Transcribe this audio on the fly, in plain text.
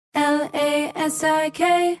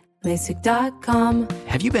LASIK, LASIK.com.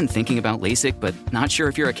 Have you been thinking about LASIK but not sure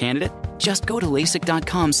if you're a candidate? Just go to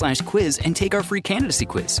LASIK.com/quiz and take our free candidacy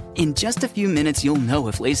quiz. In just a few minutes, you'll know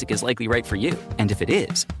if LASIK is likely right for you. And if it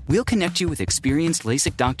is, we'll connect you with experienced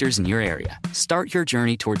LASIK doctors in your area. Start your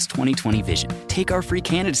journey towards 20/20 vision. Take our free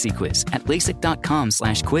candidacy quiz at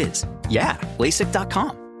LASIK.com/quiz. Yeah,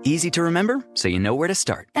 LASIK.com. Easy to remember, so you know where to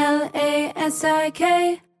start.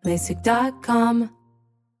 LASIK, LASIK.com.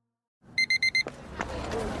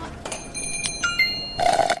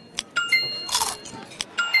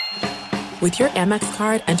 With your Amex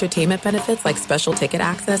card, entertainment benefits like special ticket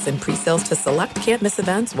access and pre-sales to select can't-miss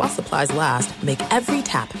events while supplies last make every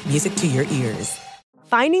tap music to your ears.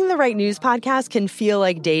 Finding the right news podcast can feel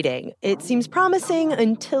like dating. It seems promising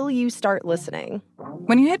until you start listening.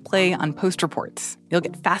 When you hit play on Post Reports, you'll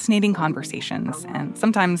get fascinating conversations and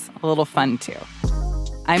sometimes a little fun, too.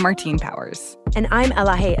 I'm Martine Powers. And I'm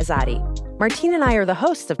Elahe Azadi. Martine and I are the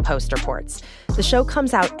hosts of Post Reports. The show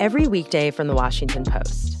comes out every weekday from The Washington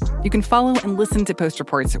Post. You can follow and listen to Post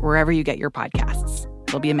Reports wherever you get your podcasts.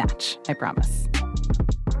 It'll be a match, I promise.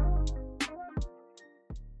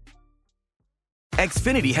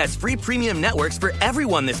 Xfinity has free premium networks for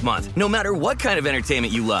everyone this month, no matter what kind of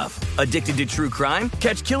entertainment you love. Addicted to true crime?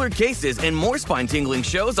 Catch killer cases and more spine-tingling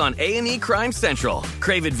shows on A&E Crime Central.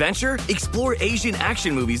 Crave adventure? Explore Asian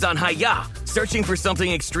action movies on Hi-YAH. Searching for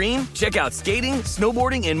something extreme? Check out skating,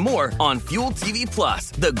 snowboarding, and more on Fuel TV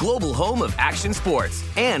Plus, the global home of action sports.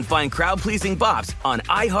 And find crowd-pleasing bops on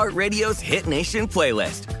iHeartRadio's Hit Nation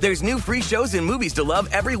playlist. There's new free shows and movies to love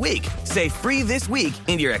every week. Say free this week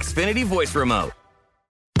in your Xfinity voice remote.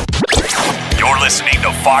 You're listening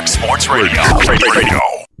to Fox Sports Radio.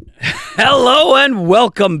 Hello and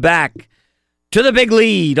welcome back to The Big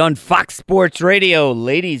Lead on Fox Sports Radio.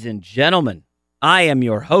 Ladies and gentlemen, I am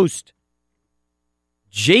your host,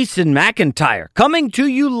 Jason McIntyre, coming to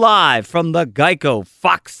you live from the Geico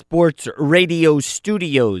Fox Sports Radio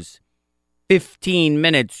studios. 15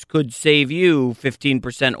 minutes could save you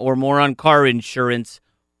 15% or more on car insurance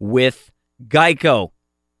with Geico.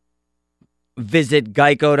 Visit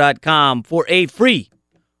geico.com for a free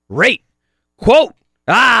rate quote.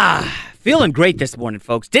 Feeling great this morning,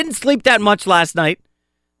 folks. Didn't sleep that much last night.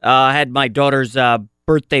 Had my daughter's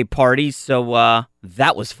birthday party, so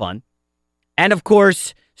that was fun. And, of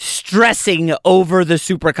course, stressing over the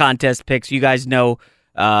Super Contest picks. You guys know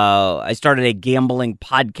I started a gambling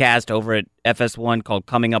podcast over at FS1 called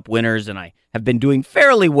Coming Up Winners, and I have been doing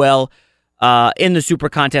fairly well in the Super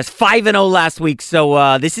Contest, 5-0 last week.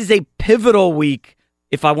 So this is a pivotal week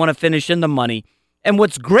if I want to finish in the money. And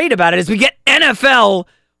what's great about it is we get NFL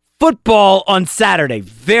football on Saturday.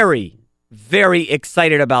 Very, very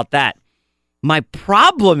excited about that. My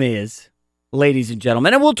problem is, ladies and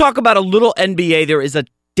gentlemen, and we'll talk about a little NBA. There is a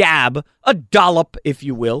dab, a dollop, if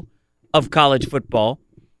you will, of college football.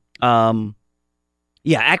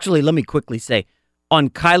 Actually, let me quickly say, on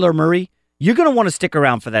Kyler Murray, you're going to want to stick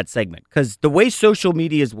around for that segment because the way social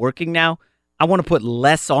media is working now, I want to put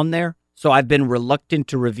less on there. So I've been reluctant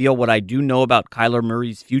to reveal what I do know about Kyler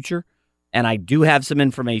Murray's future, and I do have some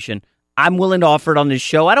information. I'm willing to offer it on this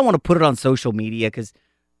show. I don't want to put it on social media because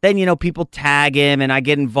then, people tag him and I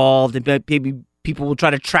get involved and maybe people will try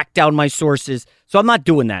to track down my sources. So I'm not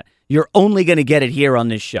doing that. You're only going to get it here on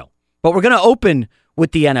this show. But we're going to open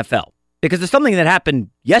with the NFL because there's something that happened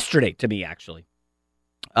yesterday to me, actually.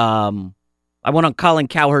 I went on Colin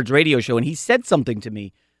Cowherd's radio show, and he said something to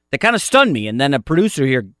me that kind of stunned me. And then a producer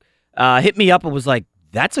here hit me up and was like,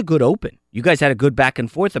 that's a good open. You guys had a good back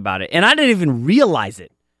and forth about it. And I didn't even realize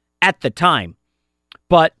it at the time.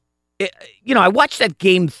 But, I watched that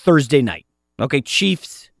game Thursday night. Okay,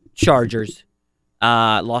 Chiefs, Chargers.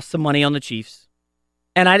 Lost some money on the Chiefs.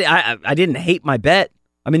 And I didn't hate my bet.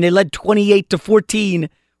 I mean, they led 28-14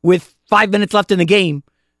 with 5 minutes left in the game.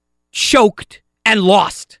 Choked and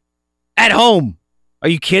lost. At home. Are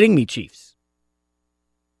you kidding me, Chiefs?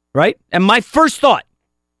 Right? And my first thought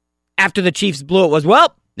after the Chiefs blew it was,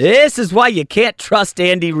 well, this is why you can't trust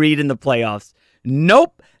Andy Reid in the playoffs.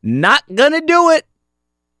 Nope, not going to do it.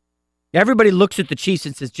 Everybody looks at the Chiefs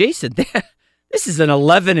and says, Jason, this is an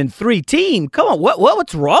 11-3 team. Come on,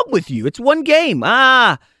 what's wrong with you? It's one game.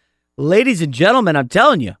 Ladies and gentlemen, I'm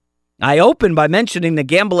telling you, I opened by mentioning the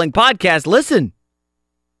gambling podcast. Listen.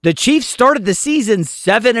 The Chiefs started the season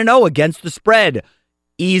 7-0 against the spread,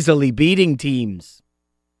 easily beating teams.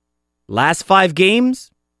 Last 5 games,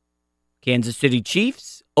 Kansas City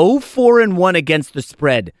Chiefs 0-4-1 against the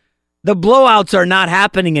spread. The blowouts are not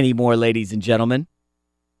happening anymore, ladies and gentlemen.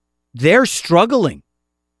 They're struggling.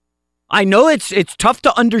 I know it's tough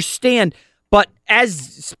to understand, But as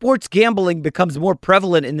sports gambling becomes more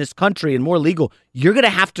prevalent in this country and more legal, you're going to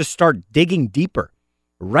have to start digging deeper.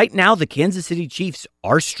 Right now, the Kansas City Chiefs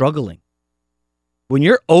are struggling. When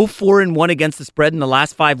you're 0-4-1 against the spread in the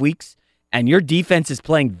last 5 weeks and your defense is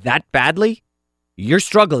playing that badly, you're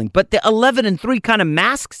struggling. But the 11-3 kind of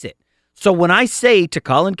masks it. So when I say to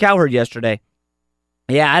Colin Cowherd yesterday,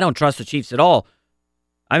 yeah, I don't trust the Chiefs at all.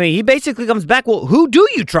 I mean, he basically comes back, well, who do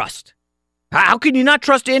you trust? How can you not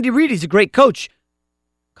trust Andy Reid? He's a great coach.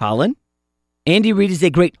 Colin, Andy Reid is a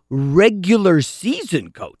great regular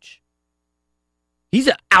season coach. He's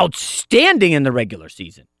outstanding in the regular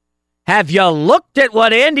season. Have you looked at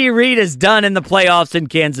what Andy Reid has done in the playoffs in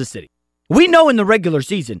Kansas City? We know in the regular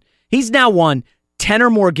season, he's now won 10 or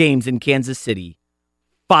more games in Kansas City,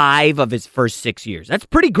 5 of his first 6 years. That's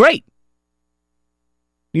pretty great.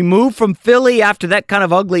 You move from Philly after that kind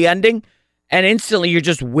of ugly ending, and instantly you're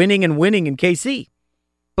just winning and winning in KC.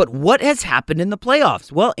 But what has happened in the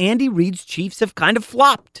playoffs? Well, Andy Reid's Chiefs have kind of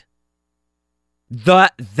flopped.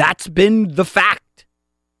 That's been the fact.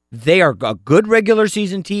 They are a good regular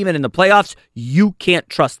season team, and in the playoffs, you can't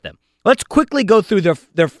trust them. Let's quickly go through their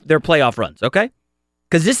playoff runs, okay?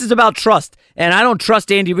 Because this is about trust, and I don't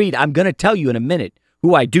trust Andy Reid. I'm going to tell you in a minute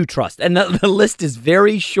who I do trust, and the list is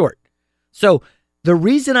very short. So the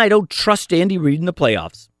reason I don't trust Andy Reid in the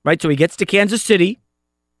playoffs, right? So he gets to Kansas City.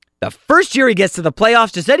 The first year he gets to the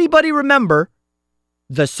playoffs, does anybody remember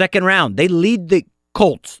the second round? They lead the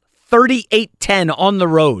Colts 38-10 on the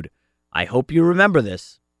road. I hope you remember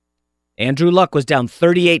this. Andrew Luck was down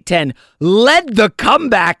 38-10, led the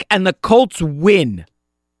comeback, and the Colts win.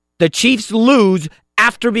 The Chiefs lose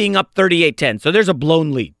after being up 38-10. So there's a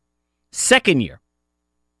blown lead. Second year.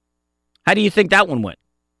 How do you think that one went?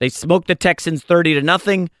 They smoked the Texans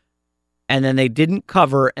 30-0, and then they didn't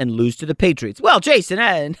cover and lose to the Patriots. Well,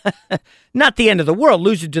 Jason, not the end of the world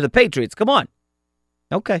losing to the Patriots. Come on.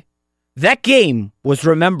 Okay. That game was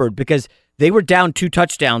remembered because they were down 2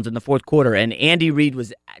 touchdowns in the fourth quarter, and Andy Reid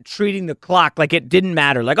was treating the clock like it didn't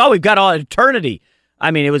matter. Like, oh, we've got all eternity. I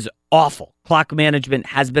mean, it was awful. Clock management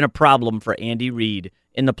has been a problem for Andy Reid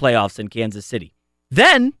in the playoffs in Kansas City.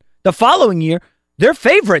 Then, the following year, they're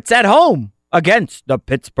favorites at home against the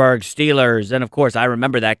Pittsburgh Steelers. And, of course, I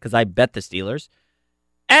remember that because I bet the Steelers.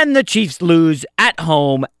 And the Chiefs lose at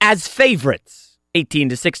home as favorites,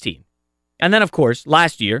 18-16. And then, of course,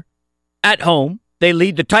 last year, at home, they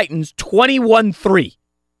lead the Titans 21-3.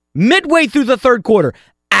 Midway through the third quarter,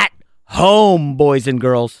 at home, boys and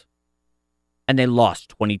girls. And they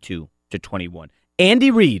lost 22-21.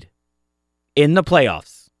 Andy Reid in the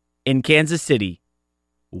playoffs in Kansas City,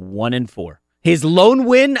 1-4. His lone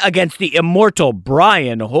win against the immortal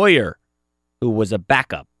Brian Hoyer, who was a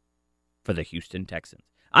backup for the Houston Texans.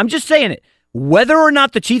 I'm just saying it. Whether or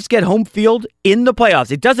not the Chiefs get home field in the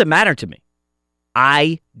playoffs, it doesn't matter to me.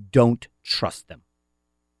 I don't trust them.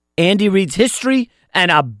 Andy Reid's history,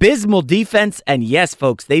 an abysmal defense, and yes,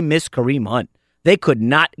 folks, they miss Kareem Hunt. They could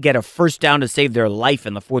not get a first down to save their life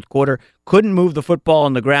in the fourth quarter, couldn't move the football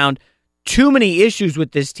on the ground. Too many issues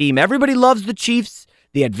with this team. Everybody loves the Chiefs,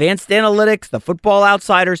 the advanced analytics, the football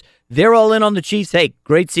outsiders. They're all in on the Chiefs. Hey,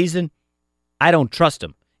 great season. I don't trust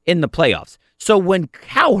them in the playoffs. So when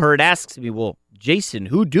Cowherd asks me, well, Jason,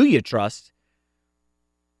 who do you trust?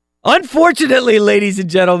 Unfortunately, ladies and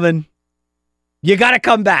gentlemen, you got to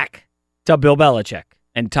come back to Bill Belichick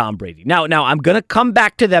and Tom Brady. Now, I'm going to come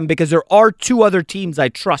back to them because there are 2 other teams I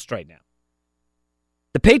trust right now.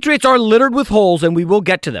 The Patriots are littered with holes, and we will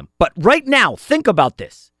get to them. But right now, think about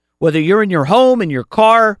this. Whether you're in your home, in your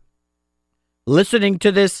car, listening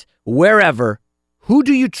to this, wherever, who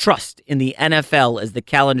do you trust in the NFL as the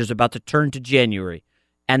calendar's about to turn to January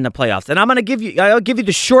and the playoffs? And I'll give you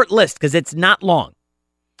the short list because it's not long.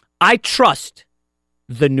 I trust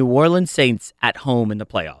the New Orleans Saints at home in the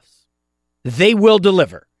playoffs. They will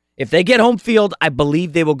deliver. If they get home field, I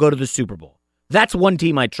believe they will go to the Super Bowl. That's one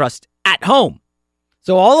team I trust at home.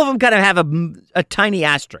 So all of them kind of have a tiny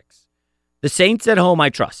asterisk. The Saints at home I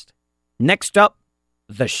trust. Next up,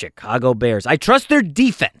 the Chicago Bears. I trust their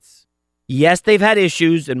defense. Yes, they've had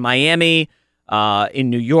issues in Miami, in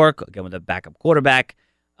New York, again with a backup quarterback.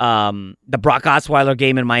 The Brock Osweiler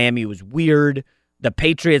game in Miami was weird. The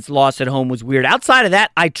Patriots loss at home was weird. Outside of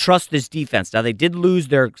that, I trust this defense. Now, they did lose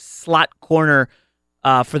their slot corner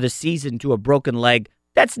for the season to a broken leg.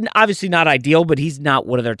 That's obviously not ideal, but he's not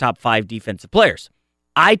one of their top 5 defensive players.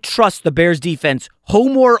 I trust the Bears defense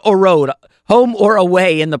home or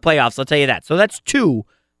away in the playoffs. I'll tell you that. So that's 2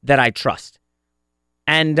 that I trust.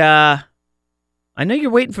 And I know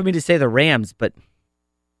you're waiting for me to say the Rams, but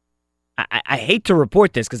I hate to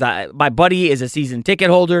report this because my buddy is a season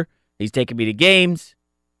ticket holder. He's taking me to games.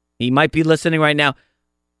 He might be listening right now.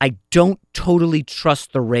 I don't totally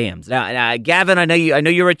trust the Rams. Now, Gavin, I know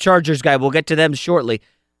you're a Chargers guy. We'll get to them shortly.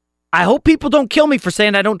 I hope people don't kill me for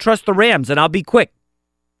saying I don't trust the Rams, and I'll be quick.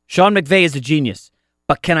 Sean McVay is a genius,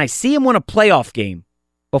 but can I see him win a playoff game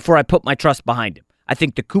before I put my trust behind him? I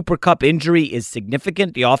think the Cooper Kupp injury is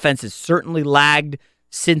significant. The offense has certainly lagged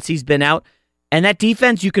since he's been out, and that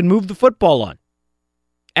defense you can move the football on.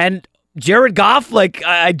 And Jared Goff, like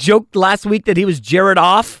I joked last week that he was Jared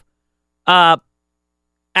off.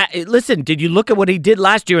 Listen, did you look at what he did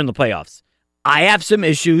last year in the playoffs? I have some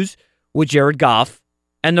issues with Jared Goff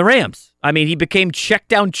and the Rams. I mean, he became check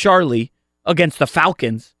down Charlie against the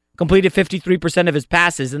Falcons, completed 53% of his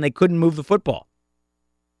passes, and they couldn't move the football.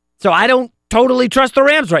 So I don't totally trust the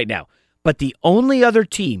Rams right now. But the only other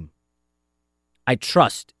team I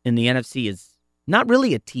trust in the NFC is not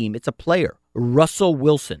really a team, it's a player, Russell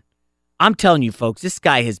Wilson. I'm telling you, folks, this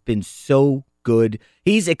guy has been so good.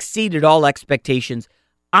 He's exceeded all expectations.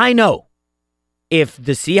 I know if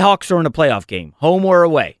the Seahawks are in a playoff game, home or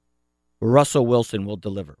away, Russell Wilson will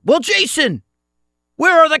deliver. Well, Jason,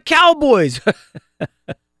 where are the Cowboys?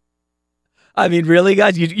 I mean, really,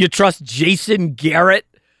 guys? You trust Jason Garrett?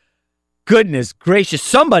 Goodness gracious.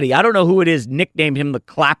 Somebody, I don't know who it is, nicknamed him the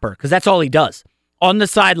Clapper, because that's all he does. On the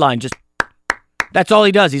sideline, just that's all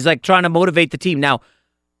he does. He's like trying to motivate the team. Now,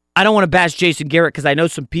 I don't want to bash Jason Garrett because I know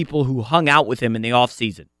some people who hung out with him in the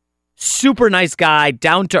offseason. Super nice guy,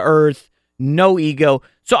 down to earth, no ego.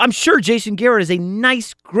 So I'm sure Jason Garrett is a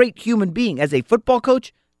nice, great human being. As a football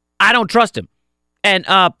coach, I don't trust him. And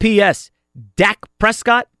P.S., Dak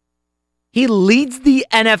Prescott, he leads the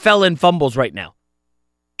NFL in fumbles right now.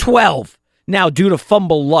 12. Now, due to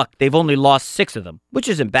fumble luck, they've only lost 6 of them, which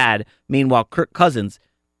isn't bad. Meanwhile, Kirk Cousins,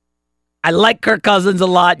 I like Kirk Cousins a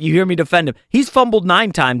lot. You hear me defend him. He's fumbled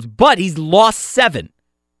 9 times, but he's lost 7.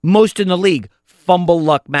 Most in the league. Fumble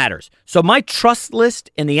luck matters. So my trust list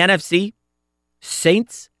in the NFC,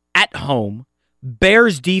 Saints at home,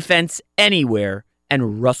 Bears defense anywhere,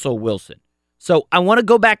 and Russell Wilson. So I want to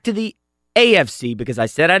go back to the AFC because I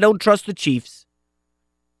said I don't trust the Chiefs.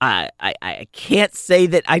 I can't say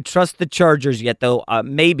that I trust the Chargers yet, though.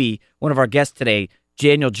 Maybe one of our guests today,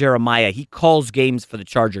 Daniel Jeremiah, he calls games for the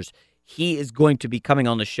Chargers. He is going to be coming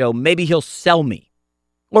on the show. Maybe he'll sell me.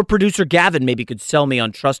 Or producer Gavin maybe could sell me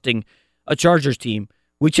on trusting a Chargers team,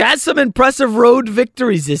 which has some impressive road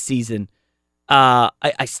victories this season.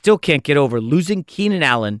 I still can't get over losing Keenan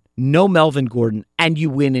Allen, no Melvin Gordon, and you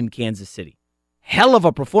win in Kansas City. Hell of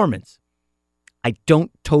a performance. I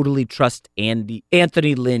don't totally trust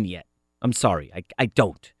Anthony Lynn yet. I'm sorry. I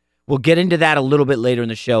don't. We'll get into that a little bit later in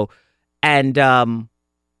the show. And,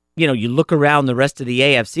 you look around the rest of the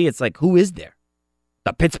AFC, it's like, who is there?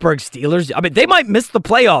 The Pittsburgh Steelers? I mean, they might miss the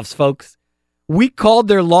playoffs, folks. We called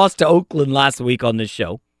their loss to Oakland last week on this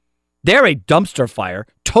show. They're a dumpster fire,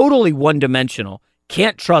 totally one-dimensional.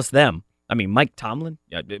 Can't trust them. I mean, Mike Tomlin?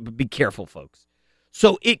 Yeah, be careful, folks.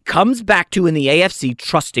 So it comes back to, in the AFC,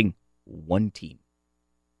 trusting one team.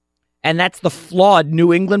 And that's the flawed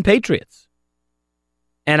New England Patriots.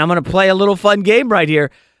 And I'm going to play a little fun game right here,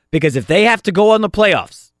 because if they have to go on the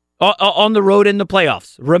playoffs, on the road in the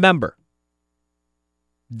playoffs, remember,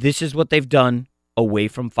 this is what they've done away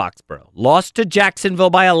from Foxborough. Lost to Jacksonville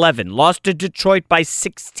by 11. Lost to Detroit by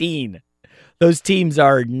 16. Those teams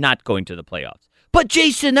are not going to the playoffs. But,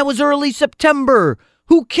 Jason, that was early September.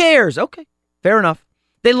 Who cares? Okay, fair enough.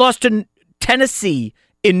 They lost to Tennessee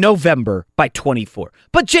in November by 24.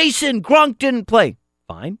 But, Jason, Gronk didn't play.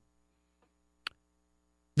 Fine.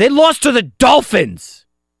 They lost to the Dolphins.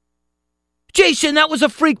 Jason, that was a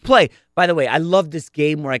freak play. By the way, I love this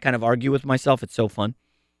game where I kind of argue with myself. It's so fun.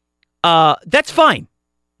 That's fine.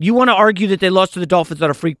 You want to argue that they lost to the Dolphins on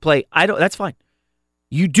a freak play? That's fine.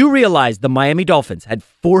 You do realize the Miami Dolphins had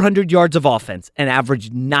 400 yards of offense and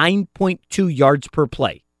averaged 9.2 yards per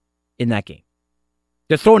play in that game.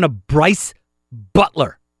 They're throwing a Bryce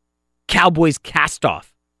Butler Cowboys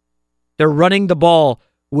cast-off. They're running the ball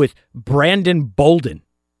with Brandon Bolden.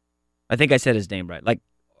 I think I said his name right. Like,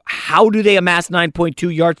 how do they amass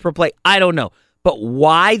 9.2 yards per play? I don't know. But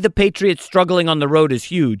why the Patriots struggling on the road is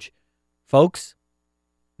huge. Folks,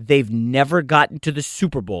 they've never gotten to the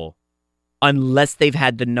Super Bowl unless they've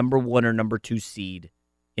had the number 1 or number 2 seed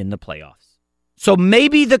in the playoffs. So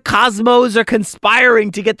maybe the Cosmos are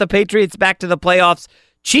conspiring to get the Patriots back to the playoffs.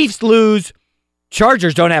 Chiefs lose.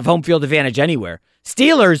 Chargers don't have home field advantage anywhere.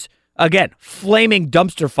 Steelers, again, flaming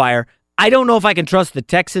dumpster fire. I don't know if I can trust the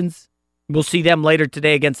Texans. We'll see them later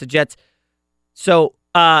today against the Jets. So,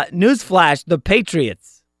 newsflash, the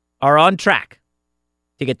Patriots are on track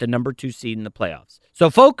to get the number 2 seed in the playoffs. So,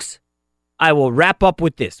 folks, I will wrap up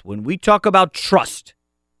with this. When we talk about trust,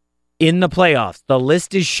 in the playoffs. The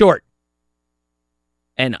list is short.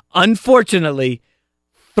 And unfortunately,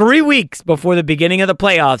 3 weeks before the beginning of the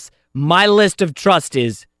playoffs, my list of trust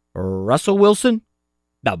is Russell Wilson,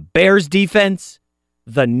 the Bears defense,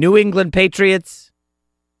 the New England Patriots,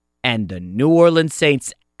 and the New Orleans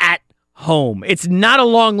Saints at home. It's not a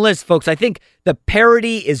long list, folks. I think the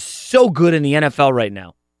parity is so good in the NFL right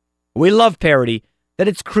now. We love parity that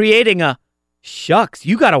it's creating a shucks.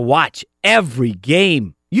 You got to watch every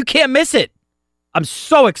game. You can't miss it. I'm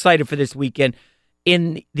so excited for this weekend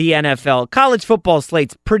in the NFL. College football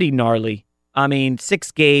slate's pretty gnarly. I mean,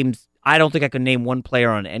 6 games. I don't think I can name one player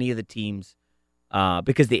on any of the teams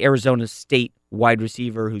because the Arizona State wide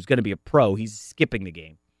receiver who's going to be a pro, he's skipping the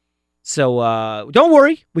game. So don't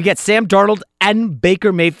worry. We get Sam Darnold and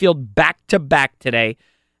Baker Mayfield back-to-back today.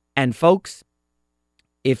 And, folks,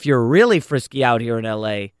 if you're really frisky out here in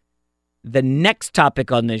L.A., the next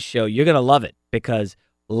topic on this show, you're going to love it because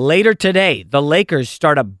later today, the Lakers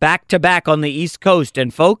start a back-to-back on the East Coast.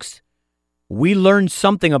 And, folks, we learned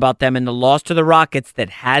something about them in the loss to the Rockets that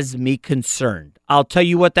has me concerned. I'll tell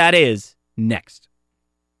you what that is next.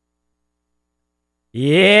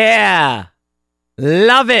 Yeah.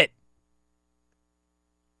 Love it.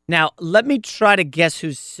 Now, let me try to guess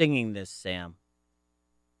who's singing this, Sam.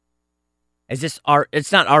 Is this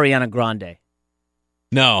it's not Ariana Grande.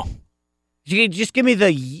 No. Just give me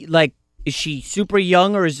the, like, is she super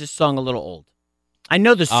young or is this song a little old? I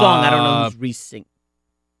know the song. I don't know who's re-sing.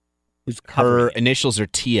 Who's covering Her it. initials are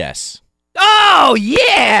TS. Oh,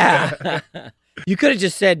 yeah! You could have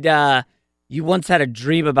just said you once had a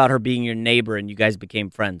dream about her being your neighbor and you guys became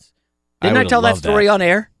friends. Didn't I tell that story on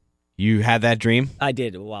air? You had that dream? I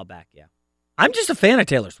did a while back, yeah. I'm just a fan of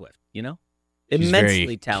Taylor Swift, you know? She's Immensely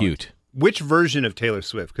very talented. cute. Which version of Taylor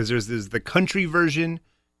Swift? Because there's the country version.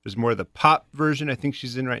 There's more of the pop version I think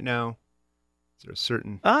she's in right now. Is there a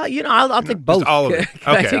certain... I'll take both. Just all of it.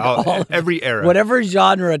 I Okay, take all of it. every era. Whatever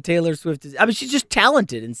genre Taylor Swift is. I mean, she's just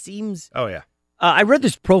talented and seems... Oh, yeah. I read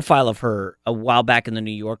this profile of her a while back in the New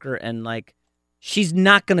Yorker, and, like, she's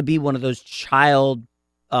not going to be one of those child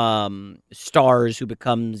stars who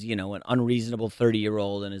becomes, an unreasonable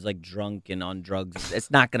 30-year-old and is, like, drunk and on drugs. It's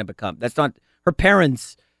not going to become... That's not... Her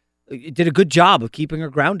parents did a good job of keeping her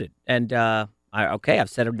grounded. And, I've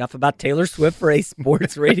said enough about Taylor Swift for a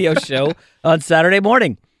sports radio show on Saturday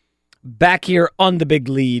morning. Back here on the big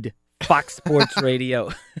lead, Fox Sports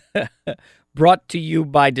Radio. Brought to you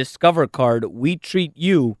by Discover Card. We treat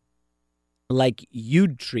you like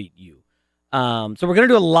you'd treat you. So we're going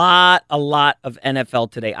to do a lot of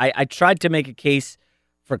NFL today. I tried to make a case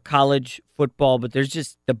for college football, but there's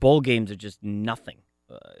just, the bowl games are just nothing.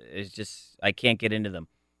 It's just, I can't get into them.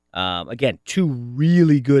 Again, 2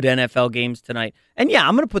 really good NFL games tonight. And yeah,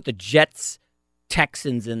 I'm going to put the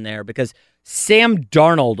Jets-Texans in there because Sam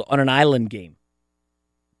Darnold on an island game.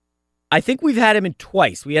 I think we've had him in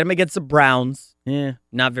twice. We had him against the Browns.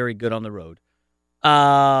 Not very good on the road.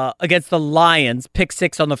 Against the Lions, pick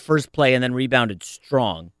 6 on the first play and then rebounded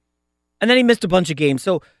strong. And then he missed a bunch of games.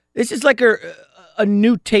 So this is like a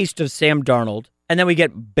new taste of Sam Darnold. And then we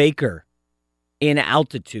get Baker in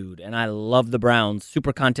altitude. And I love the Browns.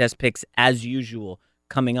 Super contest picks, as usual,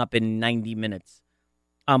 coming up in 90 minutes.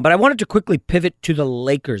 But I wanted to quickly pivot to the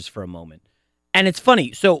Lakers for a moment. And it's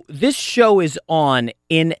funny. So this show is on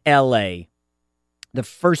in L.A. the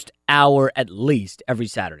first hour at least every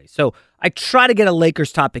Saturday. So I try to get a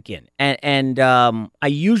Lakers topic in. And I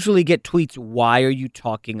usually get tweets, why are you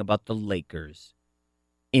talking about the Lakers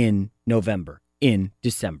in November, in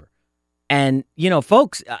December? And,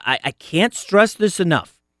 folks, I can't stress this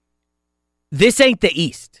enough. This ain't the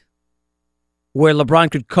East where LeBron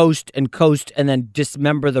could coast and then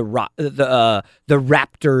dismember the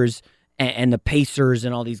Raptors and the Pacers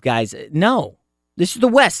and all these guys. No, this is the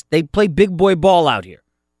West. They play big boy ball out here.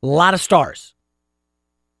 A lot of stars.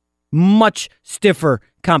 Much stiffer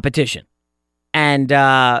competition. And,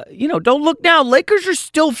 don't look now. Lakers are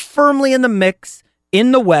still firmly in the mix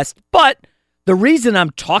in the West. But the reason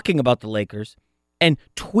I'm talking about the Lakers and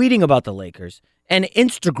tweeting about the Lakers and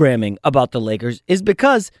Instagramming about the Lakers is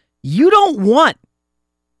because you don't want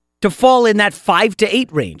to fall in that 5 to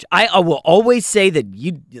 8 range. I will always say that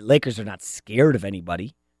Lakers are not scared of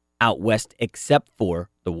anybody out West except for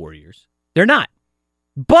the Warriors. They're not.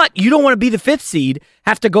 But you don't want to be the 5th seed,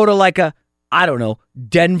 have to go to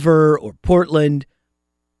Denver or Portland.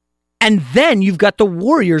 And then you've got the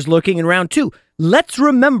Warriors lurking in round 2. Let's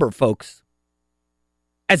remember, folks,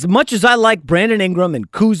 as much as I like Brandon Ingram and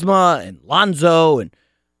Kuzma and Lonzo and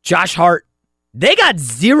Josh Hart, they got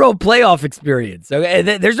 0 playoff experience. Okay?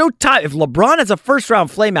 There's no time. If LeBron has a first-round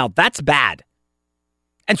flameout, that's bad.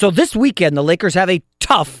 And so this weekend, the Lakers have a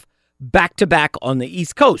tough back-to-back on the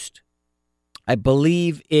East Coast. I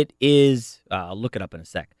believe it is, I'll look it up in a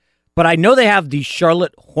sec. But I know they have the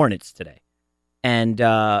Charlotte Hornets today. And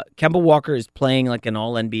Kemba Walker is playing like an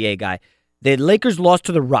all-NBA guy. The Lakers lost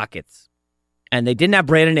to the Rockets. And they didn't have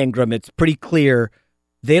Brandon Ingram. It's pretty clear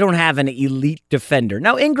they don't have an elite defender.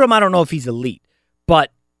 Now, Ingram, I don't know if he's elite,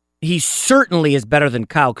 but he certainly is better than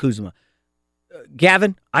Kyle Kuzma.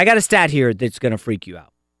 Gavin, I got a stat here that's going to freak you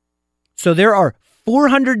out. So there are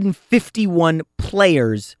 451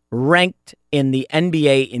 players ranked in the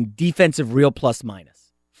NBA in defensive real plus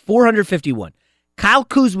minus. 451. Kyle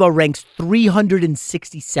Kuzma ranks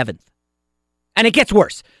 367th. And it gets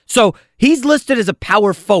worse. So he's listed as a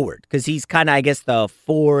power forward because he's kind of, I guess, the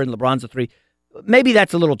 4 and LeBron's the 3. Maybe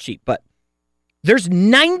that's a little cheap, but there's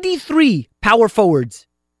 93 power forwards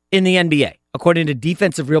in the NBA, according to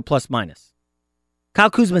defensive real plus minus. Kyle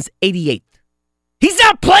Kuzma's 88th. He's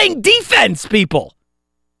not playing defense, people.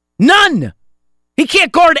 None. He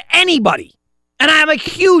can't guard anybody. And I'm a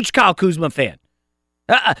huge Kyle Kuzma fan.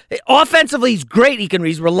 Offensively, he's great.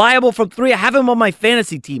 He's reliable from 3. I have him on my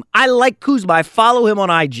fantasy team. I like Kuzma. I follow him on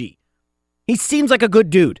IG. He seems like a good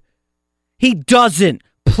dude. He doesn't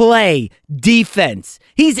play defense.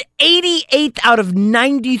 He's 88th out of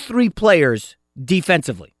 93 players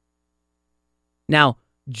defensively. Now,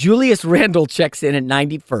 Julius Randle checks in at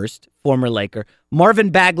 91st, former Laker. Marvin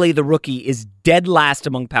Bagley, the rookie, is dead last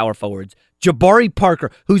among power forwards. Jabari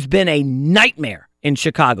Parker, who's been a nightmare in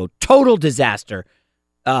Chicago, total disaster.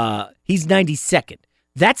 He's 92nd.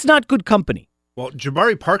 That's not good company. Well,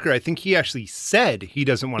 Jabari Parker, I think he actually said he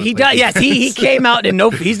doesn't want to He play does. Yes, he came out and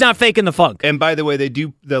he's not faking the funk. And by the way,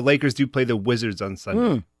 the Lakers do play the Wizards on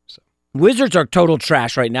Sunday. So. Wizards are total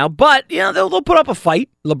trash right now, but they'll put up a fight.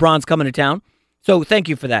 LeBron's coming to town. So thank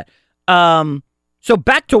you for that. So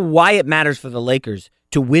back to why it matters for the Lakers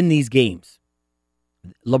to win these games.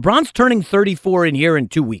 LeBron's turning 34 in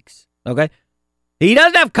 2 weeks. Okay? He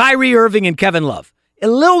doesn't have Kyrie Irving and Kevin Love. A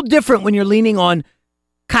little different when you're leaning on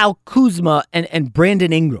Kyle Kuzma and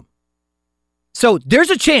Brandon Ingram. So there's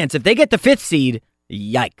a chance if they get the 5th seed,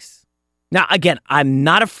 yikes. Now, again, I'm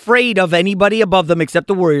not afraid of anybody above them except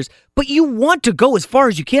the Warriors, but you want to go as far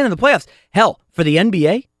as you can in the playoffs. Hell, for the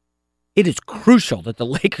NBA, it is crucial that the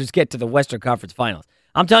Lakers get to the Western Conference Finals.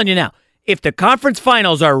 I'm telling you now, if the conference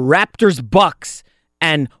finals are Raptors-Bucks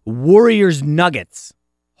and Warriors-Nuggets,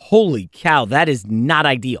 holy cow, that is not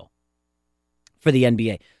ideal for the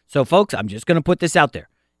NBA. So, folks, I'm just going to put this out there.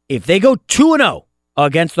 If they go 2-0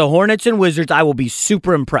 against the Hornets and Wizards, I will be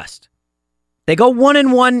super impressed. They go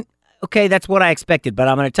 1-1, okay, that's what I expected. But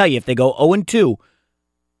I'm going to tell you, if they go 0-2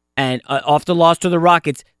 and off the loss to the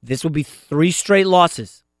Rockets, this will be 3 straight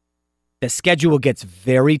losses. The schedule gets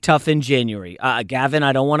very tough in January. Gavin,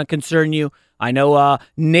 I don't want to concern you. I know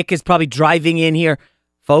Nick is probably driving in here.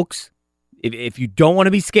 Folks, if you don't want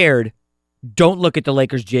to be scared, don't look at the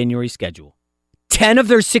Lakers' January schedule. 10 of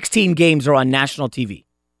their 16 games are on national TV.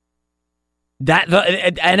 The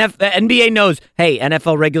NBA knows, hey,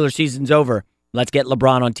 NFL regular season's over. Let's get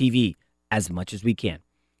LeBron on TV as much as we can.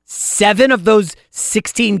 7 of those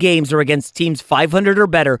 16 games are against teams 500 or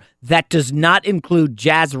better. That does not include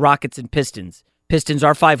Jazz, Rockets, and Pistons. Pistons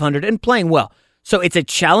are 500 and playing well. So it's a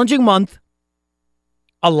challenging month.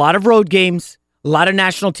 A lot of road games, a lot of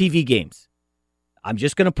national TV games. I'm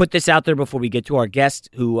just going to put this out there before we get to our guest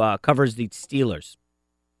who covers the Steelers.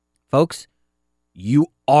 Folks, you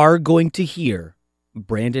are going to hear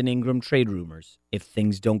Brandon Ingram trade rumors if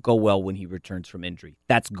things don't go well when he returns from injury.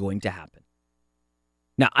 That's going to happen.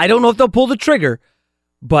 Now, I don't know if they'll pull the trigger,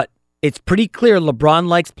 but it's pretty clear LeBron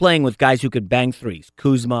likes playing with guys who could bang threes.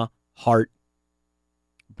 Kuzma, Hart.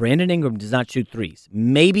 Brandon Ingram does not shoot threes.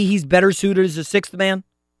 Maybe he's better suited as a 6th man.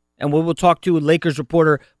 And we will talk to Lakers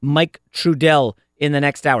reporter Mike Trudell in the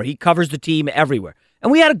next hour. He covers the team everywhere.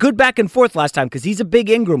 And we had a good back and forth last time because he's a big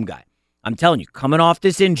Ingram guy. I'm telling you, coming off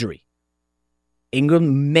this injury,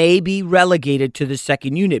 Ingram may be relegated to the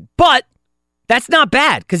second unit. But that's not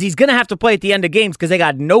bad because he's going to have to play at the end of games because they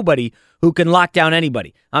got nobody who can lock down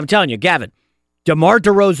anybody. I'm telling you, Gavin, DeMar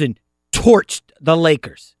DeRozan torched the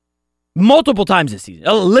Lakers multiple times this season.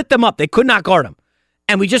 Lit them up. They could not guard him.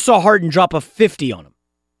 And we just saw Harden drop a 50 on him.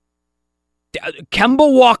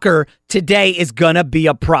 Kemba Walker today is going to be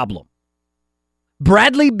a problem.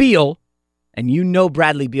 Bradley Beal, and you know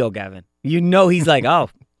Bradley Beal, Gavin. You know he's like, oh,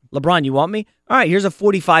 LeBron, you want me? All right, here's a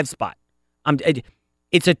 45 spot.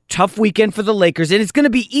 It's a tough weekend for the Lakers, and it's going to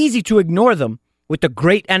be easy to ignore them with the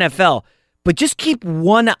great NFL, but just keep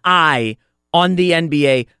one eye on the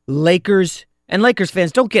NBA. Lakers and Lakers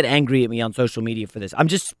fans, don't get angry at me on social media for this. I'm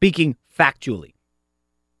just speaking factually.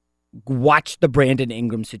 Watch the Brandon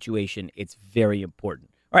Ingram situation. It's very important.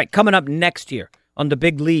 All right, coming up next year on The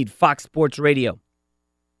Big Lead, Fox Sports Radio.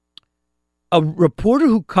 A reporter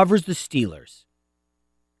who covers the Steelers.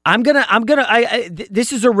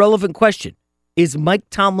 This is a relevant question. Is Mike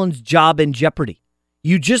Tomlin's job in jeopardy?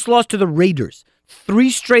 You just lost to the Raiders. 3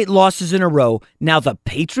 straight losses in a row. Now the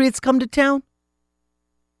Patriots come to town?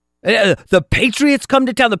 The Patriots come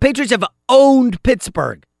to town. The Patriots have owned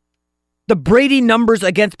Pittsburgh. The Brady numbers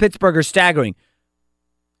against Pittsburgh are staggering.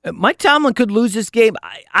 Mike Tomlin could lose this game.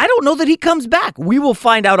 I don't know that he comes back. We will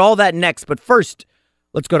find out all that next. But first,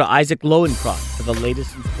 let's go to Isaac Lowencroft for the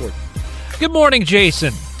latest in sports. Good morning,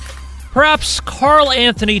 Jason. Perhaps Karl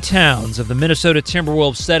Anthony Towns of the Minnesota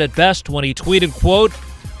Timberwolves said it best when he tweeted, quote,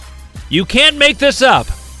 "You can't make this up.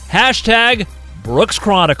 Hashtag Brooks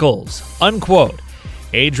Chronicles," unquote.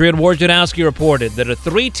 Adrian Wojnarowski reported that a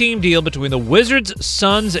 3-team deal between the Wizards,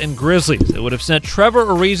 Suns, and Grizzlies that would have sent Trevor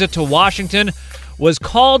Ariza to Washington was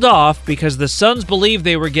called off because the Suns believed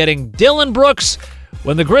they were getting Dillon Brooks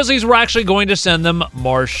when the Grizzlies were actually going to send them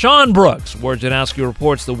Marshawn Brooks. Wojnarowski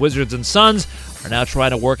reports the Wizards and Suns are now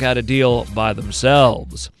trying to work out a deal by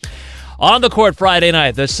themselves. On the court Friday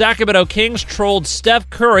night, the Sacramento Kings trolled Steph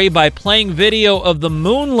Curry by playing video of the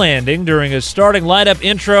moon landing during his starting lineup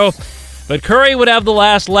intro, but Curry would have the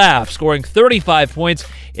last laugh, scoring 35 points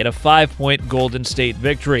in a 5-point Golden State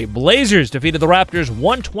victory. Blazers defeated the Raptors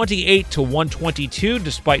 128-122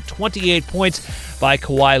 despite 28 points by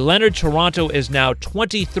Kawhi Leonard. Toronto is now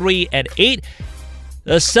 23-8.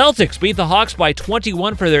 The Celtics beat the Hawks by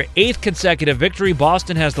 21 for their 8th consecutive victory.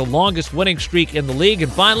 Boston has the longest winning streak in the league. And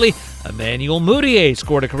finally, Emmanuel Mudiay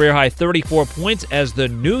scored a career-high 34 points as the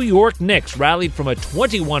New York Knicks rallied from a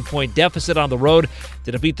 21-point deficit on the road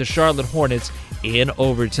to defeat the Charlotte Hornets in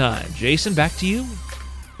overtime. Jason, back to you.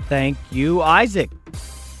 Thank you, Isaac.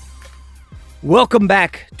 Welcome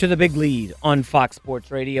back to The Big Lead on Fox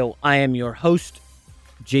Sports Radio. I am your host,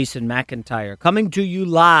 Jason McIntyre, coming to you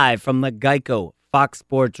live from the Geico Fox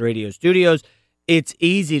Sports Radio studios. It's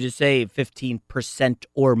easy to save 15%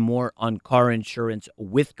 or more on car insurance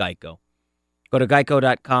with Geico. Go to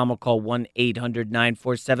geico.com or call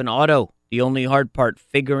 1-800-947-AUTO. The only hard part,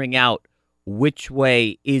 figuring out which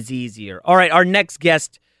way is easier. All right, our next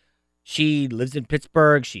guest, she lives in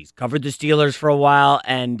Pittsburgh. She's covered the Steelers for a while,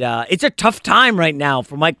 and it's a tough time right now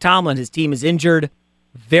for Mike Tomlin. His team is injured,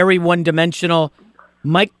 very one-dimensional.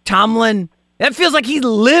 Mike Tomlin, that feels like he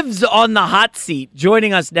lives on the hot seat.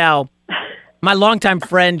 Joining us now, my longtime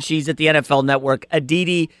friend, she's at the NFL Network,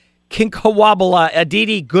 Aditi Kinkawabala.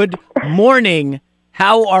 Aditi, good morning.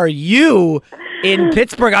 How are you in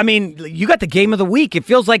Pittsburgh? I mean, you got the game of the week. It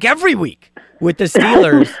feels like every week with the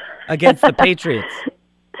Steelers against the Patriots.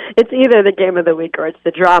 It's either the game of the week or it's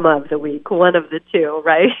the drama of the week, one of the two,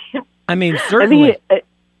 right? I mean, certainly.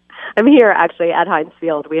 I'm here actually at Heinz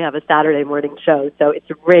Field. We have a Saturday morning show, so it's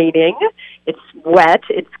raining, it's wet,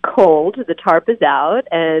 it's cold, the tarp is out,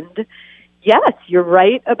 and yes, you're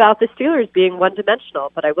right about the Steelers being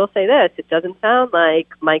one-dimensional, but I will say this, it doesn't sound like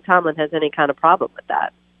Mike Tomlin has any kind of problem with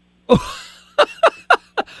that.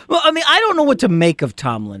 Well, I mean, I don't know what to make of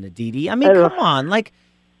Tomlin, Aditi. I mean, come on, like...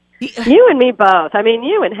 You and me both. I mean,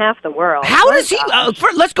 you and half the world. How does he...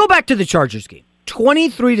 let's go back to the Chargers game.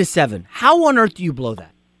 23-7. How on earth do you blow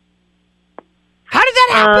that? How did that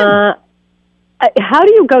happen? How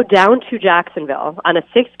do you go down to Jacksonville on a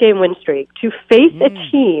 6-game win streak to face a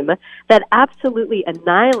team that absolutely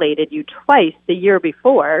annihilated you twice the year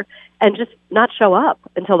before and just not show up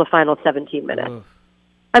until the final 17 minutes?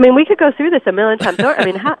 I mean, we could go through this a million times over. I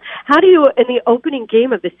mean, how do you, in the opening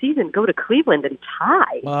game of the season, go to Cleveland and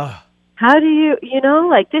tie? How do you,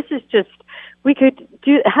 this is just,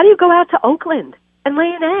 how do you go out to Oakland and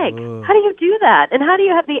lay an egg? How do you do that? And how do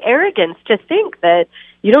you have the arrogance to think that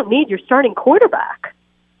you don't need your starting quarterback?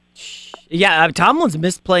 Yeah, Tomlin's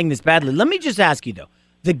missed playing this badly. Let me just ask you, though.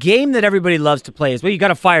 The game that everybody loves to play is, well, you got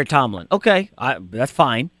to fire Tomlin. Okay, that's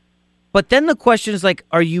fine. But then the question is, like,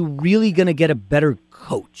 are you really going to get a better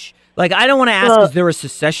coach? Like, I don't want to ask, is there a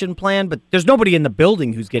succession plan? But there's nobody in the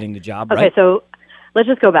building who's getting the job, right? Okay, so let's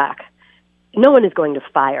just go back. No one is going to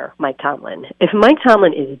fire Mike Tomlin. If Mike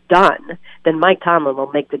Tomlin is done, then Mike Tomlin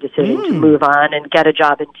will make the decision to move on and get a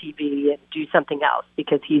job in TV and do something else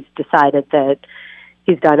because he's decided that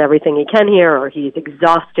he's done everything he can here, or he's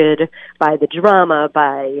exhausted by the drama,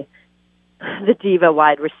 by the diva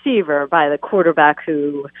wide receiver, by the quarterback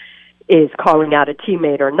who is calling out a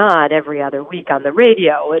teammate or not every other week on the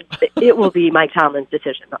radio. It will be Mike Tomlin's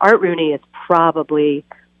decision. Art Rooney is probably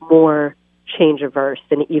more change-averse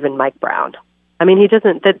than even Mike Brown. I mean, this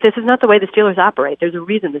is not the way the Steelers operate. There's a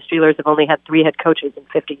reason the Steelers have only had 3 head coaches in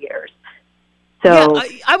 50 years. So yeah,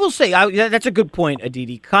 I will say, that's a good point,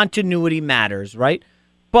 Aditi. Continuity matters, right?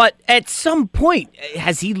 But at some point,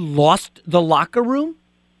 has he lost the locker room?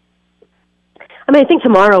 I mean, I think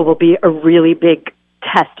tomorrow will be a really big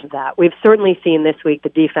test of that. We've certainly seen this week the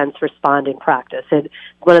defense respond in practice. And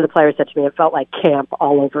one of the players said to me, it felt like camp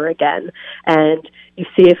all over again. And you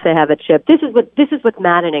see if they have a chip. This is what's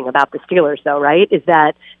maddening about the Steelers, though, right? Is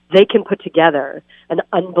that they can put together an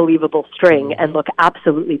unbelievable string and look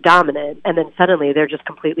absolutely dominant, and then suddenly they're just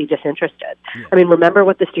completely disinterested. Yeah. I mean, remember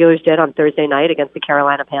what the Steelers did on Thursday night against the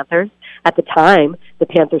Carolina Panthers? At the time, the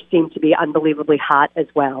Panthers seemed to be unbelievably hot as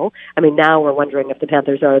well. I mean, now we're wondering if the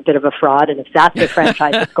Panthers are a bit of a fraud and if that's the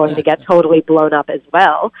franchise that's going to get totally blown up as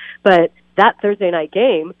well. But that Thursday night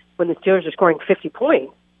game, when the Steelers are scoring 50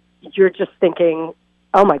 points, you're just thinking,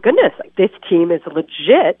 oh my goodness, like, this team is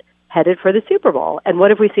legit headed for the Super Bowl. And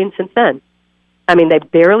what have we seen since then? I mean, they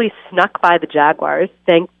barely snuck by the Jaguars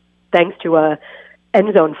thanks to a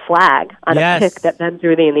end zone flag on a pick that Ben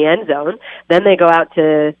threw in the end zone. Then they go out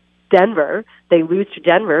to Denver. They lose to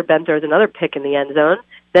Denver. Ben throws another pick in the end zone.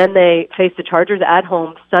 Then they face the Chargers at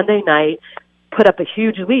home Sunday night, put up a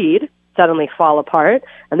huge lead, suddenly fall apart.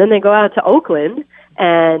 And then they go out to Oakland,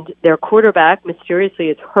 and their quarterback mysteriously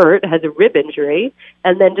is hurt, has a rib injury,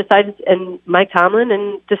 and then Mike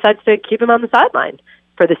Tomlin decides to keep him on the sideline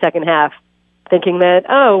for the second half, thinking that,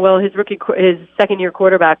 his second-year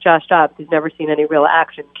quarterback, Josh Dobbs, who's never seen any real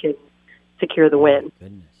action, can secure the win.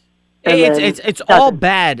 Goodness. It's all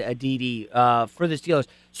bad, Aditi, for the Steelers.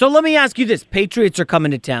 So let me ask you this. Patriots are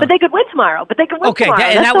coming to town. But they could win tomorrow. Okay,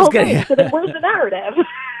 and that was good. So then where's the narrative?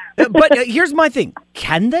 But here's my thing.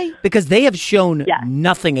 Can they? Because they have shown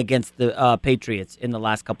nothing against the Patriots in the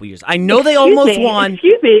last couple of years. I know they almost won.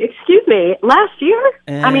 Excuse me. Last year?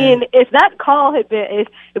 I mean, if that call had been,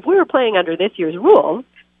 if we were playing under this year's rules,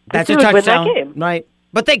 that's a touchdown, win that game. Right?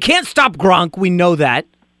 But they can't stop Gronk. We know that.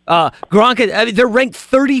 Gronk, they're ranked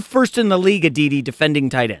 31st in the league, Aditi, defending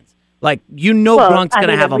tight ends. Like, Gronk's going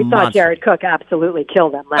to have a monster. We saw Jared Cook absolutely kill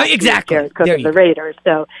them last week. Exactly. Jared Cook of the Raiders.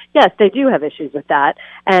 So, yes, they do have issues with that.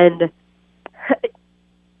 And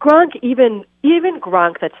Gronk, even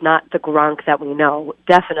Gronk that's not the Gronk that we know,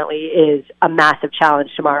 definitely is a massive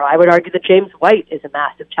challenge tomorrow. I would argue that James White is a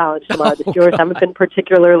massive challenge tomorrow. The Steelers haven't been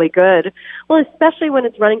particularly good. Well, especially when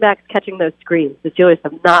it's running backs catching those screens. The Steelers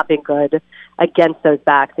have not been good against those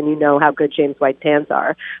backs, and you know how good James White's hands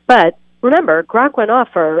are. But remember, Gronk went off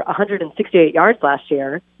for 168 yards last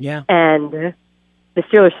year, and the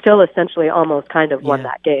Steelers still essentially almost kind of won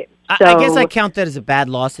that game. So, I guess I count that as a bad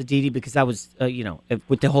loss, Aditi, because I was,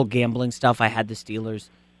 with the whole gambling stuff, I had the Steelers,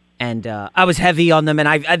 and I was heavy on them,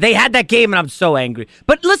 and they had that game, and I'm so angry.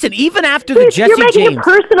 But listen, even after the Jesse James... You're making it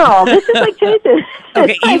personal. This is like Jason.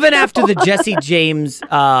 Okay, even after the Jesse James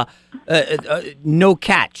no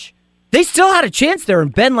catch, they still had a chance there,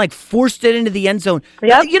 and Ben forced it into the end zone.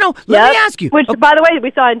 Let me ask you. Which, by the way,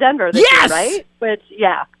 we saw in Denver this year, right? Which,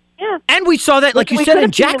 yeah. And we saw that, like you said,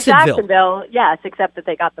 in Jacksonville. Yes, except that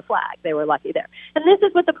they got the flag. They were lucky there. And this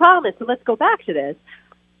is what the problem is. So let's go back to this.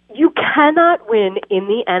 You cannot win in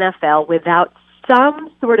the NFL without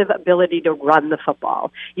some sort of ability to run the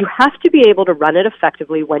football. You have to be able to run it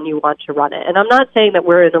effectively when you want to run it. And I'm not saying that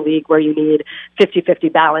we're in a league where you need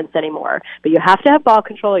 50-50 balance anymore, but you have to have ball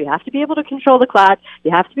control. You have to be able to control the clock.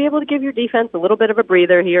 You have to be able to give your defense a little bit of a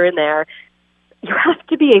breather here and there. You have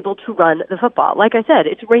to be able to run the football. Like I said,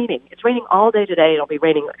 it's raining. It's raining all day today. It'll be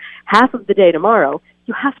raining half of the day tomorrow.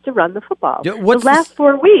 You have to run the football. The last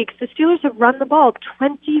 4 weeks, the Steelers have run the ball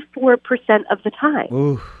 24% of the time.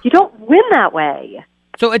 Oof. You don't win that way.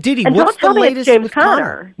 So, Aditi, and what's the latest James with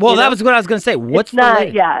Conner? Well, that was what I was going to say. What's the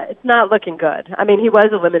latest? Yeah, it's not looking good. I mean, he was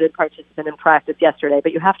a limited participant in practice yesterday,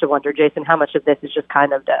 but you have to wonder, Jason, how much of this is just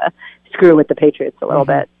kind of to screw with the Patriots a little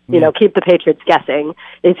bit. Keep the Patriots guessing,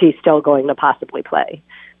 is he still going to possibly play?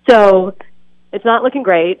 So it's not looking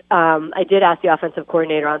great. I did ask the offensive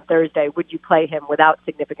coordinator on Thursday, would you play him without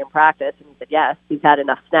significant practice? And he said, yes, he's had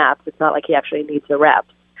enough snaps. It's not like he actually needs the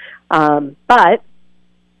reps. But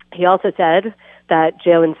he also said that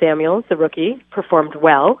Jalen Samuels, the rookie, performed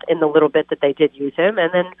well in the little bit that they did use him.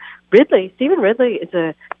 And then Stephen Ridley is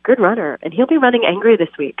a good runner, and he'll be running angry this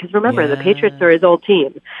week. Because remember, the Patriots are his old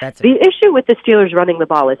team. The issue with the Steelers running the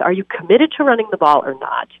ball is, are you committed to running the ball or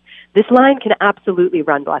not? This line can absolutely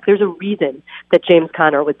run block. There's a reason that James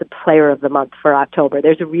Conner was the player of the month for October.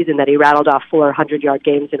 There's a reason that he rattled off 400-yard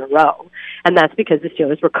games in a row. And that's because the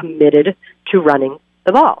Steelers were committed to running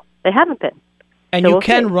the ball. They haven't been. And you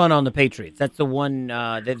can run on the Patriots. That's the one,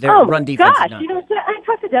 their run defense is not. I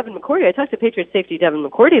talked to Devin McCourty. I talked to Patriots safety Devin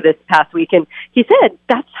McCourty this past week, and he said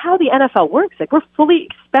that's how the NFL works. Like, we're fully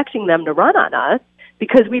expecting them to run on us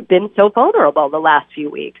because we've been so vulnerable the last few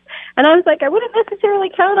weeks. And I was like, I wouldn't necessarily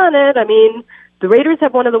count on it. I mean, The Raiders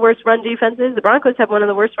have one of the worst run defenses. The Broncos have one of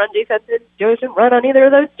the worst run defenses. Steelers didn't run on either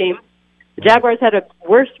of those teams. The Jaguars had a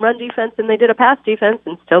worse run defense than they did a pass defense,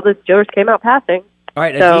 and still the Steelers came out passing. All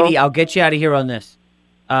right, Aditi, I'll get you out of here on this.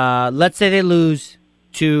 Let's say they lose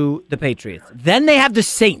to the Patriots. Then they have the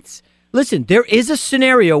Saints. Listen, there is a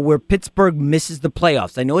scenario where Pittsburgh misses the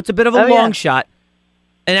playoffs. I know it's a bit of a long shot.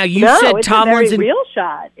 And now you said Tomlin's it's a very real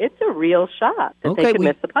shot. It's a real shot that they could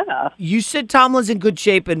miss the playoffs. You said Tomlin's in good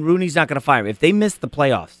shape and Rooney's not going to fire him. If they miss the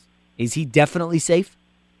playoffs, is he definitely safe?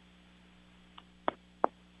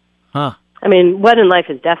 Huh. I mean, what in life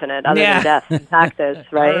is definite other than death and taxes,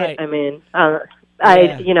 right? Right. I mean, but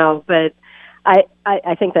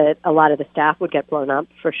I think that a lot of the staff would get blown up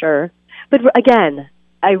for sure. But again,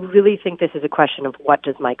 I really think this is a question of what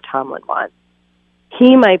does Mike Tomlin want?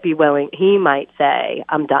 He might be willing. He might say,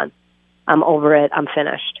 "I'm done. I'm over it. I'm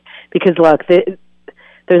finished." Because look, there's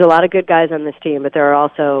a lot of good guys on this team, but there are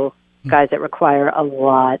also guys that require a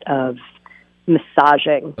lot of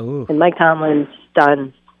massaging. Ooh. And Mike Tomlin's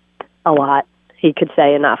done a lot. He could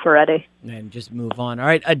say enough already. And just move on. All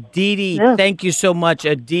right, Aditi, thank you so much.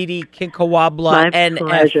 Aditi Kinkawabla,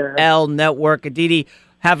 NFL Network. Aditi,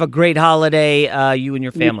 have a great holiday, you and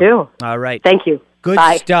your family. You too. All right. Thank you. Good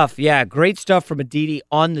Bye. stuff. Yeah, great stuff from Aditi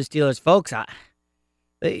on the Steelers. Folks,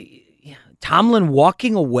 Tomlin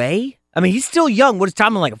walking away? I mean, he's still young. What is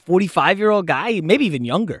Tomlin, like a 45-year-old guy? Maybe even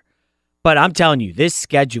younger. But I'm telling you, this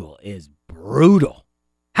schedule is brutal.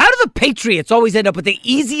 How do the Patriots always end up with the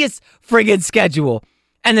easiest friggin' schedule?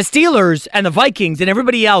 And the Steelers and the Vikings and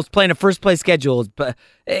everybody else playing a first-place schedule. But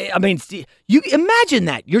I mean, you imagine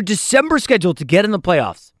that. Your December schedule to get in the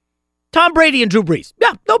playoffs. Tom Brady and Drew Brees.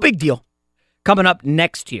 Yeah, no big deal. Coming up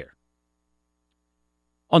next year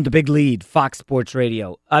on The Big Lead, Fox Sports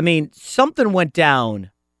Radio. I mean, something went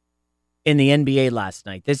down in the NBA last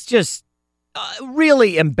night that's just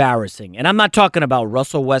really embarrassing. And I'm not talking about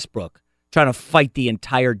Russell Westbrook trying to fight the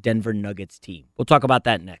entire Denver Nuggets team. We'll talk about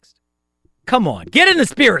that next. Come on, get in the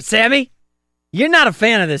spirit, Sammy. You're not a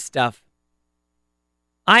fan of this stuff.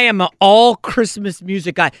 I am an all Christmas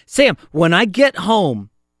music guy. Sam, when I get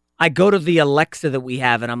home, I go to the Alexa that we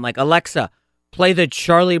have, and I'm like, Alexa, play the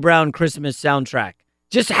Charlie Brown Christmas soundtrack.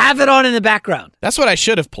 Just have it on in the background. That's what I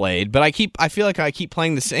should have played, but I feel like I keep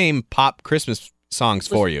playing the same pop Christmas songs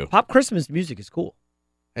for you. Pop Christmas music is cool.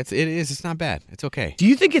 It is. It's not bad. It's okay. Do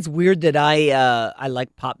you think it's weird that I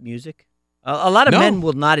like pop music? A lot of men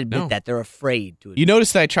will not admit that. They're afraid to admit. You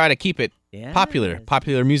notice that I try to keep it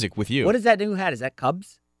popular music with you. What is that new hat? Is that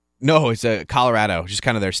Cubs? No, it's Colorado, just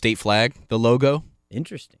kind of their state flag, the logo.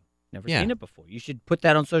 Interesting. Never seen it before. You should put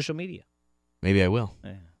that on social media. Maybe I will.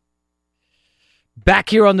 Yeah. Back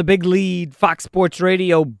here on The Big Lead, Fox Sports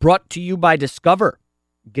Radio, brought to you by Discover.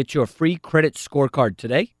 Get your free credit scorecard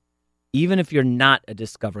today, even if you're not a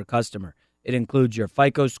Discover customer. It includes your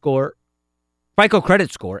FICO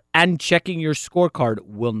credit score, and checking your scorecard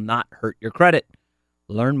will not hurt your credit.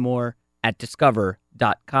 Learn more at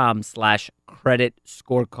discover.com/credit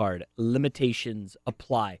scorecard. Limitations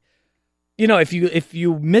apply. You know, if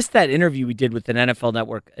you missed that interview we did with an NFL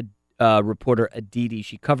Network reporter, Aditi,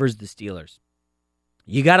 she covers the Steelers.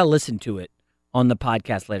 You got to listen to it on the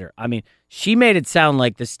podcast later. I mean, she made it sound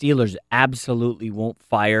like the Steelers absolutely won't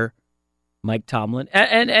fire Mike Tomlin.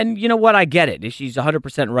 And you know what? I get it. She's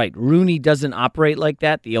 100% right. Rooney doesn't operate like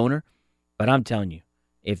that, the owner. But I'm telling you,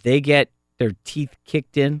 if they get their teeth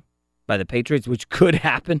kicked in by the Patriots, which could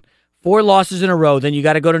happen, 4 losses in a row, then you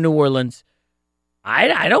got to go to New Orleans.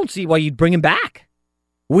 I don't see why you'd bring him back.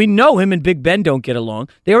 We know him and Big Ben don't get along.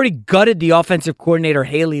 They already gutted the offensive coordinator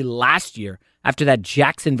Haley last year after that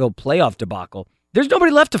Jacksonville playoff debacle. There's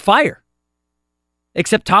nobody left to fire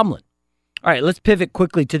except Tomlin. All right, let's pivot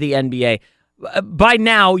quickly to the NBA. By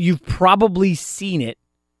now, you've probably seen it.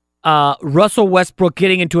 Russell Westbrook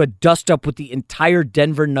getting into a dust-up with the entire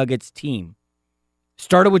Denver Nuggets team.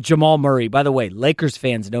 Started with Jamal Murray. By the way, Lakers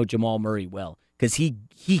fans know Jamal Murray well because he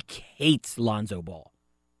hates Lonzo Ball.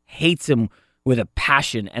 Hates him with a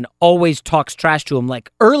passion and always talks trash to him,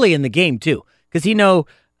 like early in the game, too. Because he know,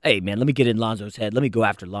 hey, man, let me get in Lonzo's head. Let me go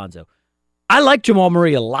after Lonzo. I like Jamal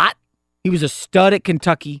Murray a lot. He was a stud at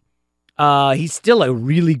Kentucky. He's still a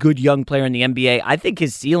really good young player in the NBA. I think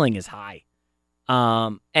his ceiling is high.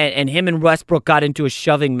 And him and Westbrook got into a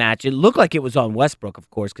shoving match. It looked like it was on Westbrook,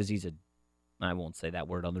 of course, because I won't say that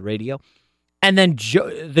word on the radio. And then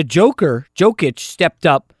the Jokic, stepped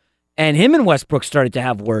up, and him and Westbrook started to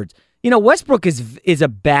have words. You know, Westbrook is a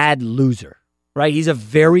bad loser, right? He's a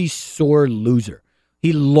very sore loser.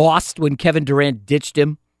 He lost when Kevin Durant ditched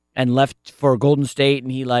him and left for Golden State,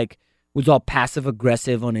 and he was all passive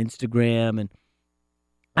aggressive on Instagram, and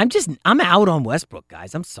I'm out on Westbrook,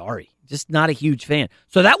 guys. I'm sorry. Just not a huge fan.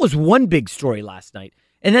 So that was one big story last night.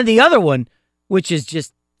 And then the other one, which is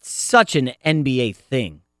just such an NBA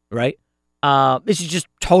thing, right? This is just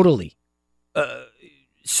totally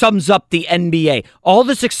sums up the NBA. All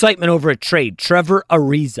this excitement over a trade. Trevor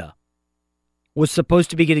Ariza was supposed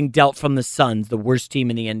to be getting dealt from the Suns, the worst team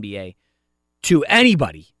in the NBA, to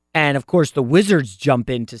anybody. And, of course, the Wizards jump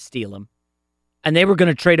in to steal him. And they were going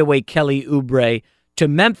to trade away Kelly Oubre to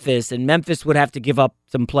Memphis, and Memphis would have to give up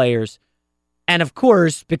some players. And, of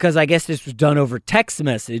course, because I guess this was done over text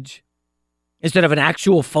message instead of an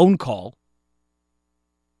actual phone call,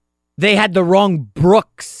 they had the wrong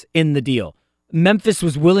Brooks in the deal. Memphis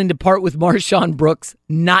was willing to part with Marshawn Brooks,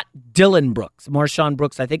 not Dylan Brooks. Marshawn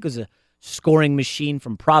Brooks, I think, was a scoring machine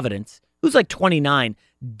from Providence, who's like 29.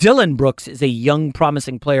 Dylan Brooks is a young,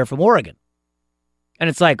 promising player from Oregon. And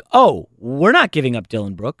it's like, oh, we're not giving up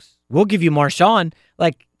Dylan Brooks. We'll give you Marshawn.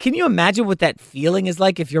 Like, can you imagine what that feeling is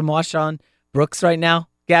like if you're Marshawn Brooks right now,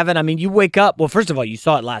 Gavin? I mean, you wake up. Well, first of all, you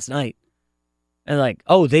saw it last night. And like,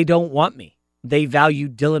 oh, they don't want me. They value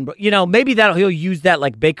Dylan Brooks. You know, maybe he'll use that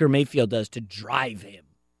like Baker Mayfield does to drive him.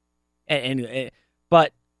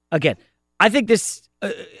 But, again, I think this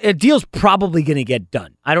deal's probably going to get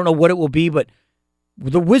done. I don't know what it will be, but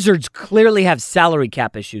the Wizards clearly have salary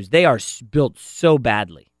cap issues. They are built so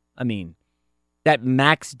badly. I mean, that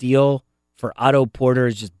max deal for Otto Porter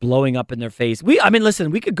is just blowing up in their face.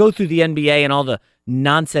 Listen, we could go through the NBA and all the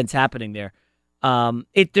nonsense happening there.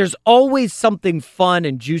 There's always something fun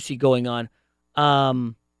and juicy going on.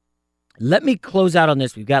 Let me close out on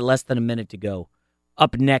this. We've got less than a minute to go.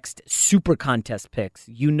 Up next, Super Contest picks.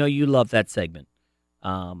 You know you love that segment.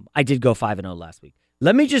 I did go 5-0 last week.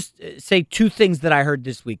 Let me just say two things that I heard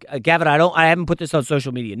this week. Gavin, I haven't put this on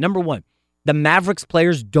social media. Number one, the Mavericks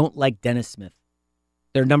players don't like Dennis Smith.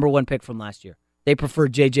 Their number one pick from last year. They prefer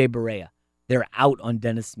J.J. Barea. They're out on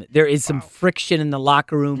Dennis Smith. There is some friction in the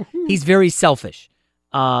locker room. He's very selfish.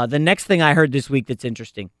 The next thing I heard this week that's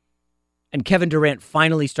interesting, and Kevin Durant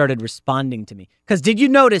finally started responding to me. Because did you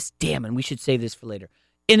notice, damn, and we should save this for later,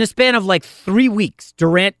 in the span of like 3 weeks,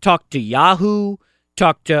 Durant talked to Yahoo,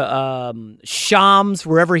 talked to Shams,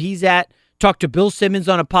 wherever he's at, talked to Bill Simmons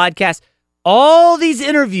on a podcast. All these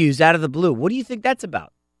interviews out of the blue. What do you think that's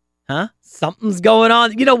about? Huh? Something's going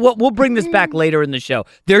on. You know what? We'll bring this back later in the show.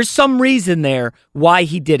 There's some reason there why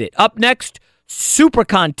he did it. Up next, Super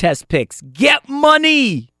Contest picks. Get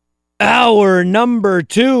money. Hour number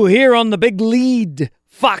 2 here on the Big Lead,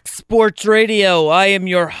 Fox Sports Radio. I am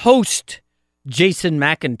your host, Jason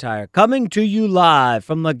McIntyre, coming to you live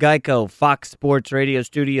from the Geico Fox Sports Radio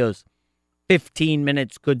studios. 15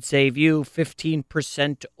 minutes could save you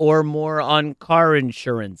 15% or more on car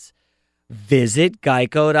insurance. Visit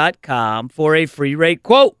geico.com for a free rate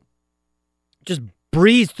quote. Just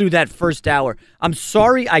breeze through that first hour. I'm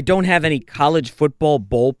sorry I don't have any college football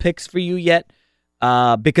bowl picks for you yet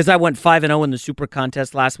because I went 5-0 in the Super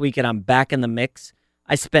Contest last week and I'm back in the mix.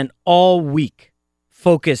 I spent all week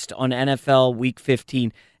focused on NFL Week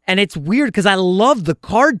 15. And it's weird because I love the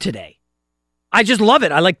card today. I just love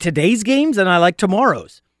it. I like today's games and I like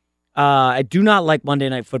tomorrow's. I do not like Monday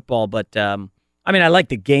Night Football, but I like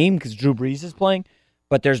the game because Drew Brees is playing,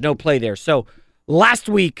 but there's no play there. So last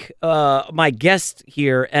week, my guest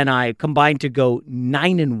here and I combined to go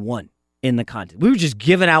 9-1 in the contest. We were just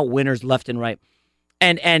giving out winners left and right.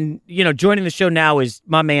 And joining the show now is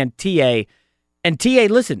my man TA. And TA,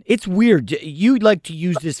 listen, it's weird. You like to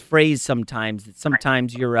use this phrase sometimes. That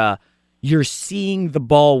sometimes you're seeing the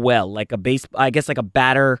ball well, like a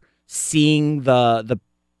batter seeing the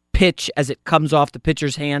pitch as it comes off the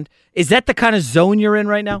pitcher's hand. Is that the kind of zone you're in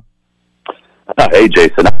right now? Hey,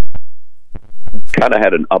 Jason. Kind of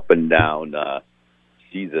had an up and down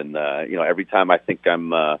season. Every time I think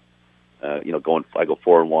I'm, I go 4-1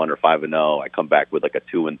 or 5-0, I come back with like a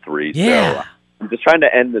 2-3. Yeah. So I'm just trying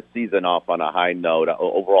to end the season off on a high note.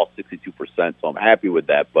 Overall, 62%. So I'm happy with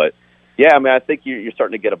that. But yeah, I think you're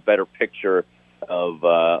starting to get a better picture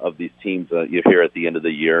of these teams here at the end of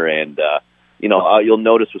the year, and you'll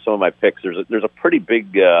notice with some of my picks, there's a pretty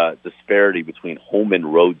big disparity between home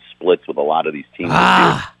and road splits with a lot of these teams.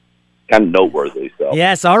 Kind of noteworthy. So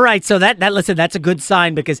yes, all right. So listen, that's a good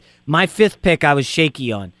sign because my 5th pick I was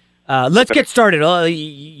shaky on. Let's get started.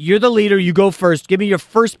 You're the leader. You go first. Give me your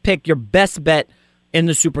first pick, your best bet in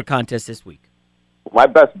the Super Contest this week. My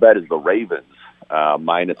best bet is the Ravens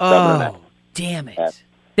 -7.5. Oh, damn it!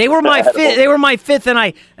 They were my 5th. They were my 5th,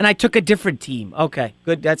 and I took a different team. Okay,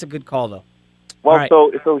 good. That's a good call, though. Well, right.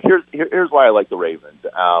 so here's why I like the Ravens.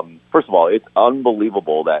 First of all, it's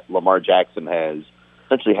unbelievable that Lamar Jackson has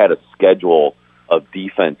essentially had a schedule of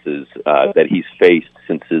defenses that he's faced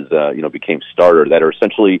since his became starter that are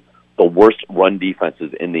essentially the worst run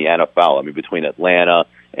defenses in the NFL. I mean, between Atlanta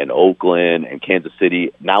and Oakland and Kansas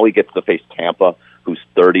City, now he gets to face Tampa, who's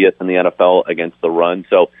 30th in the NFL against the run.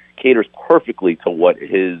 So caters perfectly to what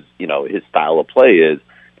his style of play is.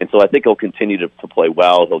 And so I think he'll continue to play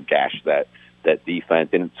well. He'll gash that defense.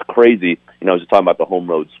 And it's crazy. I was just talking about the home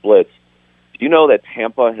road splits. Do you know that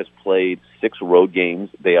Tampa has played 6 road games?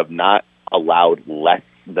 They have not allowed less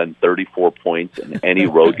than 34 points in any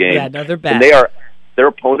road game. Yeah, no, they're bad. And their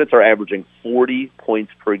opponents are averaging 40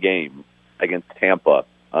 points per game against Tampa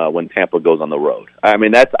when Tampa goes on the road. I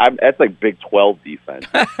mean, that's like Big 12 defense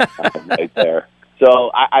right there.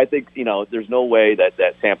 So I think, there's no way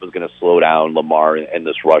that Tampa's going to slow down Lamar and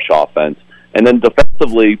this rush offense. And then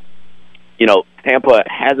defensively, Tampa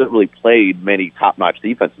hasn't really played many top-notch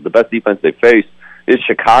defenses. The best defense they faced is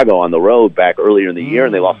Chicago on the road back earlier in the year,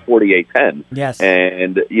 and they lost 48-10. Yes.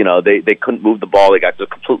 And, they couldn't move the ball. They got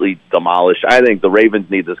just completely demolished. I think the Ravens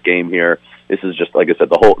need this game here. This is just, like I said,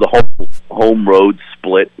 the whole home road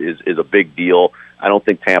split is a big deal. I don't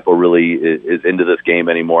think Tampa really is into this game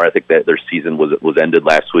anymore. I think that their season was ended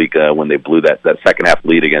last week when they blew that second half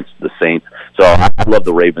lead against the Saints. So I love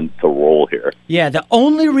the Ravens to roll here. Yeah, the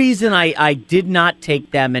only reason I did not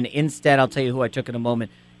take them, and instead I'll tell you who I took in a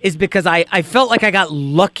moment, is because I felt like I got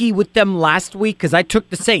lucky with them last week because I took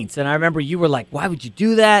the Saints. And I remember you were like, why would you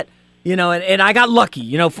do that? And I got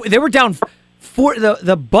lucky. They were down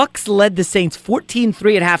the Bucs led the Saints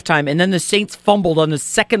 14-3 at halftime, and then the Saints fumbled on the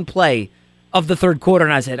second play of the third quarter,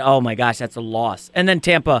 and I said, oh my gosh, that's a loss. And then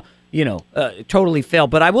Tampa, totally failed.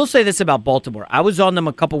 But I will say this about Baltimore. I was on them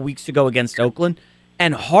a couple weeks ago against Oakland,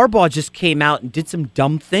 and Harbaugh just came out and did some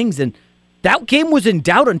dumb things, and that game was in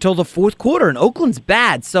doubt until the fourth quarter, and Oakland's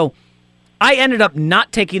bad. So I ended up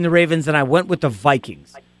not taking the Ravens, and I went with the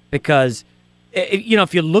Vikings because,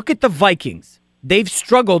 if you look at the Vikings, they've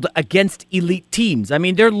struggled against elite teams. I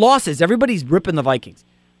mean, their losses, everybody's ripping the Vikings.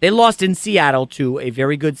 They lost in Seattle to a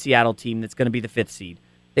very good Seattle team that's going to be the 5th seed.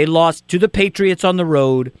 They lost to the Patriots on the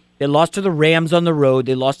road. They lost to the Rams on the road.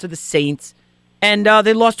 They lost to the Saints. And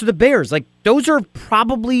they lost to the Bears. Like, those are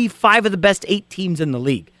probably 5 of the best 8 teams in the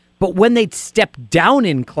league. But when they step down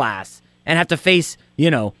in class and have to face,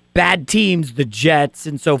 bad teams, the Jets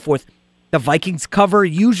and so forth, the Vikings cover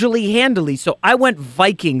usually handily. So I went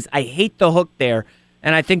Vikings. I hate the hook there.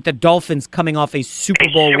 And I think the Dolphins coming off a Super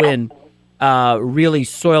Bowl win really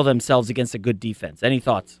soil themselves against a good defense. Any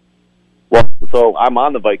thoughts? Well, so I'm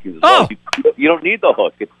on the Vikings as well. You don't need the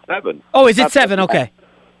hook. It's 7. Oh, is it 7? Okay.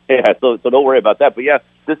 Yeah, so don't worry about that. But, yeah,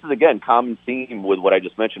 this is, again, common theme with what I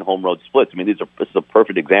just mentioned, home road splits. I mean, this is a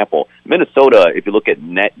perfect example. Minnesota, if you look at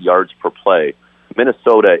net yards per play,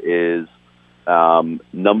 Minnesota is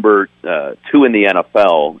number 2 in the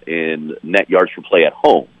NFL in net yards per play at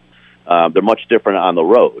home. They're much different on the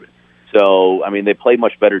road. So, I mean, they play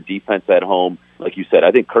much better defense at home. Like you said,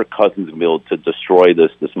 I think Kirk Cousins is going to be able to destroy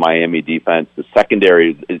this Miami defense. The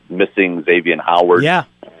secondary is missing Xavier Howard,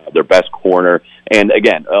 their best corner. And,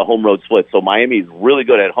 again, a home road split. So Miami is really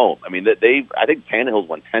good at home. I mean, I think Tannehill's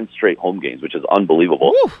won 10 straight home games, which is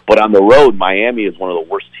unbelievable. Woo. But on the road, Miami is one of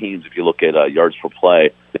the worst teams if you look at yards per play.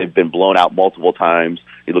 They've been blown out multiple times.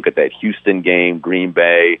 You look at that Houston game, Green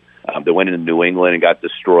Bay. They went into New England and got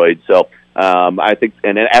destroyed. So I think,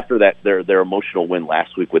 and then after that, their emotional win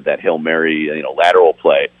last week with that Hail Mary, lateral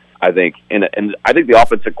play. I think, and I think the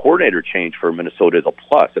offensive coordinator change for Minnesota is a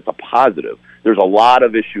plus. It's a positive. There's a lot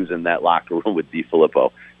of issues in that locker room with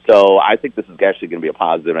DeFilippo. So I think this is actually going to be a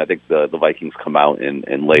positive, and I think the Vikings come out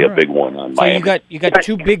and lay a big one on Miami. So you got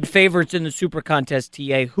 2 big favorites in the Super Contest,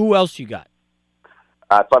 TA. Who else you got?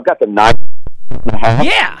 So I've got the 9.5.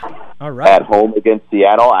 Yeah. All right. At home against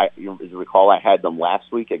Seattle. As you recall, I had them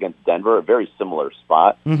last week against Denver, a very similar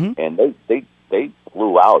spot, and they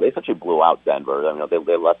blew out. They essentially blew out Denver. I mean,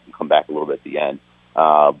 they let them come back a little bit at the end,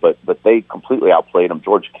 but they completely outplayed them.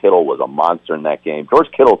 George Kittle was a monster in that game. George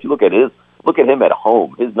Kittle, if you look at him at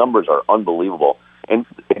home, his numbers are unbelievable. And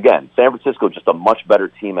again, San Francisco just a much better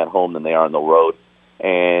team at home than they are on the road.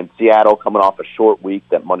 And Seattle coming off a short week,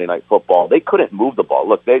 that Monday Night Football, they couldn't move the ball.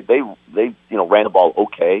 Look, they ran the ball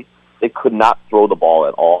okay. They could not throw the ball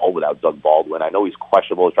at all without Doug Baldwin. I know he's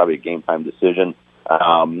questionable. It's probably a game-time decision.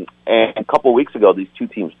 And a couple of weeks ago, these two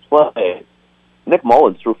teams played. Nick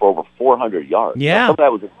Mullins threw for over 400 yards. Yeah. Some of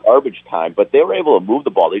that was in garbage time, but they were able to move the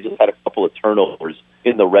ball. They just had a couple of turnovers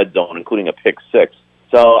in the red zone, including a pick six.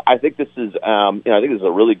 So I think this is, I think this is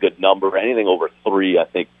a really good number. Anything over 3, I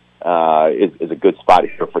think, is a good spot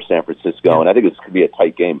here for San Francisco, and I think this could be a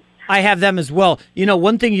tight game. I have them as well.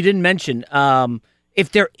 One thing you didn't mention,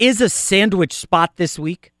 if there is a sandwich spot this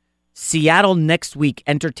week, Seattle next week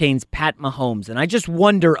entertains Pat Mahomes. And I just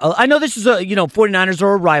wonder, I know this is 49ers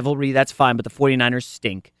are a rivalry. That's fine, but the 49ers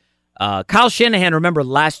stink. Kyle Shanahan, remember,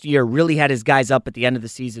 last year really had his guys up at the end of the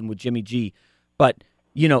season with Jimmy G. But,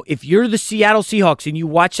 if you're the Seattle Seahawks and you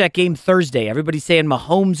watch that game Thursday, everybody's saying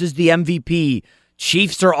Mahomes is the MVP.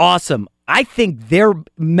 Chiefs are awesome. I think they're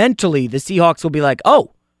mentally, the Seahawks will be like,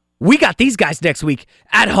 oh, we got these guys next week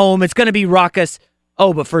at home. It's going to be raucous.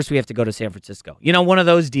 Oh, but first we have to go to San Francisco. One of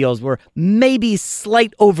those deals where maybe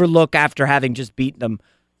slight overlook after having just beaten them,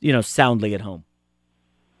 soundly at home.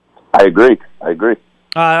 I agree. All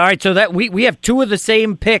right, so that we have two of the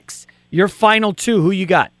same picks. Your final two, who you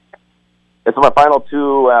got? It's my final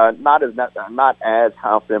two. I'm not as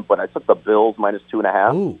confident, but I took the Bills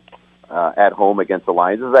 -2.5. Ooh. At home against the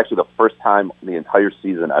Lions. This is actually the first time in the entire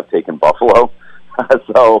season I've taken Buffalo.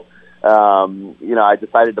 So, I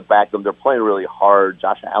decided to back them. They're playing really hard.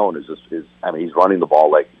 Josh Allen is he's running the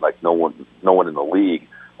ball like no one in the league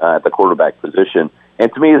at the quarterback position.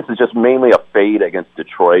 And to me, this is just mainly a fade against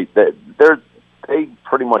Detroit. They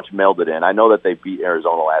pretty much mailed it in. I know that they beat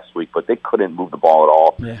Arizona last week, but they couldn't move the ball at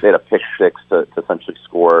all. Yeah. They had a pick six to essentially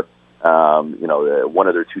score, one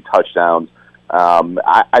of their two touchdowns.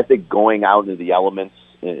 I think going out into the elements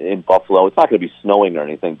in Buffalo, it's not going to be snowing or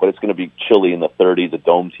anything, but it's going to be chilly in the 30s, a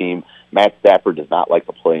dome team. Matt Stafford does not like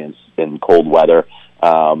to play in cold weather.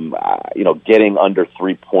 Getting under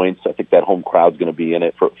 3 points, I think that home crowd's going to be in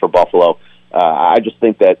it for Buffalo. I just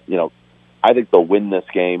think that, I think they'll win this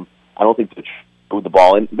game. I don't think they'll move the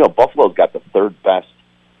ball. And, Buffalo's got the third best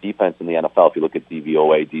defense in the NFL if you look at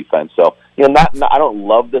DVOA defense. So, I don't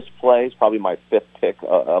love this play. It's probably my fifth pick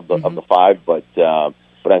of the five, but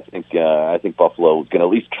I think Buffalo is going to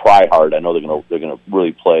at least try hard. I know they're going to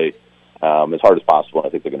really play as hard as possible. I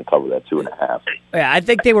think they're going to cover that 2.5. Yeah, I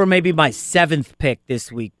think they were maybe my seventh pick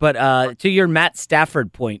this week. But to your Matt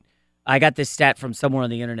Stafford point, I got this stat from somewhere on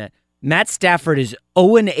the internet. Matt Stafford is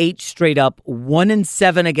 0-8 straight up,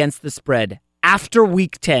 1-7 against the spread after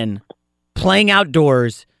Week 10, playing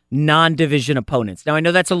outdoors, non-division opponents. Now, I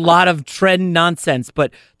know that's a lot of trend nonsense,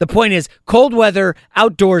 but the point is, cold weather,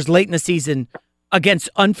 outdoors, late in the season, against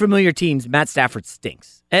unfamiliar teams, Matt Stafford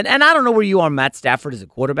stinks. And I don't know where you are, Matt Stafford, as a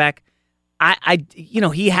quarterback.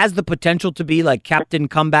 He has the potential to be like captain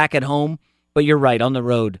comeback at home, but you're right, on the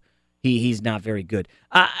road, he's not very good.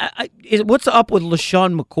 What's up with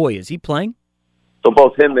LaShawn McCoy? Is he playing? So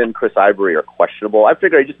both him and Chris Ivory are questionable. I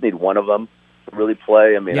figure I just need one of them to really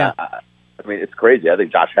play. I mean, it's crazy. I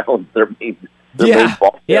think Josh Allen's their main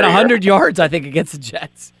ball he had 100 yards, I think, against the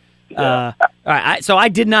Jets. All right, so I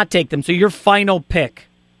did not take them. So your final pick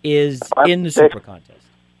is in the Super Contest.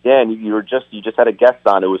 Yeah, and you just had a guest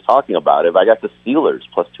on who was talking about it. I got the Steelers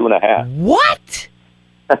 +2.5. What?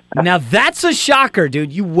 Now that's a shocker,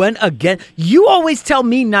 dude. You went again. You always tell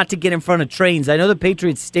me not to get in front of trains. I know the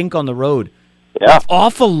Patriots stink on the road. Yeah.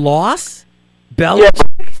 Awful loss?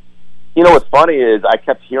 Belichick? Yeah. What's funny is I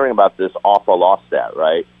kept hearing about this awful loss stat,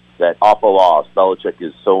 right? That awful loss. Belichick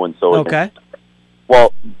is so-and-so. Okay.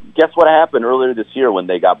 Well, guess what happened earlier this year when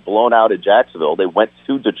they got blown out at Jacksonville? They went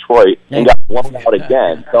to Detroit and got blown out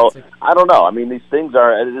again. So, I don't know. I mean, this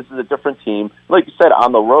is a different team. Like you said,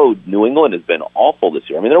 on the road, New England has been awful this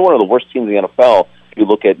year. I mean, they're one of the worst teams in the NFL if you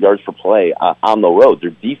look at yards per play on the road.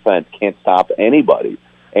 Their defense can't stop anybody.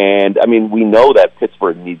 And, I mean, we know that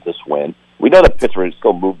Pittsburgh needs this win. We know that Pittsburgh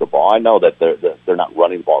still move the ball. I know that they're not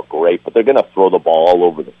running the ball great, but they're going to throw the ball all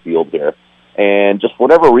over the field here. And just for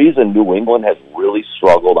whatever reason, New England has really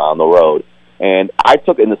struggled on the road. And I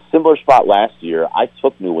took, in the similar spot last year, I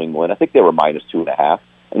took New England. I think they were -2.5.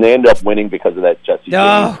 And they ended up winning because of that Jesse.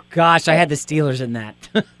 Oh, gosh, I had the Steelers in that.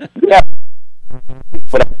 Yeah.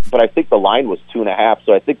 But I think the line was 2.5,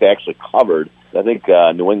 so I think they actually covered. I think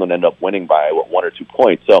New England ended up winning by 1 or 2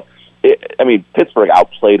 points. So, Pittsburgh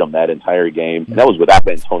outplayed them that entire game. And that was without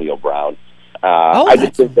Antonio Brown.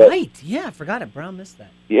 That's right. Yeah, I forgot it. Brown missed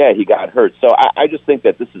that. Yeah, he got hurt. So I just think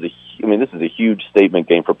that this is a huge statement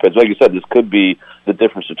game for Pittsburgh. Like you said, this could be the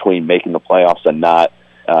difference between making the playoffs and not.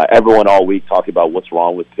 Everyone all week talking about what's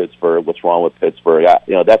wrong with Pittsburgh. That's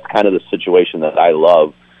kind of the situation that I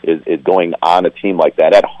love is going on a team like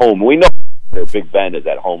that at home. We know Big Ben is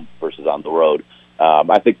at home versus on the road.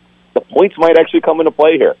 I think the points might actually come into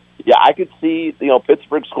play here. Yeah, I could see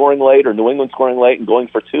Pittsburgh scoring late or New England scoring late and going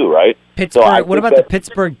for 2, right? Pittsburgh. What about the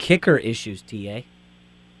Pittsburgh kicker issues, TA?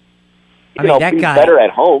 That he's guy better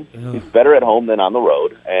at home. Ugh. He's better at home than on the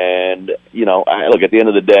road. And look, at the end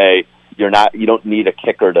of the day, you don't need a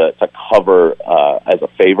kicker to cover as a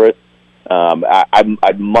favorite. I'm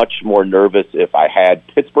much more nervous if I had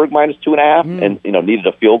Pittsburgh -2.5 and needed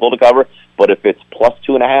a field goal to cover. But if it's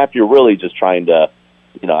 +2.5, you're really just trying to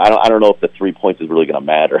I don't know if the 3 points is really going to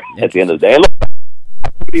matter at the end of the day. And look,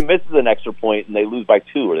 somebody misses an extra point and they lose by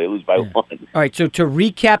 2 or they lose by 1. All right, so to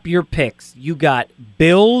recap your picks, you got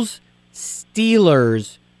Bills,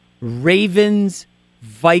 Steelers, Ravens,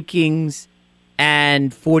 Vikings,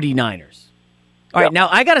 and 49ers. All right, now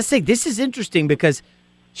I got to say, this is interesting because,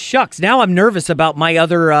 shucks, now I'm nervous about my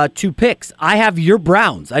other 2 picks. I have your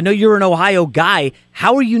Browns. I know you're an Ohio guy.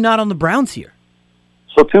 How are you not on the Browns here?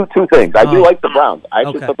 So two things. I do like the Browns. I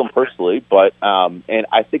actually took them personally, but and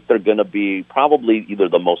I think they're going to be probably either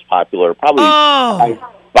the most popular,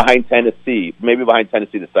 behind Tennessee, maybe behind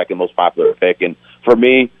Tennessee, the second most popular pick. And for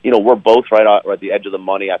me, we're both right at the edge of the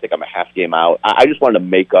money. I think I'm a half game out. I just wanted to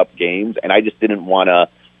make up games, and I just didn't want to,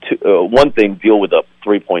 one thing, deal with a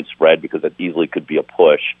 3-point spread because it easily could be a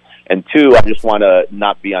push. And 2, I just want to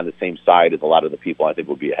not be on the same side as a lot of the people I think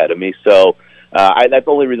will be ahead of me. So that's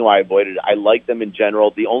the only reason why I avoided it. I like them in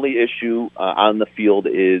general. The only issue on the field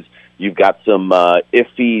is you've got some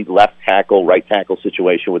iffy left tackle, right tackle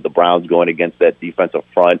situation with the Browns going against that defensive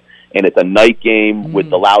front. And it's a night game with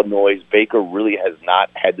the loud noise. Baker really has not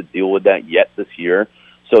had to deal with that yet this year.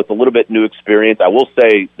 So it's a little bit new experience. I will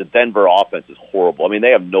say the Denver offense is horrible. I mean,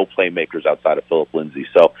 they have no playmakers outside of Phillip Lindsay.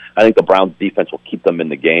 So I think the Browns defense will keep them in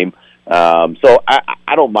the game. So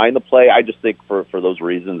I don't mind the play. I just think for those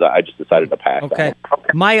reasons, I just decided to pass. Okay.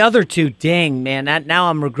 My other 2, dang, man, now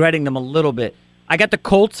I'm regretting them a little bit. I got the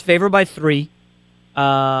Colts favored by 3,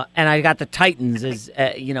 and I got the Titans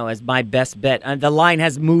as my best bet. And the line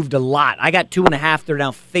has moved a lot. I got 2.5. They're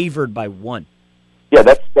now favored by 1. Yeah,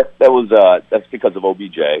 that's because of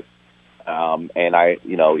OBJ, and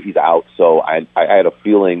he's out. So I had a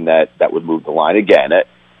feeling that would move the line again.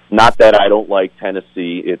 Not that I don't like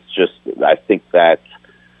Tennessee. It's just I think that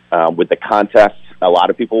with the contest, a lot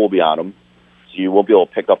of people will be on them, so you won't be able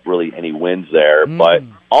to pick up really any wins there. But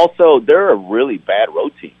also, they're a really bad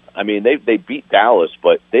road team. I mean, they beat Dallas,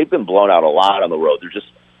 but they've been blown out a lot on the road. They're just,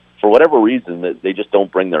 for whatever reason, they just don't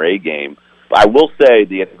bring their A game. I will say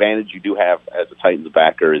the advantage you do have as a Titans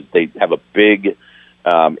backer is they have a big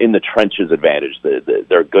in the trenches advantage.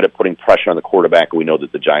 They're good at putting pressure on the quarterback, and we know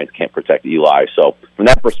that the Giants can't protect Eli. So from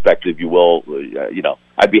that perspective,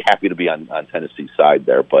 I'd be happy to be on Tennessee's side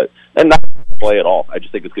there, but and not play at all. I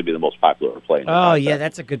just think it's going to be the most popular play. Yeah,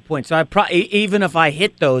 that's a good point. So even if I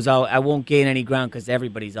hit those, I won't gain any ground because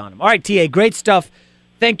everybody's on them. All right, TA, great stuff.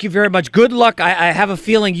 Thank you very much. Good luck. I have a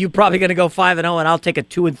feeling you're probably going to go 5-0, and I'll take a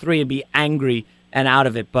 2-3 and be angry and out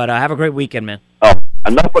of it. But have a great weekend, man. Oh,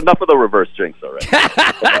 enough of the reverse drinks already.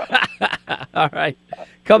 All right.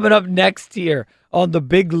 Coming up next here on The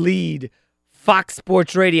Big Lead, Fox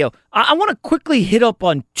Sports Radio. I want to quickly hit up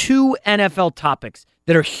on 2 NFL topics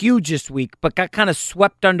that are huge this week, but got kind of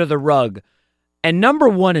swept under the rug. And number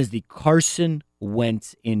 1 is the Carson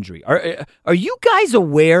Wentz injury. Are you guys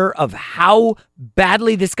aware of how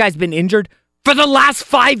badly this guy's been injured for the last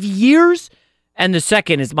 5 years? And the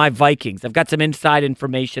second is my Vikings. I've got some inside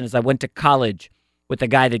information as I went to college with a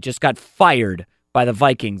guy that just got fired by the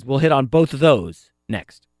Vikings. We'll hit on both of those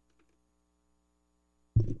next.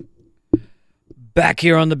 Back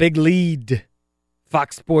here on The Big Lead,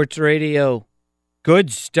 Fox Sports Radio.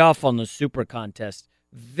 Good stuff on the Super Contest.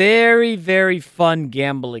 Very, very fun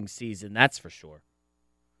gambling season, that's for sure.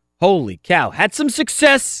 Holy cow. Had some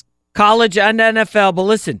success, college and NFL, but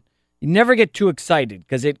listen, you never get too excited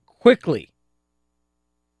because it quickly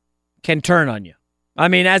can turn on you. I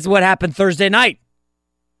mean, that's what happened Thursday night.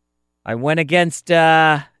 I went against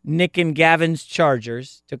Nick and Gavin's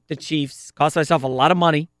Chargers, took the Chiefs, cost myself a lot of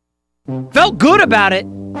money. Felt good about it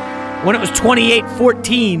when it was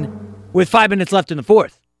 28-14 with 5 minutes left in the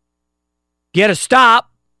fourth. Get a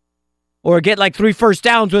stop or get like 3 first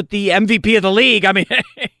downs with the MVP of the league. I mean,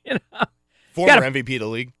 former MVP of the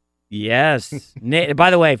league. Yes. By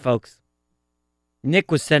the way, folks,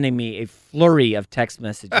 Nick was sending me a flurry of text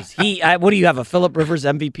messages. What do you have, a Phillip Rivers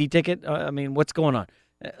MVP ticket? I mean, what's going on?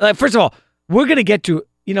 First of all, we're going to get to,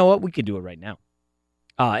 you know what? We could do it right now.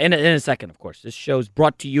 In a second, of course. This show's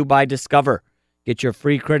brought to you by Discover. Get your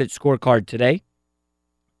free credit scorecard today,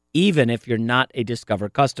 even if you're not a Discover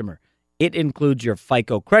customer. It includes your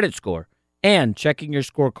FICO credit score, and checking your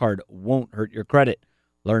scorecard won't hurt your credit.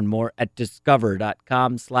 Learn more at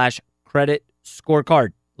discover.com/credit scorecard.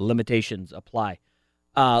 Limitations apply.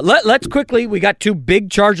 Let's quickly, we got 2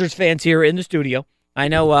 big Chargers fans here in the studio. I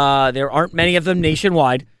know there aren't many of them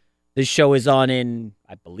nationwide. This show is on in,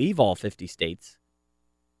 I believe, all 50 states.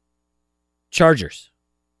 Chargers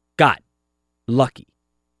got lucky.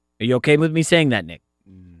 Are you okay with me saying that, Nick?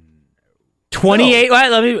 28. No.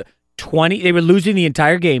 Let me. 20. They were losing the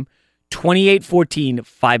entire game. 28-14.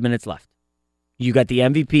 5 minutes left. You got the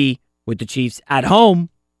MVP with the Chiefs at home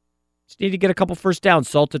Just need to get a couple first downs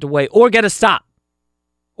salted away or get a stop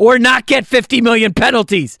or not get 50 million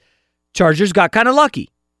penalties. Chargers got kind of lucky.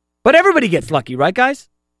 But everybody gets lucky, right, guys?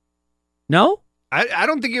 No? I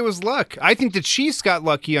don't think it was luck. I think the Chiefs got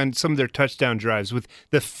lucky on some of their touchdown drives with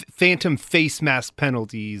the phantom face mask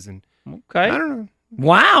penalties. And okay. I don't know.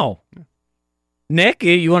 Wow. Nick,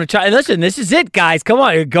 you want to try? Listen, this is it, guys. Come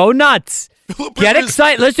on. Go nuts. Get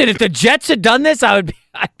excited. Listen, if the Jets had done this, I'd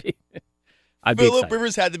be Phillip excited.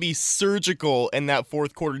 Rivers had to be surgical in that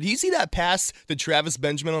fourth quarter. Do you see that pass to Travis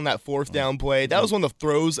Benjamin on that fourth down play? That was one of the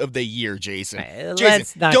throws of the year, Jason.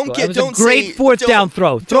 Let's not go. It was a great say, fourth down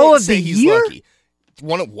throw. Throw of the year? Lucky.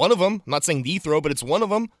 One of them. I'm not saying the throw, but it's one of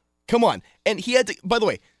them. Come on. And he had to, by the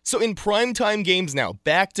way, so in primetime games now,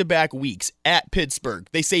 back-to-back weeks at Pittsburgh,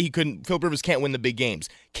 they say Phillip Rivers can't win the big games.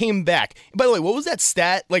 Came back. And by the way, what was that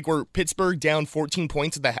stat, like where Pittsburgh down 14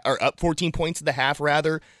 points or up 14 points at the half,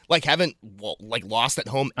 rather? Like haven't lost at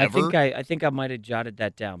home ever? I think I might have jotted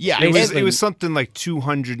that down. Yeah. It was something like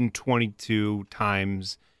 222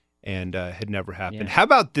 times and had never happened. Yeah. How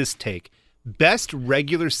about this take? Best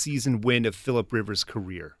regular season win of Phillip Rivers'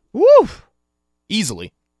 career. Woo!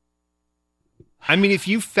 Easily. I mean, if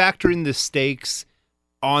you factor in the stakes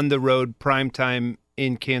on the road, primetime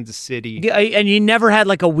in Kansas City. Yeah, and you never had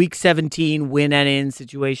like a Week 17 win and in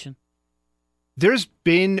situation? There's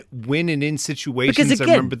been win and in situations. Because again,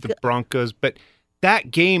 I remember the Broncos, but that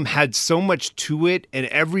game had so much to it, and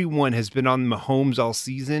everyone has been on Mahomes all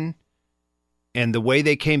season. And the way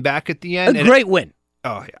they came back at the end. A great win.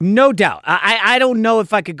 Oh, yeah. No doubt. I don't know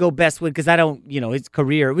if I could go best win because I don't, his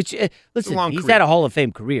career, which, listen, he's had a Hall of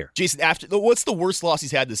Fame career. Jason, what's the worst loss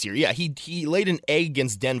he's had this year? Yeah, he laid an egg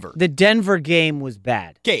against Denver. The Denver game was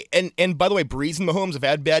bad. Okay, and by the way, Breeze and Mahomes have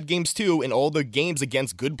had bad games too. In all the games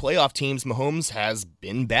against good playoff teams, Mahomes has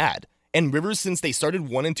been bad. And Rivers, since they started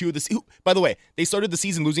 1-2 of the by the way, they started the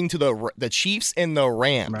season losing to the Chiefs and the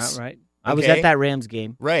Rams. Right. I was at that Rams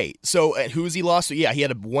game. Right. So who's he lost to? Yeah, he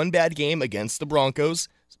had one bad game against the Broncos.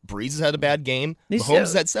 Breeze has had a bad game. Mahomes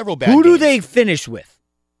has had several bad games. Who do they finish with?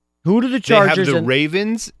 Who do the Chargers? They have the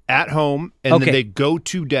Ravens at home, and then they go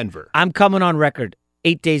to Denver. I'm coming on record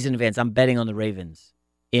 8 days in advance. I'm betting on the Ravens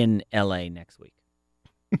in L.A. next week.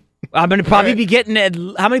 I'm going to probably be getting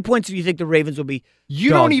how many points do you think the Ravens will be?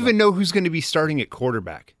 You don't even know who's going to be starting at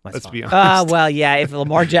quarterback. Let's be honest. Well, yeah. If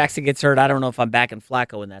Lamar Jackson gets hurt, I don't know if I'm backing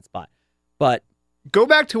Flacco in that spot. But go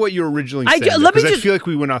back to what you were originally saying, because I feel like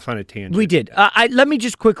we went off on a tangent. We did. Let me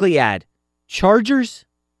just quickly add, Chargers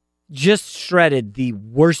just shredded the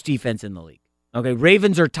worst defense in the league. Okay,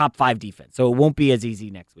 Ravens are top 5 defense, so it won't be as easy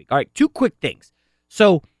next week. All right, 2 quick things.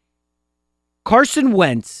 So Carson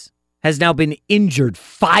Wentz has now been injured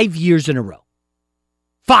 5 years in a row.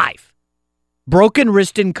 5. Broken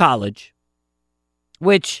wrist in college,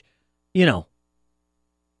 which, maybe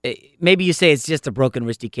you say it's just a broken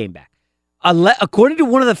wrist, he came back. According to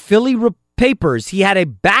one of the Philly papers, he had a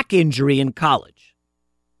back injury in college.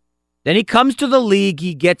 Then he comes to the league.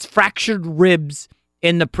 He gets fractured ribs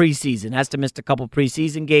in the preseason, has to miss a couple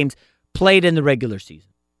preseason games, played in the regular season.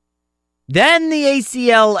 Then the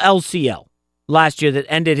ACL, LCL last year that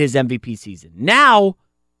ended his MVP season. Now,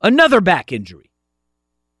 another back injury.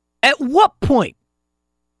 At what point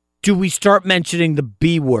do we start mentioning the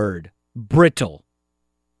B word, brittle,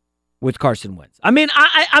 with Carson Wentz? I mean,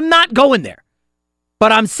 I'm not going there.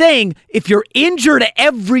 But I'm saying if you're injured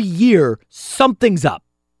every year, something's up.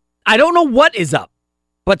 I don't know what is up,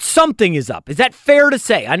 but something is up. Is that fair to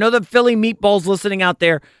say? I know the Philly meatballs listening out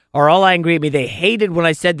there are all angry at me. They hated when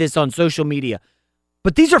I said this on social media.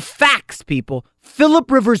 But these are facts, people. Phillip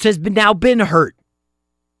Rivers has now been hurt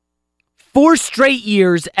 4 straight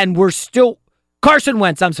years, and we're still... Carson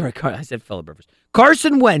Wentz, I'm sorry, I said Phillip Rivers.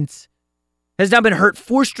 Carson Wentz has now been hurt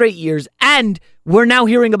 4 straight years, and we're now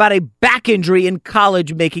hearing about a back injury in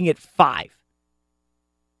college, making it 5.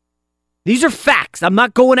 These are facts. I'm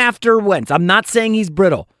not going after Wentz. I'm not saying he's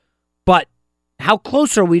brittle. But how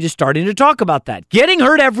close are we to starting to talk about that? Getting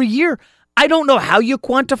hurt every year. I don't know how you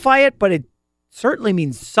quantify it, but it certainly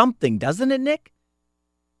means something, doesn't it, Nick?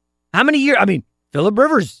 How many years? I mean, Phillip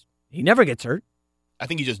Rivers, he never gets hurt. I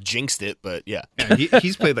think he just jinxed it, but yeah.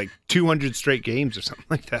 He's played like 200 straight games or something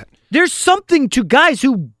like that. There's something to guys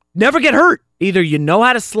who never get hurt. Either you know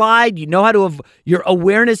how to slide, you know how to, your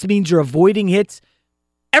awareness means you're avoiding hits.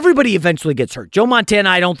 Everybody eventually gets hurt. Joe Montana,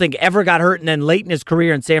 I don't think, ever got hurt, and then late in his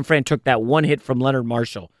career in San Fran took that one hit from Leonard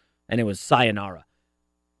Marshall, and it was sayonara.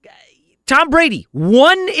 Tom Brady,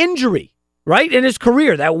 1 injury, right, in his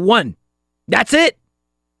career, that one. That's it.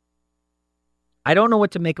 I don't know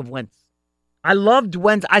what to make of Wentz. I loved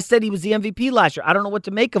Wentz. I said he was the MVP last year. I don't know what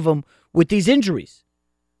to make of him with these injuries.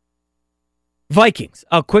 Vikings.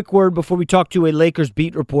 A quick word before we talk to a Lakers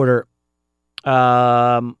beat reporter.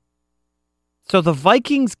 So the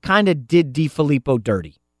Vikings kind of did DiFilippo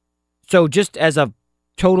dirty. So just as a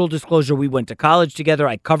total disclosure, we went to college together.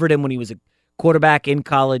 I covered him when he was a quarterback in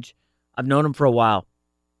college. I've known him for a while.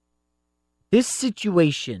 This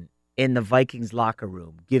situation in the Vikings locker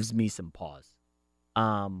room gives me some pause.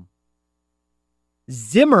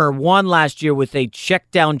 Zimmer won last year with a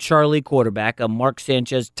check-down Charlie quarterback, a Mark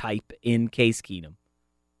Sanchez type in Case Keenum.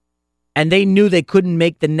 And they knew they couldn't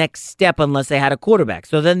make the next step unless they had a quarterback.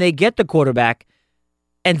 So then they get the quarterback,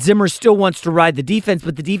 and Zimmer still wants to ride the defense,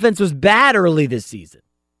 but the defense was bad early this season.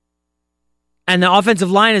 And the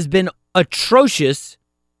offensive line has been atrocious,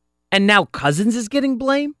 and now Cousins is getting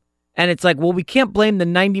blamed? And it's like, well, we can't blame the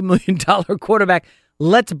 $90 million quarterback.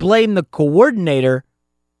 Let's blame the coordinator.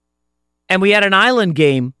 And we had an island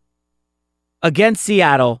game against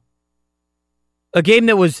Seattle, a game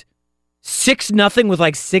that was 6-0 with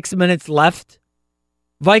like 6 minutes left.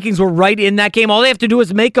 Vikings were right in that game. All they have to do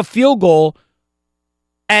is make a field goal,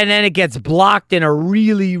 and then it gets blocked in a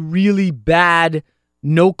really, really bad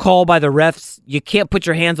no call by the refs. You can't put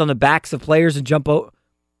your hands on the backs of players and jump out.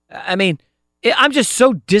 I mean, I'm just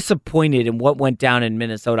so disappointed in what went down in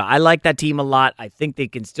Minnesota. I like that team a lot. I think they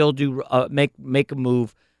can still do make a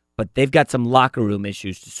move, but they've got some locker room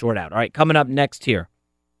issues to sort out. All right, coming up next here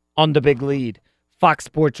on The Big Lead, Fox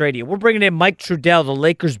Sports Radio. We're bringing in Mike Trudell, the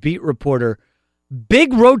Lakers beat reporter.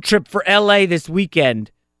 Big road trip for L.A. this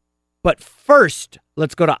weekend. But first,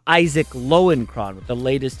 let's go to Isaac Lowenkron with the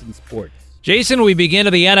latest in sports. Jason, we begin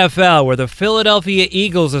to the NFL, where the Philadelphia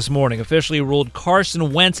Eagles this morning officially ruled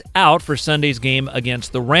Carson Wentz out for Sunday's game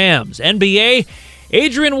against the Rams. NBA,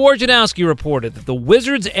 Adrian Wojnarowski reported that the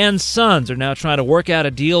Wizards and Suns are now trying to work out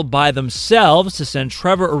a deal by themselves to send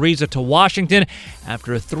Trevor Ariza to Washington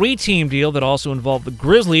after a 3-team deal that also involved the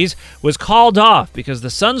Grizzlies was called off because the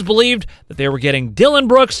Suns believed that they were getting Dillon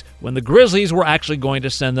Brooks when the Grizzlies were actually going to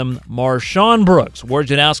send them Marshawn Brooks.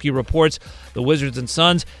 Wojnarowski reports the Wizards and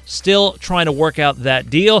Suns still trying to work out that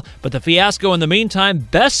deal, but the fiasco in the meantime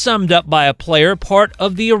best summed up by a player part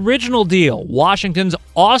of the original deal, Washington's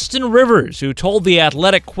Austin Rivers, who told The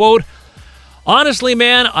Athletic, quote, "Honestly,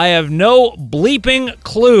 man, I have no bleeping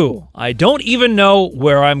clue. I don't even know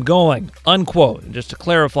where I'm going," unquote. And just to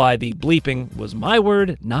clarify, the bleeping was my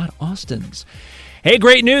word, not Austin's. Hey,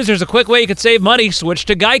 great news. There's a quick way you could save money. Switch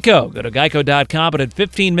to Geico. Go to geico.com, but in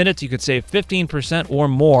 15 minutes, you could save 15% or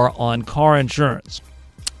more on car insurance.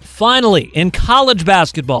 Finally, in college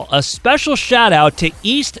basketball, a special shout-out to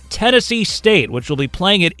East Tennessee State, which will be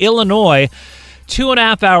playing at Illinois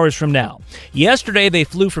 2.5 hours from now. Yesterday, they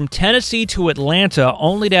flew from Tennessee to Atlanta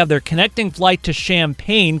only to have their connecting flight to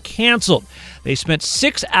Champaign canceled. They spent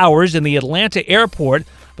 6 hours in the Atlanta airport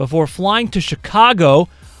before flying to Chicago,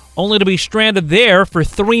 only to be stranded there for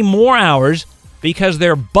 3 more hours because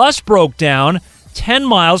their bus broke down 10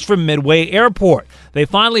 miles from Midway Airport. They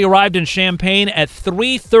finally arrived in Champaign at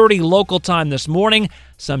 3:30 local time this morning,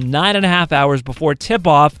 some 9.5 hours before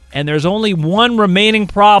tip-off, and there's only one remaining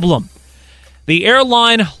problem. The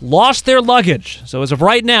airline lost their luggage, so as of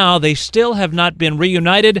right now, they still have not been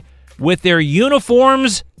reunited with their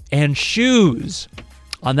uniforms and shoes.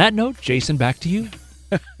 On that note, Jason, back to you.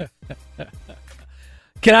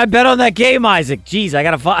 Can I bet on that game, Isaac? Jeez, I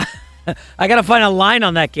gotta find a line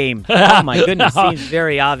on that game. Oh my goodness, seems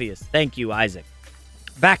very obvious. Thank you, Isaac.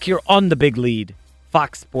 Back here on The Big Lead,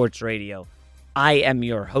 Fox Sports Radio. I am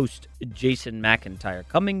your host, Jason McIntyre,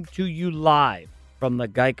 coming to you live from the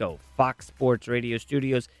Geico Fox Sports Radio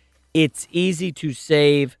studios. It's easy to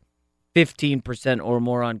save 15% or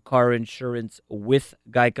more on car insurance with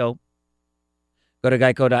Geico. Go to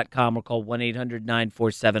geico.com or call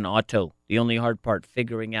 1-800-947-AUTO. The only hard part,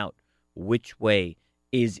 figuring out which way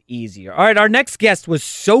is easier. All right, our next guest was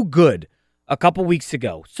so good a couple weeks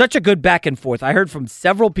ago. Such a good back and forth. I heard from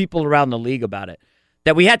several people around the league about it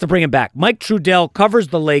that we had to bring him back. Mike Trudell covers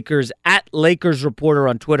the Lakers at Lakers Reporter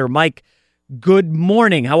on Twitter. Mike, good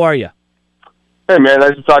morning. How are you? Hey, man,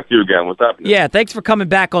 nice to talk to you again. What's happening? Yeah, thanks for coming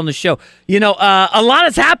back on the show. You know, a lot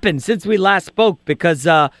has happened since we last spoke because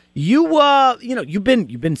you've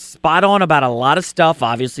been spot on about a lot of stuff.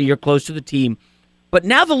 Obviously, you're close to the team, but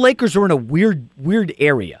now the Lakers are in a weird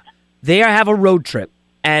area. They have a road trip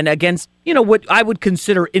and against what I would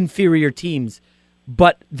consider inferior teams,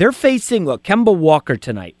 but they're facing Kemba Walker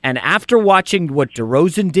tonight. And after watching what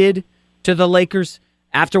DeRozan did to the Lakers,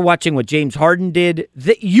 after watching what James Harden did,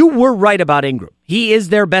 you were right about Ingram. He is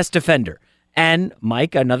their best defender. And,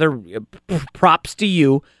 Mike, another props to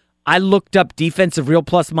you. I looked up defensive real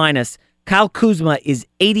plus minus. Kyle Kuzma is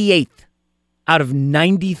 88th out of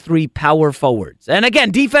 93 power forwards. And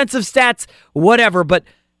again, defensive stats, whatever, but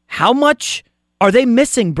how much are they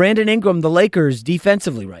missing Brandon Ingram, the Lakers,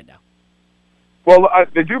 defensively right now? Well,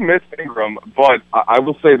 they do miss Ingram, but I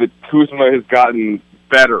will say that Kuzma has gotten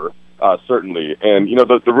better, certainly. And,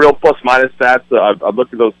 the real plus-minus stats, I've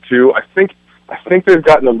looked at those too. I think they've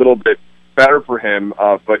gotten a little bit better for him,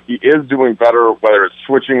 but he is doing better, whether it's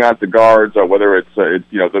switching out the guards or whether it's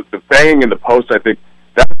the banging in the post. I think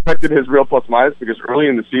that affected his real plus-minus because early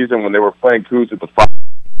in the season when they were playing Kuz at the 5,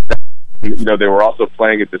 they were also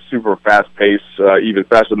playing at this super fast pace, even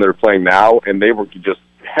faster than they're playing now, and they were just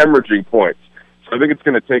hemorrhaging points. So I think it's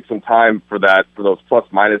going to take some time for those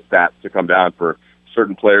plus-minus stats to come down for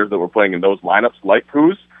certain players that were playing in those lineups like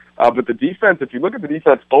Kuz. But the defense, if you look at the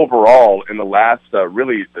defense overall in the last,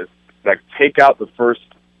 take out the first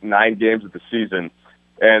 9 games of the season,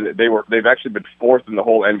 and they've actually been 4th in the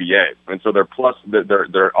whole NBA, and so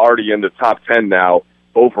they're already in the top 10 now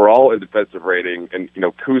overall in defensive rating, and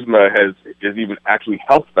Kuzma has even actually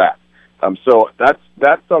helped that. So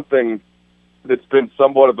that's something that's been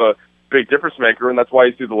somewhat of a big difference maker, and that's why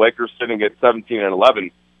you see the Lakers sitting at 17 and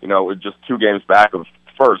 11, with just 2 games back of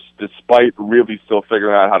first, despite really still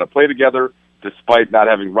figuring out how to play together, despite not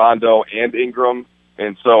having Rondo and Ingram.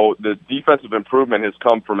 And so the defensive improvement has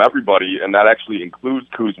come from everybody, and that actually includes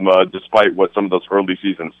Kuzma, despite what some of those early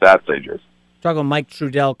season stats say, Jason. Talking about Mike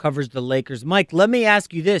Trudell, covers the Lakers. Mike, let me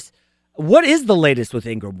ask you this. What is the latest with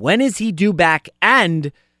Ingram? When is he due back?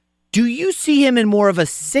 And do you see him in more of a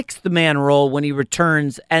 6th man role when he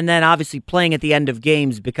returns and then obviously playing at the end of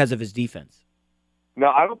games because of his defense? No,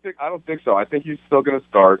 I don't think so. I think he's still going to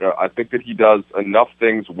start. I think that he does enough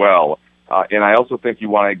things well. And I also think you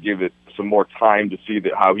want to give it some more time to see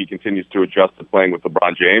how he continues to adjust to playing with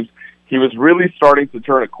LeBron James. He was really starting to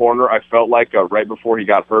turn a corner, I felt like, right before he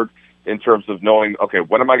got hurt, in terms of knowing, okay,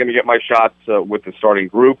 when am I going to get my shots with the starting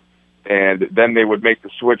group? And then they would make the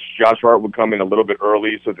switch. Josh Hart would come in a little bit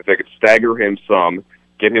early so that they could stagger him some,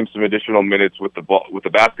 get him some additional minutes with the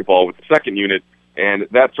basketball with the second unit, and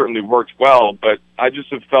that certainly worked well. But I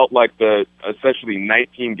just have felt like the essentially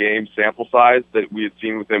 19-game sample size that we had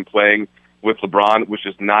seen with him playing with LeBron was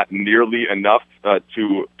just not nearly enough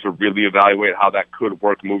to really evaluate how that could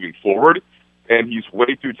work moving forward. And he's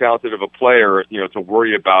way too talented of a player, to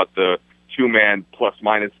worry about the 2-man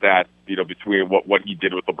plus-minus stat, between what he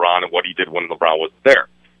did with LeBron and what he did when LeBron was there.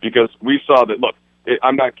 Because we saw that, look,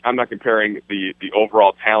 I'm not comparing the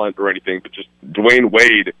overall talent or anything, but just Dwayne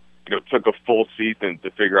Wade, took a full season to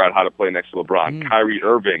figure out how to play next to LeBron. Kyrie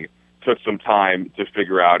Irving took some time to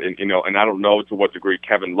figure out, and I don't know to what degree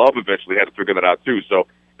Kevin Love eventually had to figure that out too. So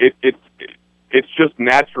it's just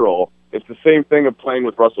natural. It's the same thing of playing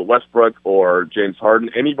with Russell Westbrook or James Harden.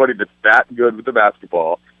 Anybody that's that good with the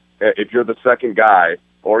basketball, if you're the second guy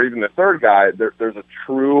or even the third guy, there's a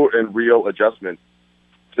true and real adjustment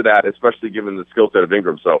to that, especially given the skill set of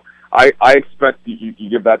Ingram. So I expect you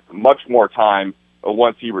give that much more time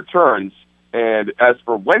once he returns. And as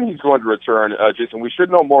for when he's going to return, Jason, we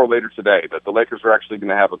should know more later today. That the Lakers are actually going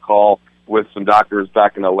to have a call with some doctors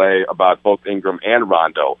back in LA about both Ingram and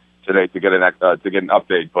Rondo today to get an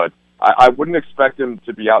update. But I wouldn't expect him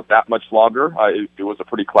to be out that much longer. It was a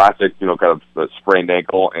pretty classic, kind of a sprained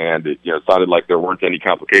ankle, and it sounded like there weren't any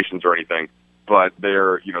complications or anything. But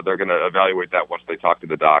they're going to evaluate that once they talk to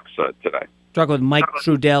the docs today. Talking with Mike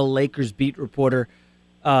Trudell, Lakers beat reporter.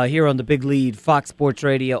 Here on the Big Lead, Fox Sports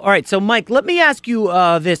Radio. All right, so Mike, let me ask you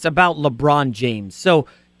this about LeBron James. So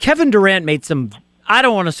Kevin Durant made some, I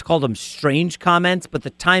don't want to call them strange comments, but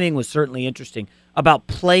the timing was certainly interesting about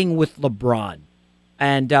playing with LeBron.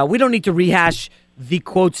 And we don't need to rehash the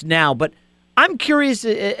quotes now, but I'm curious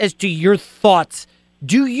as to your thoughts.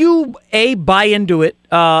 Do you, A, buy into it,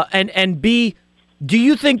 and B, do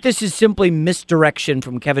you think this is simply misdirection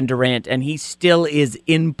from Kevin Durant and he still is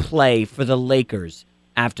in play for the Lakers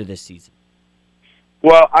after this season?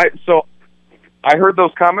 Well, I heard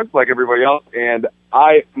those comments like everybody else, and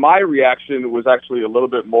my reaction was actually a little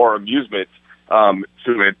bit more amusement to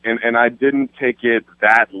it, and I didn't take it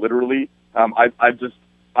that literally. I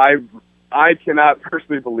cannot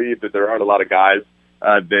personally believe that there aren't a lot of guys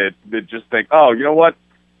that just think, oh, you know what,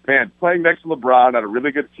 man, playing next to LeBron on a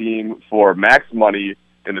really good team for max money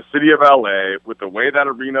in the city of LA with the way that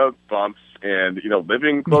arena bumps and,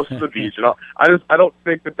 living close to the beach and all, I don't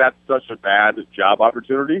think that that's such a bad job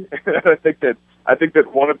opportunity. I think that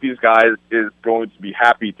one of these guys is going to be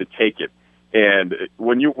happy to take it. And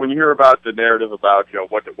when you hear about the narrative about,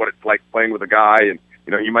 what it's like playing with a guy and,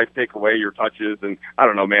 he might take away your touches, and I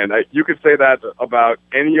don't know, man, you could say that about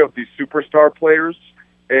any of these superstar players.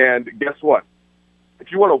 And guess what?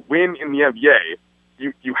 If you want to win in the NBA,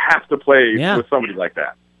 you have to play with somebody like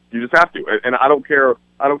that. You just have to. And I don't care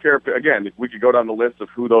if, again, if we could go down the list of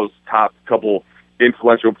who those top couple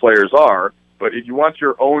influential players are. But if you want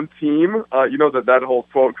your own team, that whole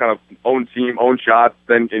quote, kind of own team, own shots,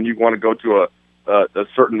 and you want to go to a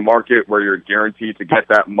certain market where you're guaranteed to get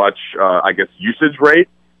that much, usage rate,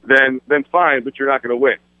 then fine, but you're not going to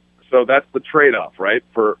win. So that's the trade-off, right,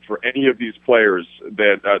 for any of these players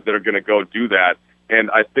that are going to go do that.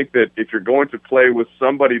 And I think that if you're going to play with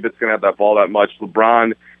somebody that's going to have that ball that much,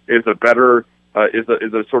 LeBron is a better is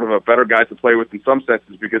a sort of a better guy to play with in some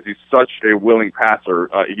senses because he's such a willing passer.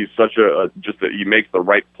 He's such he makes the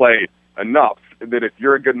right play enough that if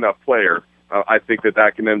you're a good enough player, I think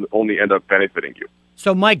that can then only end up benefiting you.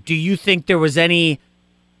 So, Mike, do you think there was any,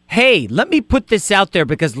 hey, let me put this out there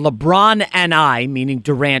because LeBron and I, meaning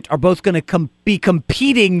Durant, are both going to be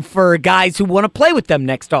competing for guys who want to play with them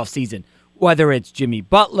next offseason, whether it's Jimmy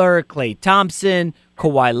Butler, Klay Thompson,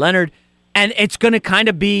 Kawhi Leonard, and it's going to kind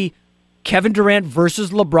of be Kevin Durant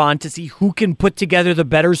versus LeBron to see who can put together the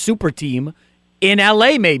better super team in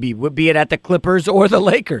L.A. maybe, be it at the Clippers or the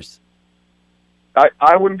Lakers.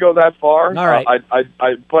 I wouldn't go that far. All right.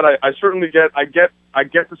 But I certainly get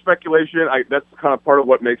the speculation. That's kind of part of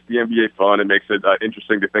what makes the NBA fun and makes it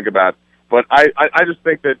interesting to think about. But I just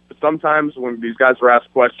think that sometimes when these guys are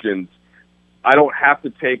asked questions, I don't have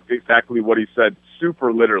to take exactly what he said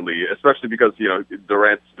super literally, especially because,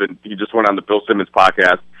 he just went on the Bill Simmons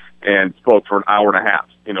podcast and spoke for an hour and a half,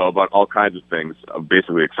 about all kinds of things,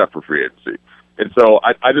 basically except for free agency. And so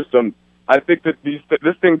I think that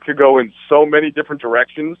this thing could go in so many different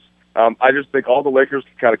directions. I just think all the Lakers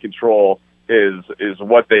can kind of control is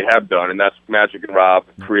what they have done, and that's Magic and Rob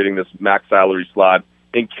creating this max salary slot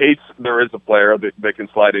in case there is a player that can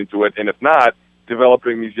slide into it, and if not,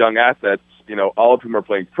 developing these young assets. All of whom are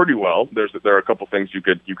playing pretty well. There are a couple things you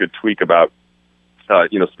could tweak about,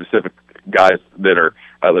 specific guys that are,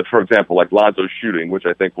 for example, like Lonzo's shooting, which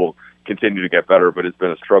I think will continue to get better, but it's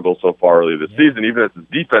been a struggle so far early this season, even as his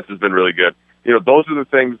defense has been really good. Those are the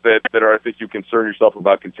things that are, I think, you concern yourself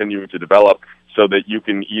about continuing to develop so that you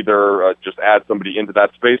can either just add somebody into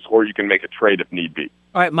that space or you can make a trade if need be.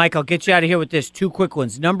 All right, Mike, I'll get you out of here with this. 2 quick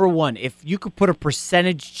ones. Number one, if you could put a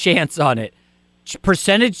percentage chance on it,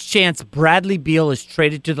 percentage chance Bradley Beal is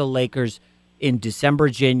traded to the Lakers in December,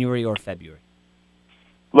 January, or February?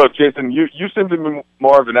 Look, Jason, you seem to be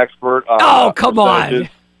more of an expert on come on.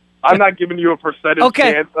 I'm not giving you a percentage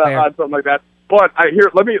chance on something like that. But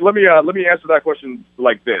let me answer that question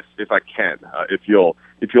like this, if I can, if you'll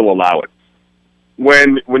allow it.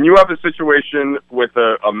 When you have a situation with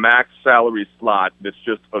a max salary slot that's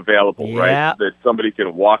just available, right, that somebody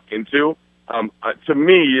can walk into, to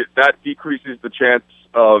me that decreases the chance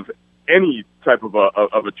of any type of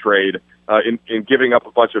a trade in giving up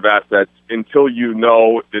a bunch of assets until you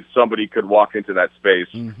know that somebody could walk into that space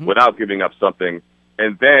without giving up something.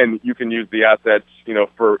 And then you can use the assets,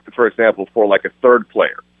 for example, for like a third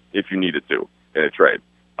player if you needed to in a trade.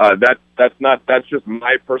 That's just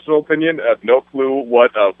my personal opinion. I have no clue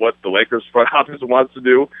what the Lakers front office wants to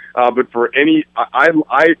do. But for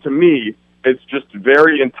to me, it's just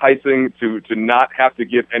very enticing to not have to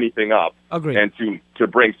give anything up. Agreed. And to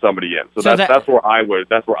bring somebody in. So that's where I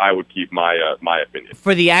would keep my opinion.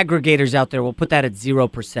 For the aggregators out there, we'll put that at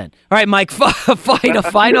 0%. All right, Mike,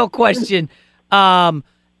 final question.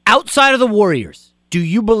 Outside of the Warriors, do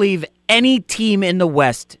you believe any team in the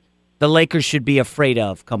West the Lakers should be afraid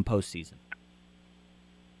of come postseason?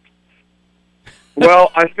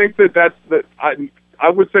 Well, I think I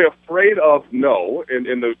would say afraid of no.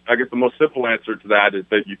 And I guess the most simple answer to that is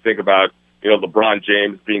that you think about LeBron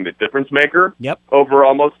James being the difference maker over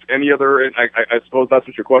almost any other. And I suppose that's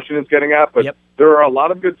what your question is getting at. But there are a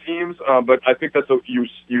lot of good teams. But I think you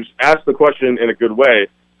asked the question in a good way.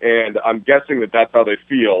 And I'm guessing that's how they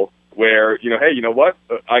feel, where, hey, you know what?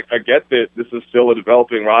 I get that this is still a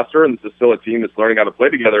developing roster and this is still a team that's learning how to play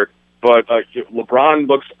together, but LeBron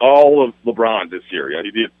looks all of LeBron this year.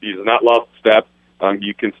 He's not lost a step.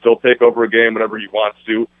 He can still take over a game whenever he wants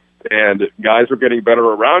to, and guys are getting better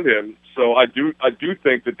around him. So I do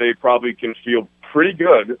think that they probably can feel pretty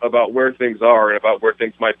good about where things are and about where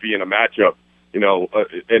things might be in a matchup. And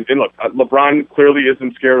look, LeBron clearly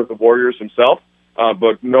isn't scared of the Warriors himself.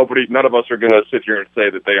 But none of us are going to sit here and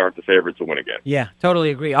say that they aren't the favorite to win again. Yeah,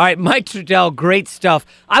 totally agree. All right, Mike Trudell, great stuff.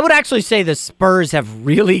 I would actually say the Spurs have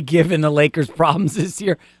really given the Lakers problems this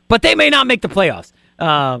year, but they may not make the playoffs.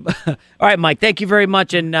 All right, Mike, thank you very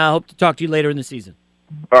much, and hope to talk to you later in the season.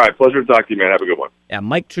 All right, pleasure to talk to you, man. Have a good one. Yeah,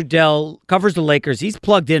 Mike Trudell covers the Lakers. He's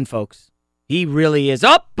plugged in, folks. He really is.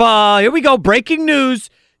 Here we go. Breaking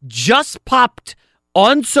news just popped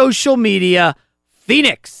on social media.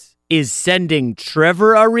 Phoenix is sending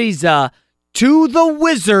Trevor Ariza to the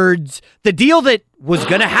Wizards. The deal that was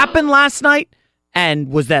going to happen last night and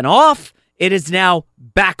was then off, it is now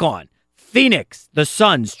back on. Phoenix, the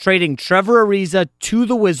Suns, trading Trevor Ariza to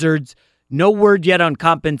the Wizards. No word yet on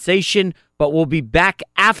compensation, but we'll be back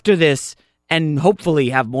after this and hopefully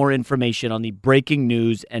have more information on the breaking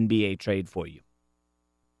news NBA trade for you.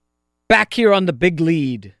 Back here on the Big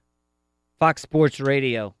Lead, Fox Sports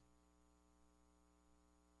Radio.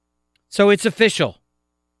 So it's official.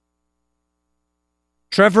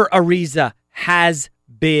 Trevor Ariza has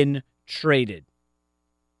been traded.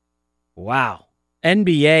 Wow.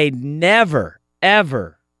 NBA never,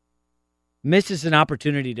 ever misses an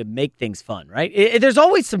opportunity to make things fun, right? There's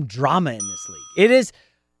always some drama in this league.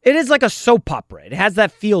 It is like a soap opera. It has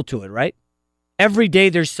that feel to it, right? Every day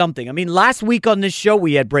there's something. I mean, last week on this show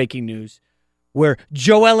we had breaking news where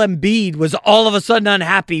Joel Embiid was all of a sudden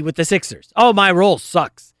unhappy with the Sixers. Oh, my role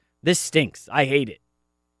sucks. This stinks. I hate it.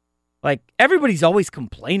 Like, everybody's always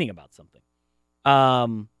complaining about something.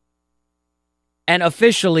 And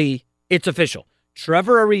officially, it's official.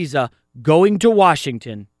 Trevor Ariza going to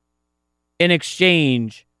Washington in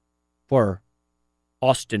exchange for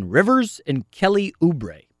Austin Rivers and Kelly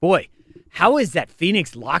Oubre. Boy, how is that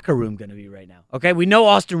Phoenix locker room going to be right now? Okay, we know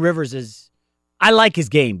Austin Rivers is, I like his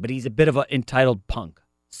game, but he's a bit of an entitled punk,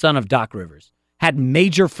 son of Doc Rivers. Had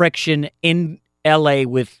major friction in L.A.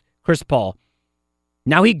 with Chris Paul.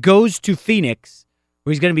 Now he goes to Phoenix,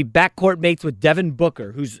 where he's going to be backcourt mates with Devin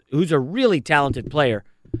Booker, who's a really talented player.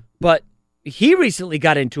 But he recently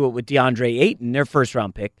got into it with DeAndre Ayton, their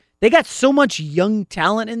first-round pick. They got so much young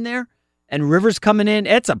talent in there, and Rivers coming in,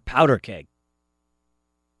 it's a powder keg.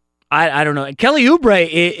 I don't know. And Kelly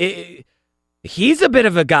Oubre, he's a bit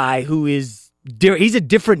of a guy who is, he's a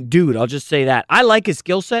different dude, I'll just say that. I like his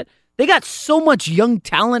skill set. They got so much young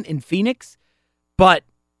talent in Phoenix, but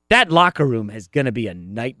that locker room is going to be a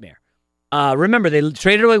nightmare. Remember, they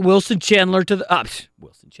traded away Tyson Chandler to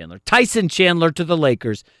the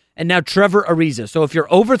Lakers, and now Trevor Ariza. So if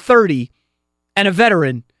you're over 30 and a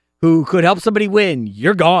veteran who could help somebody win,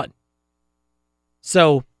 you're gone.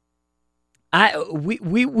 So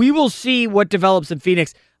we will see what develops in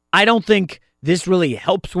Phoenix. I don't think this really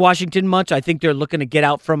helps Washington much. I think they're looking to get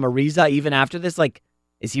out from Ariza even after this. Like,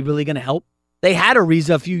 is he really going to help? They had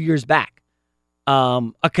Ariza a few years back.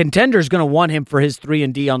 A contender is going to want him for his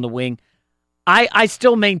 3-and-D on the wing. I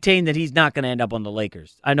still maintain that he's not going to end up on the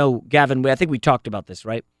Lakers. I know, Gavin, I think we talked about this,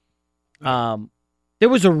 right? There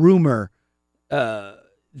was a rumor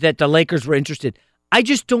that the Lakers were interested. I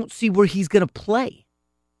just don't see where he's going to play.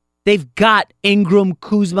 They've got Ingram,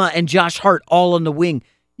 Kuzma, and Josh Hart all on the wing.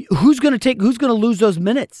 Who's going to lose those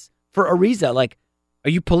minutes for Ariza? Like,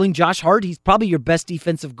 are you pulling Josh Hart? He's probably your best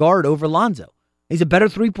defensive guard over Lonzo. He's a better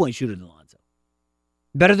three-point shooter than Lonzo.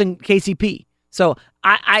 Better than KCP. So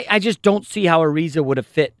I just don't see how Ariza would have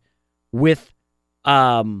fit with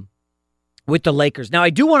the Lakers. Now, I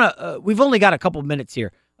do want to, we've only got a couple minutes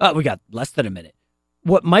here. We got less than a minute.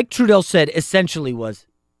 What Mike Trudell said essentially was,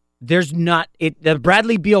 the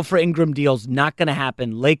Bradley Beal for Ingram deal's not going to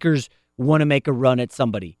happen. Lakers want to make a run at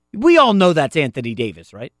somebody. We all know that's Anthony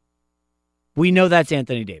Davis, right? We know that's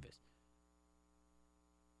Anthony Davis.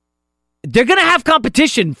 They're going to have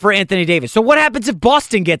competition for Anthony Davis. So what happens if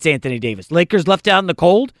Boston gets Anthony Davis? Lakers left out in the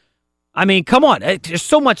cold? I mean, come on. There's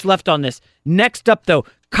so much left on this. Next up, though,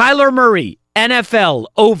 Kyler Murray, NFL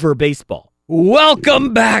over baseball.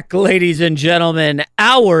 Welcome back, ladies and gentlemen.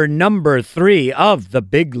 Hour number 3 of The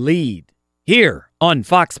Big Lead here on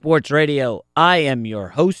Fox Sports Radio. I am your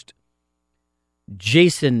host,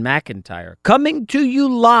 Jason McIntyre, coming to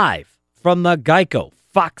you live from the Geico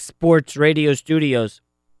Fox Sports Radio studios.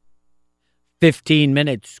 15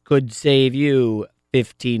 minutes could save you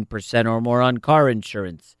 15% or more on car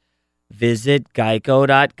insurance. Visit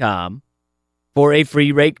geico.com for a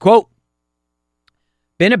free rate quote.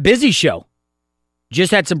 Been a busy show.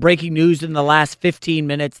 Just had some breaking news in the last 15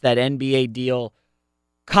 minutes. That NBA deal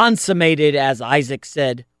consummated, as Isaac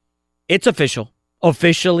said. It's official.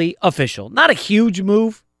 Officially official. Not a huge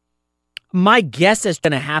move. My guess is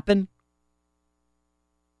going to happen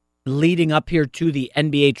leading up here to the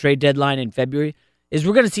NBA trade deadline in February is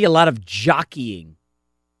we're going to see a lot of jockeying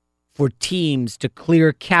for teams to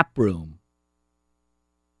clear cap room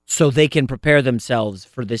so they can prepare themselves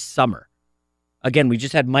for this summer. Again, we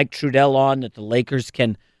just had Mike Trudell on that the Lakers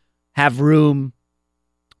can have room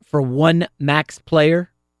for one max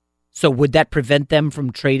player. So would that prevent them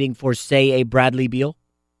from trading for, say, a Bradley Beal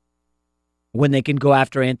when they can go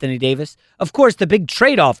after Anthony Davis? Of course, the big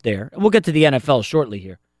trade-off there, and we'll get to the NFL shortly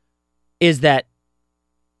here, is that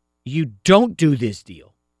you don't do this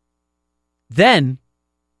deal. then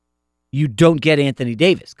you don't get Anthony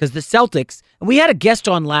Davis because the Celtics, and we had a guest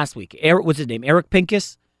on last week, what's his name, Eric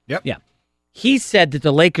Pincus? Yep. Yeah. He said that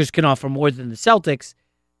the Lakers can offer more than the Celtics.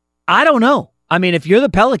 I don't know. I mean, if you're the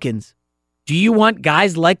Pelicans, do you want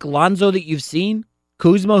guys like Lonzo that you've seen?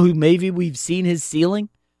 Kuzma, who maybe we've seen his ceiling?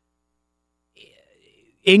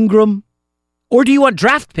 Ingram? Or do you want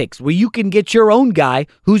draft picks where you can get your own guy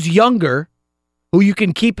who's younger, who you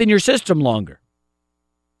can keep in your system longer?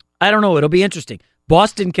 I don't know. It'll be interesting.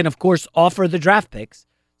 Boston can, of course, offer the draft picks,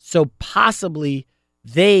 so possibly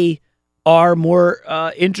they are more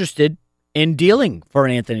interested in dealing for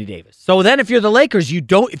an Anthony Davis. So then if you're the Lakers,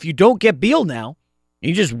 if you don't get Beal now,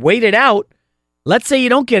 you just wait it out. Let's say you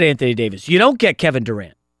don't get Anthony Davis. You don't get Kevin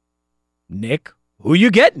Durant. Nick, who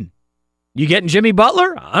you getting? You getting Jimmy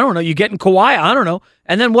Butler? I don't know. You getting Kawhi? I don't know.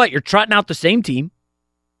 And then what? You're trotting out the same team.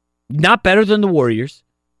 Not better than the Warriors.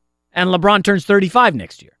 And LeBron turns 35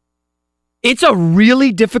 next year. It's a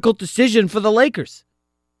really difficult decision for the Lakers.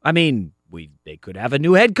 I mean, they could have a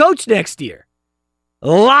new head coach next year. A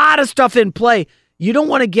lot of stuff in play. You don't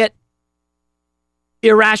want to get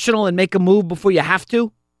irrational and make a move before you have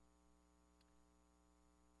to.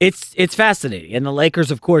 It's fascinating. And the Lakers,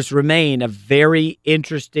 of course, remain a very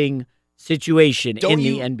interesting situation in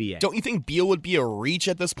the NBA. Don't you think Beal would be a reach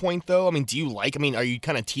at this point, though? I mean, are you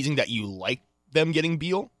kind of teasing that you like them getting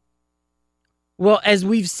Beal? Well, as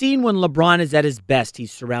we've seen when LeBron is at his best,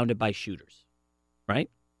 he's surrounded by shooters, right?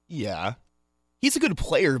 Yeah. He's a good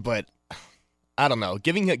player, but I don't know.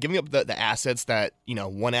 Giving up the assets that,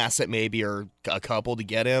 one asset maybe or a couple to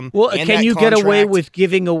get him. Well, can you get away with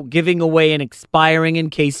giving away an expiring in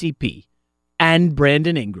KCP and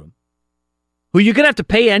Brandon Ingram, who you're going to have to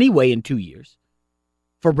pay anyway in 2 years,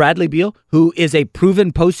 for Bradley Beal, who is a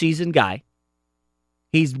proven postseason guy?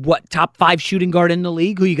 He's top 5 shooting guard in the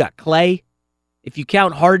league. Who you got? Clay? If you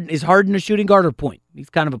count Harden, is Harden a shooting guard or point? He's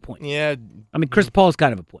kind of a point. Yeah. I mean, Chris Paul's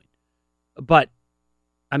kind of a point. But,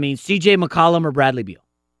 I mean, CJ McCollum or Bradley Beal?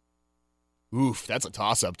 Oof, that's a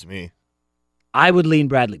toss-up to me. I would lean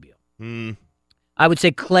Bradley Beal. I would say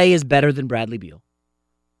Clay is better than Bradley Beal.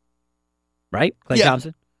 Right? Clay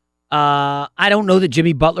Thompson? I don't know that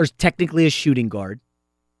Jimmy Butler's technically a shooting guard.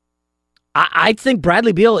 I think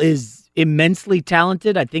Bradley Beal is immensely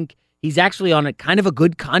talented. I think he's actually on a kind of a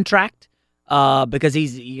good contract. Because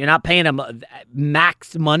you're not paying him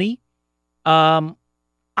max money. I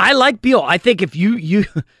like Beal. I think if you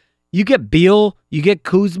get Beal, you get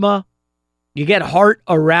Kuzma, you get Hart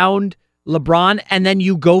around LeBron, and then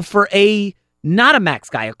you go for not a max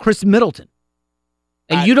guy, a Chris Middleton.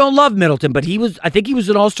 And you don't love Middleton, but I think he was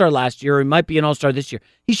an all-star last year, or he might be an all-star this year.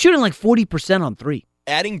 He's shooting like 40% on 3.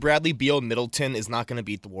 Adding Bradley Beal and Middleton is not going to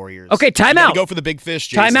beat the Warriors. Okay, time out. Go for the big fish,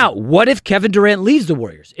 Jason. Time out. What if Kevin Durant leaves the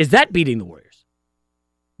Warriors? Is that beating the Warriors?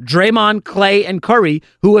 Draymond, Clay, and Curry,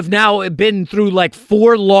 who have now been through like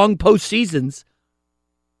 4 long postseasons.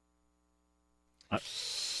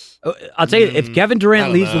 I'll tell you, if Kevin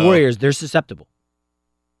Durant leaves the Warriors, they're susceptible.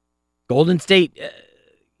 Golden State,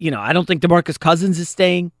 I don't think DeMarcus Cousins is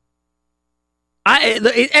staying.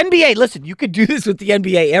 NBA, listen, you could do this with the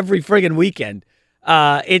NBA every friggin' weekend.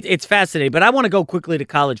 It's fascinating, but I want to go quickly to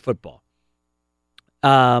college football.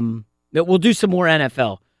 We'll do some more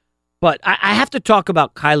NFL, but I have to talk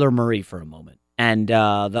about Kyler Murray for a moment and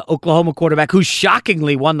the Oklahoma quarterback who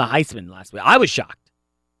shockingly won the Heisman last week. I was shocked.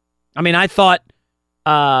 I mean, I thought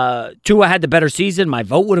Tua had the better season. My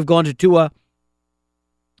vote would have gone to Tua.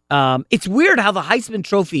 It's weird how the Heisman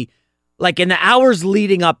Trophy, like in the hours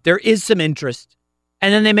leading up, there is some interest,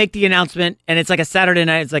 and then they make the announcement, and it's like a Saturday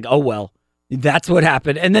night. It's like, oh, well. That's what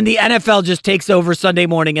happened. And then the NFL just takes over Sunday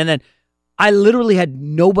morning. And then I literally had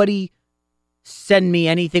nobody send me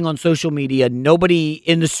anything on social media, nobody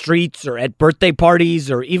in the streets or at birthday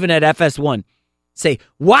parties or even at FS1 say,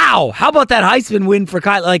 wow, how about that Heisman win for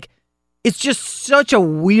Kyle? Like, it's just such a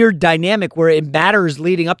weird dynamic where it matters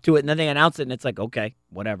leading up to it. And then they announce it and it's like, okay,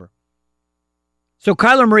 whatever. So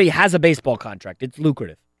Kyler Murray has a baseball contract. It's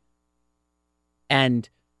lucrative. And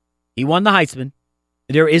he won the Heisman.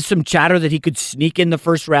 There is some chatter that he could sneak in the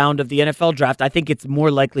first round of the NFL draft. I think it's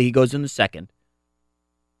more likely he goes in the second.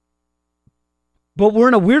 But we're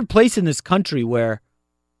in a weird place in this country where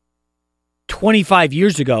 25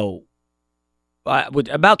 years ago,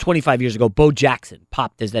 about 25 years ago, Bo Jackson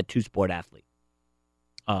popped as that 2-sport athlete.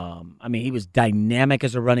 I mean, he was dynamic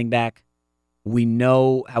as a running back. We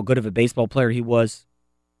know how good of a baseball player he was.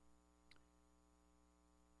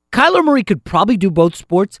 Kyler Murray could probably do both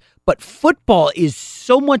sports, but football is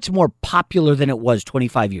so much more popular than it was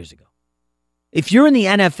 25 years ago. If you're in the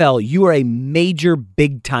NFL, you are a major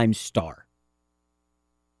big-time star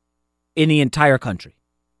in the entire country.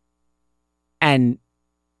 and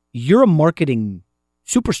you're a marketing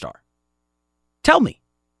superstar. Tell me,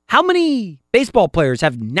 how many baseball players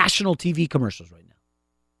have national TV commercials right now?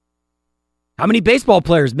 How many baseball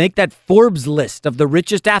players make that Forbes list of the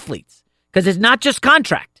richest athletes? Because it's not just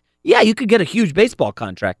contract. Yeah, you could get a huge baseball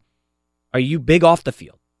contract. Are you big off the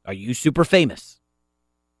field? Are you super famous?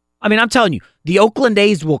 I mean, I'm telling you, the Oakland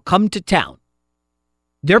A's will come to town.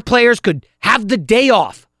 Their players could have the day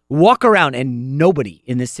off, walk around, and nobody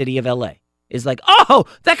in the city of LA is like, oh,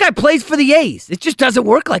 that guy plays for the A's. It just doesn't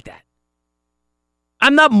work like that.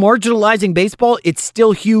 I'm not marginalizing baseball. It's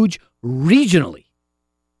still huge regionally.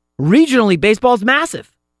 Regionally, baseball is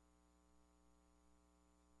massive.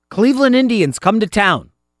 Cleveland Indians come to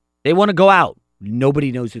town. They want to go out.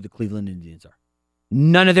 Nobody knows who the Cleveland Indians are.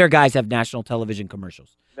 None of their guys have national television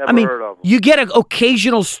commercials. Never heard of them. You get an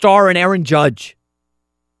occasional star in Aaron Judge,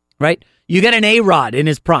 right? You get an A-Rod in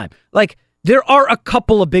his prime. Like, there are a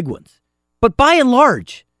couple of big ones. But by and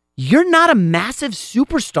large, you're not a massive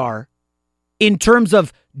superstar in terms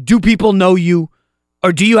of, do people know you?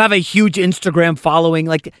 Or do you have a huge Instagram following?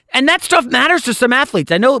 And that stuff matters to some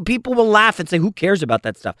athletes. I know people will laugh and say, who cares about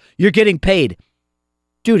that stuff? You're getting paid.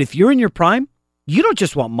 Dude, if you're in your prime, you don't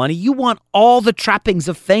just want money. You want all the trappings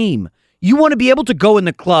of fame. You want to be able to go in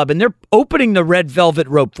the club, and they're opening the red velvet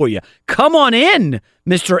rope for you. Come on in,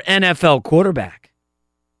 Mr. NFL quarterback.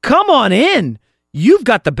 Come on in. You've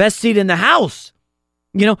got the best seat in the house.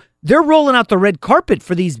 You know, they're rolling out the red carpet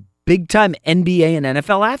for these big-time NBA and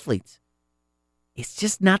NFL athletes. It's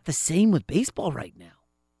just not the same with baseball right now.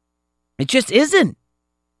 It just isn't.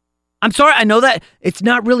 I'm sorry, I know that it's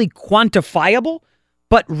not really quantifiable,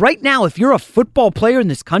 but right now, if you're a football player in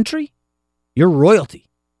this country, you're royalty.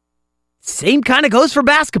 Same kind of goes for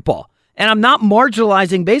basketball. And I'm not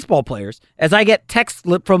marginalizing baseball players, as I get texts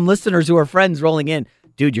from listeners who are friends rolling in,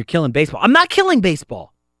 dude, you're killing baseball. I'm not killing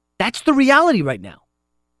baseball. That's the reality right now.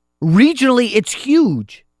 Regionally, it's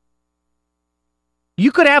huge.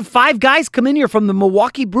 You could have 5 guys come in here from the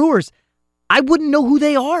Milwaukee Brewers. I wouldn't know who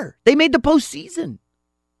they are. They made the postseason.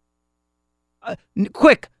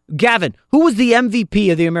 Quick, Gavin, who was the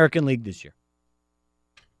MVP of the American League this year?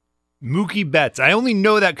 Mookie Betts. I only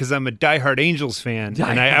know that because I'm a diehard Angels fan,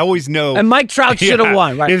 and I always know. And Mike Trout should have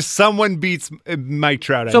won, right? If someone beats Mike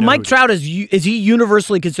Trout, I so know Mike Trout is he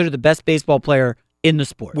universally considered the best baseball player in the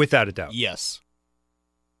sport? Without a doubt. Yes.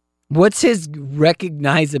 What's his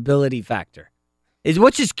recognizability factor?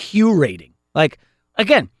 What's his Q rating? Like,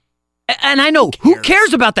 again, and I know, who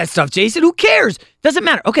cares about that stuff, Jason? Who cares? Doesn't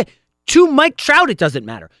matter. Okay, to Mike Trout, it doesn't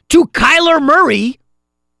matter. To Kyler Murray,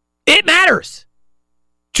 it matters.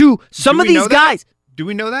 To some of these guys. Do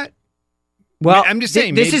we know that? Well, I'm just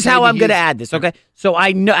saying. This is how I'm going to add this, okay? So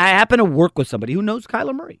I happen to work with somebody who knows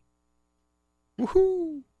Kyler Murray.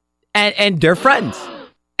 Woohoo. And they're friends.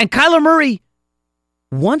 And Kyler Murray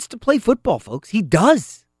wants to play football, folks. He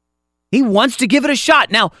does. He wants to give it a shot.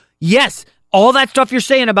 Now, yes, all that stuff you're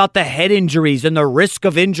saying about the head injuries and the risk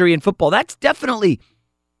of injury in football, that's definitely,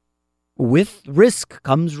 with risk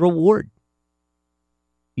comes reward.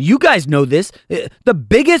 You guys know this. The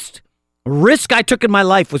biggest risk I took in my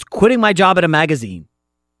life was quitting my job at a magazine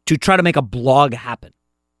to try to make a blog happen.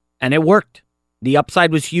 And it worked. The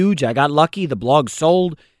upside was huge. I got lucky. The blog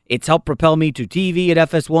sold. It's helped propel me to TV at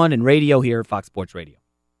FS1 and radio here at Fox Sports Radio.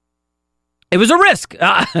 It was a risk.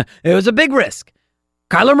 It was a big risk.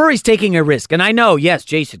 Kyler Murray's taking a risk. And I know, yes,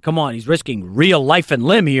 Jason, come on. He's risking real life and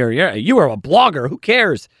limb here. You are a blogger. Who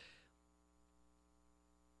cares?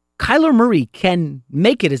 Kyler Murray can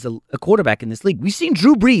make it as a quarterback in this league. We've seen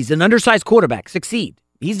Drew Brees, an undersized quarterback, succeed.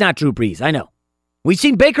 He's not Drew Brees, I know. We've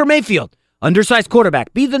seen Baker Mayfield, undersized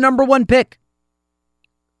quarterback, be the number 1 pick.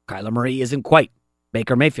 Kyler Murray isn't quite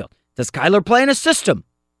Baker Mayfield. Does Kyler play in a system?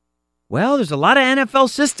 Well, there's a lot of NFL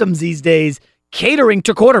systems these days catering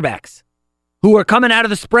to quarterbacks who are coming out of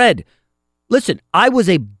the spread. Listen, I was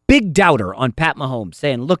a big doubter on Pat Mahomes,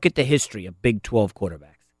 saying, look at the history of Big 12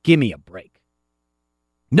 quarterbacks. Give me a break.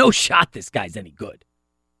 No shot this guy's any good.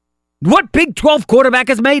 What Big 12 quarterback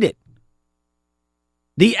has made it?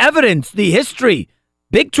 The evidence, the history.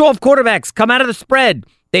 Big 12 quarterbacks come out of the spread.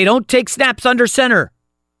 They don't take snaps under center.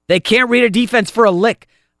 They can't read a defense for a lick.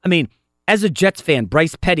 I mean, as a Jets fan,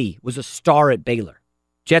 Bryce Petty was a star at Baylor.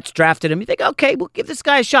 Jets drafted him. You think, okay, we'll give this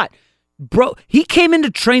guy a shot. Bro, he came into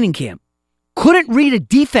training camp, couldn't read a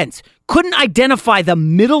defense, couldn't identify the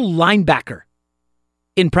middle linebacker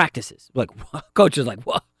in practices. Like, coach is like,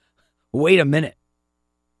 what? Wait a minute.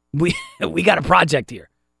 We got a project here.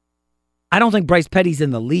 I don't think Bryce Petty's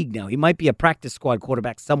in the league now. He might be a practice squad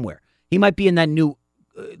quarterback somewhere. He might be in that new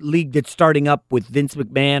league that's starting up with Vince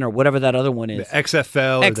McMahon or whatever that other one is. The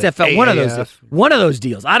XFL. Or XFL, the one of those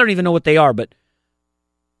deals. I don't even know what they are, but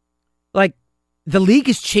like the league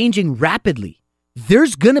is changing rapidly.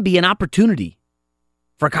 There's going to be an opportunity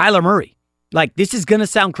for Kyler Murray. Like, this is going to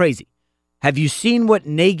sound crazy. Have you seen what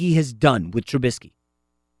Nagy has done with Trubisky?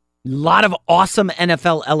 A lot of awesome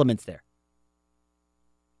NFL elements there.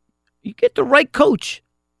 You get the right coach,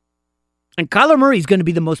 and Kyler Murray is going to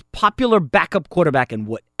be the most popular backup quarterback in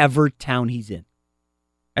whatever town he's in.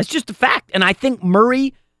 That's just a fact. And I think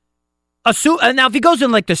Murray, now if he goes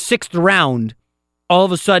in like the 6th round, all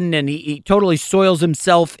of a sudden, and he totally soils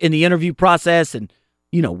himself in the interview process, and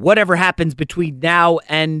whatever happens between now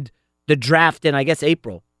and the draft in, I guess,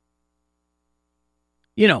 April.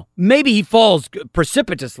 Maybe he falls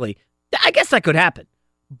precipitously. I guess that could happen.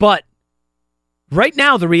 But right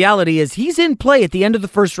now, the reality is he's in play at the end of the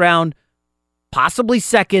 1st round, possibly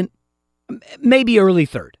 2nd, maybe early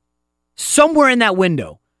 3rd. Somewhere in that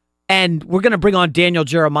window. And we're going to bring on Daniel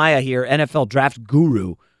Jeremiah here, NFL draft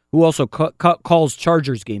guru, who also calls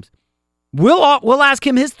Chargers games. We'll ask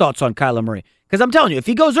him his thoughts on Kyler Murray. Because I'm telling you, if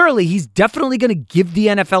he goes early, he's definitely going to give the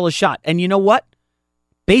NFL a shot. And you know what?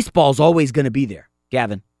 Baseball's always going to be there,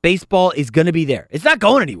 Gavin. Baseball is going to be there. It's not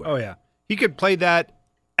going anywhere. Oh, yeah. He could play that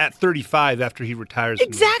at 35 after he retires.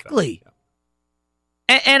 Exactly.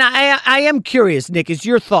 And I am curious, Nick, is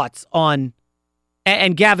your thoughts on,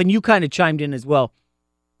 and Gavin, you kind of chimed in as well.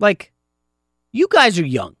 Like, you guys are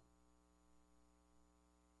young.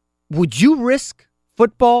 Would you risk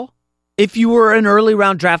football if you were an early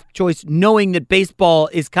round draft choice, knowing that baseball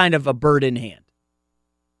is kind of a bird in hand?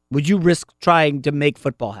 Would you risk trying to make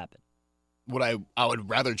football happen? I would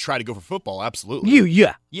rather try to go for football, absolutely.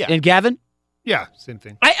 Yeah. And Gavin? Yeah, same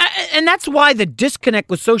thing. And that's why the disconnect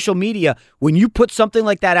with social media, when you put something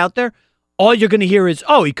like that out there, all you're going to hear is,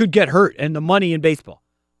 oh, he could get hurt, and the money in baseball.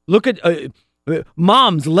 Look at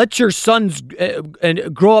moms, let your sons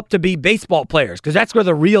grow up to be baseball players, because that's where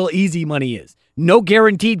the real easy money is. No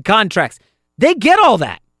guaranteed contracts. They get all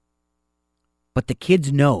that. But the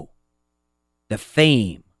kids know the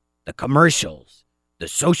fame, the commercials, the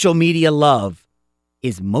social media love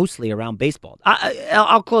is mostly around baseball.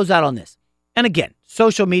 I'll close out on this. And again,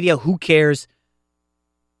 social media, who cares?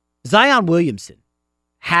 Zion Williamson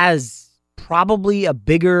has probably a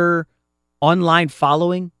bigger online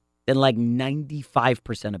following than like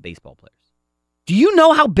 95% of baseball players. Do you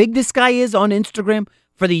know how big this guy is on Instagram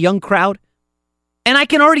for the young crowd? And I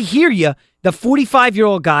can already hear you, the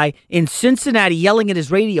 45-year-old guy in Cincinnati yelling at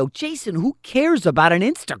his radio, Jason, who cares about an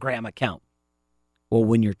Instagram account? Well,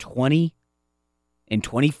 when you're 20 and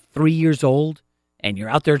 23 years old and you're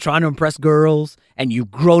out there trying to impress girls and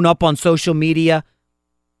you've grown up on social media,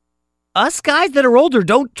 us guys that are older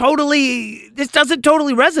this doesn't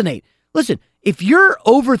totally resonate. Listen, if you're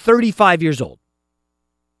over 35 years old,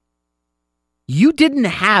 you didn't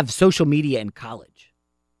have social media in college.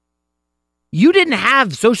 You didn't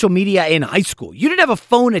have social media in high school. You didn't have a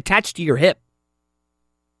phone attached to your hip.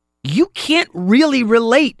 You can't really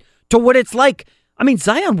relate to what it's like. I mean,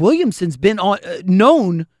 Zion Williamson's been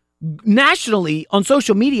known nationally on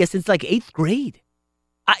social media since like 8th grade.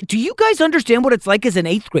 Do you guys understand what it's like as an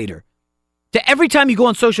 8th grader? To every time you go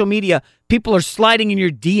on social media, people are sliding in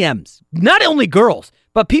your DMs. Not only girls,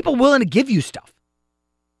 but people willing to give you stuff.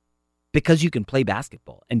 Because you can play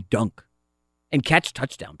basketball and dunk and catch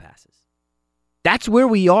touchdown passes. That's where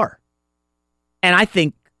we are. And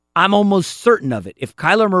I'm almost certain of it. If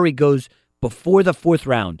Kyler Murray goes before the 4th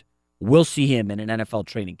round, we'll see him in an NFL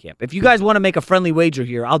training camp. If you guys want to make a friendly wager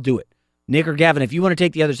here, I'll do it. Nick or Gavin, if you want to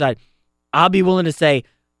take the other side, I'll be willing to say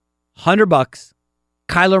 $100.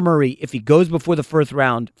 Kyler Murray, if he goes before the 4th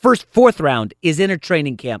round, is in a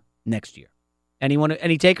training camp next year.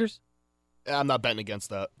 Any takers? I'm not betting against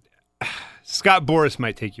that. Scott Boras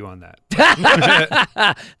might take you on that.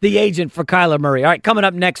 The agent for Kyler Murray. All right, coming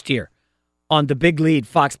up next here on the Big Lead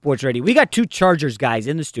Fox Sports Radio. We got 2 Chargers guys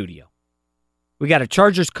in the studio. We got a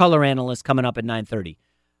Chargers color analyst coming up at 9:30.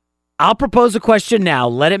 I'll propose a question now.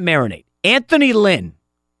 Let it marinate. Anthony Lynn,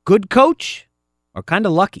 good coach or kind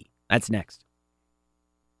of lucky? That's next.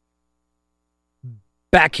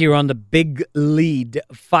 Back here on the Big Lead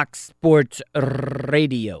Fox Sports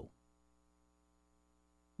Radio.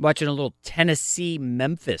 Watching a little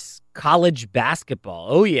Tennessee-Memphis college basketball.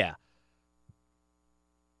 Oh, yeah.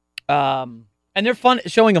 And they're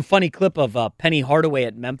showing a funny clip of Penny Hardaway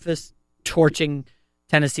at Memphis torching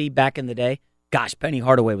Tennessee back in the day. Gosh, Penny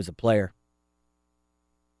Hardaway was a player.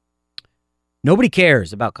 Nobody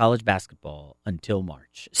cares about college basketball until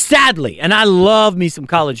March. Sadly, and I love me some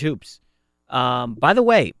college hoops. By the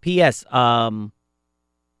way, P.S., some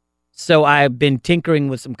So I've been tinkering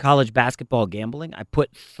with some college basketball gambling. I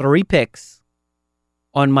put 3 picks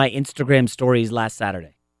on my Instagram stories last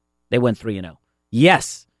Saturday. They went 3-0.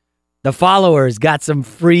 Yes, the followers got some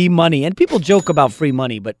free money. And people joke about free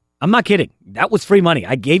money, but I'm not kidding. That was free money.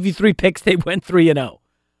 I gave you 3 picks. They went 3-0.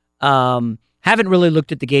 Haven't really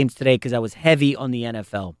looked at the games today because I was heavy on the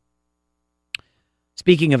NFL.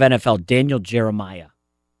 Speaking of NFL, Daniel Jeremiah,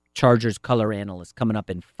 Chargers color analyst, coming up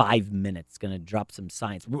in 5 minutes, going to drop some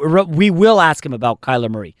science. We will ask him about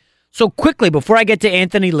Kyler Murray. So quickly, before I get to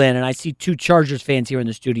Anthony Lynn, and I see 2 Chargers fans here in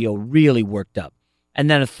the studio really worked up. And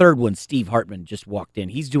then a third one, Steve Hartman, just walked in.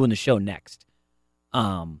 He's doing the show next.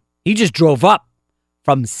 He just drove up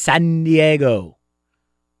from San Diego,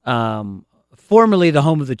 formerly the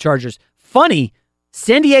home of the Chargers. Funny,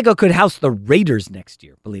 San Diego could house the Raiders next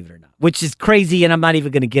year, believe it or not, which is crazy, and I'm not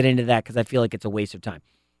even going to get into that because I feel like it's a waste of time.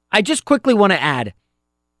 I just quickly want to add,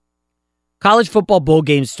 college football bowl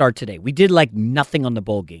games start today. We did like nothing on the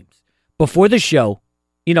bowl games. Before the show,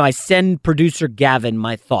 I send producer Gavin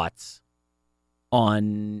my thoughts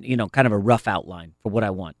on, kind of a rough outline for what I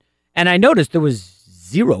want. And I noticed there was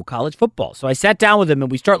 0 college football. So I sat down with him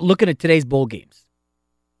and we start looking at today's bowl games.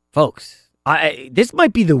 Folks, this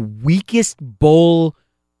might be the weakest bowl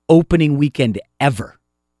opening weekend ever.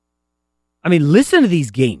 I mean, listen to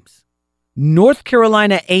these games. North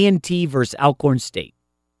Carolina A&T versus Alcorn State.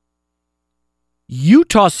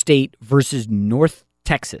 Utah State versus North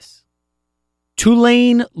Texas.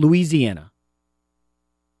 Tulane, Louisiana.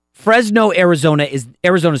 Fresno, Arizona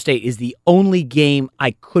State is the only game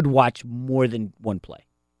I could watch more than one play.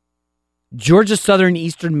 Georgia Southern,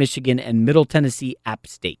 Eastern Michigan, and Middle Tennessee, App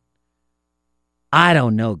State. I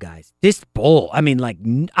don't know, guys. This bowl, I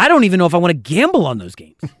don't even know if I want to gamble on those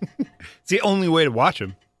games. It's the only way to watch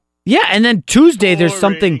them. Yeah, and then Tuesday there's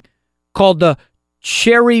something called the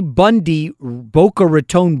Cherry Bundy Boca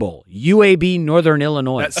Raton Bowl, UAB, Northern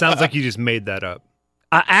Illinois. That sounds like you just made that up.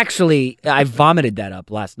 I vomited that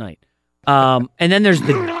up last night. And then there's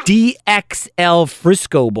the DXL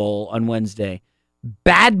Frisco Bowl on Wednesday.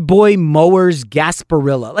 Bad Boy Mowers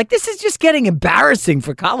Gasparilla. This is just getting embarrassing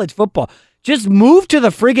for college football. Just move to the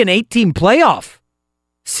friggin' 8-team playoff.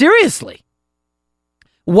 Seriously.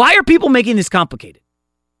 Why are people making this complicated?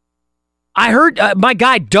 I heard my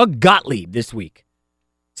guy Doug Gottlieb this week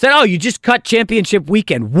said, you just cut championship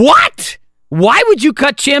weekend. What? Why would you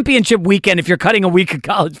cut championship weekend if you're cutting a week of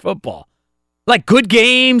college football? Good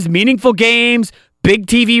games, meaningful games, big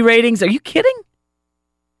TV ratings. Are you kidding?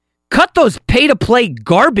 Cut those pay-to-play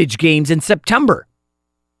garbage games in September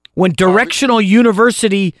when Directional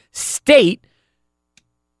University State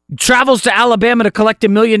travels to Alabama to collect $1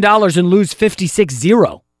 million and lose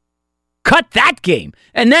 56-0. Cut that game.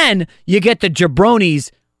 And then you get the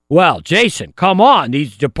jabronis. Well, Jason, come on.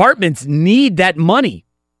 These departments need that money.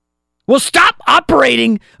 Well, stop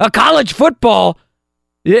operating a college football,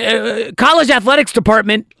 college athletics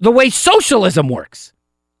department the way socialism works.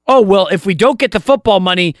 Oh, well, if we don't get the football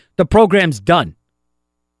money, the program's done.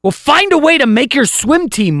 Well, find a way to make your swim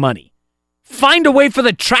team money. Find a way for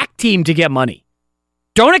the track team to get money.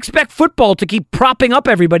 Don't expect football to keep propping up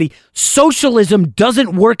everybody. Socialism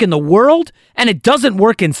doesn't work in the world, and it doesn't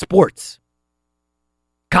work in sports.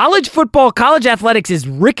 College football, college athletics is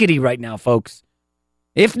rickety right now, folks.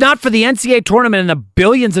 If not for the NCAA tournament and the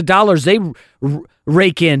billions of dollars they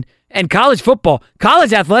rake in, and college football,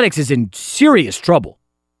 college athletics is in serious trouble.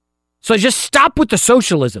 So just stop with the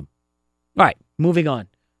socialism. All right, moving on.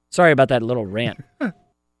 Sorry about that little rant.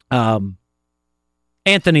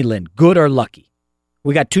 Anthony Lynn, good or lucky?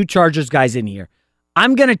 We got 2 Chargers guys in here.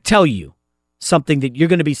 I'm going to tell you something that you're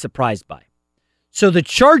going to be surprised by. So the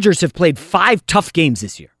Chargers have played 5 tough games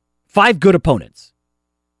this year. 5 good opponents.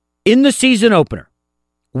 In the season opener,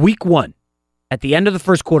 Week 1, at the end of the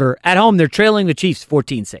first quarter, at home, they're trailing the Chiefs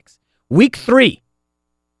 14-6. Week 3,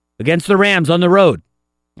 against the Rams on the road.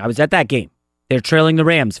 I was at that game. They're trailing the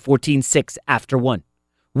Rams 14-6 after 1.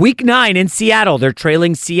 Week 9 in Seattle, they're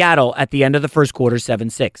trailing Seattle at the end of the first quarter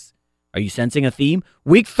 7-6. Are you sensing a theme?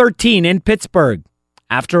 Week 13 in Pittsburgh,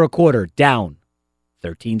 after a quarter, down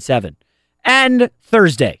 13-7. And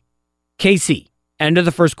Thursday, KC, end of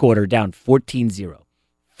the first quarter, down 14-0.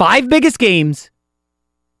 5 biggest games,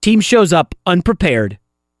 team shows up unprepared,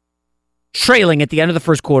 trailing at the end of the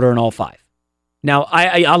first quarter in all 5. Now,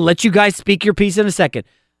 I'll let you guys speak your piece in a second.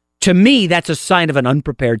 To me, that's a sign of an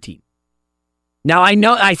unprepared team. Now,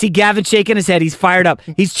 I see Gavin shaking his head. He's fired up.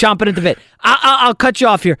 He's chomping at the bit. I'll cut you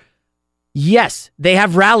off here. Yes, they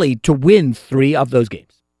have rallied to win 3 of those games.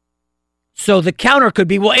 So the counter could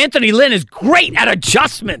be, well, Anthony Lynn is great at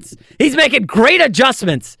adjustments. He's making great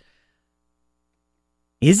adjustments.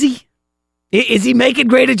 Is he? Is he making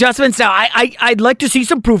great adjustments? Now, I'd like to see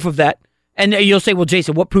some proof of that. And you'll say, well,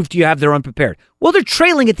 Jason, what proof do you have they're unprepared? Well, they're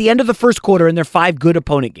trailing at the end of the first quarter in their 5 good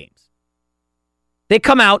opponent games. They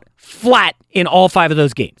come out flat in all 5 of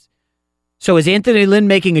those games. So is Anthony Lynn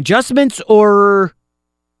making adjustments, or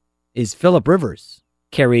is Phillip Rivers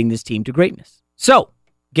carrying this team to greatness? So,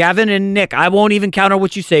 Gavin and Nick, I won't even counter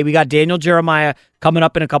what you say. We got Daniel Jeremiah coming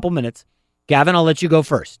up in a couple minutes. Gavin, I'll let you go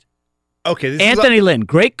first. Okay. Anthony Lynn,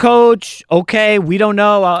 great coach. Okay, we don't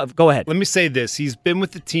know. Go ahead. Let me say this. He's been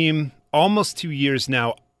with the team almost 2 years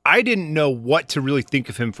now. I didn't know what to really think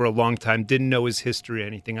of him for a long time. Didn't know his history or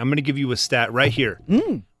anything. I'm going to give you a stat right here.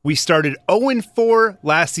 We started 0-4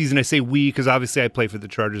 last season. I say we because obviously I play for the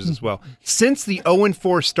Chargers as well. Since the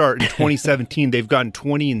 0-4 start in 2017, they've gotten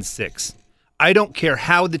 20-6. I don't care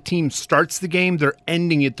how the team starts the game. They're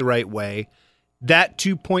ending it the right way. That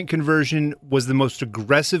 2-point conversion was the most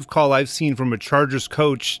aggressive call I've seen from a Chargers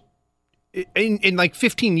coach in like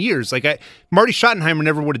 15 years. Marty Schottenheimer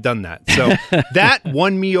never would have done that. So that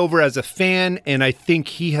won me over as a fan, and I think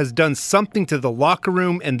he has done something to the locker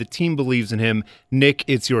room, and the team believes in him. Nick,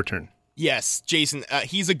 it's your turn. Yes, Jason,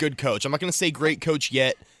 he's a good coach. I'm not going to say great coach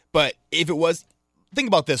yet, but if it was, think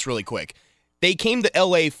about this really quick. They came to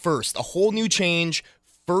LA first, a whole new change,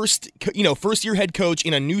 first year head coach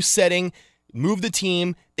in a new setting, moved the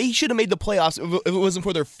team. They should have made the playoffs if it wasn't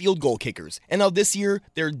for their field goal kickers. And now this year,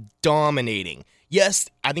 they're dominating. Yes,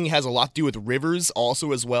 I think it has a lot to do with Rivers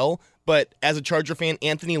also as well, but as a Charger fan,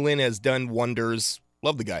 Anthony Lynn has done wonders.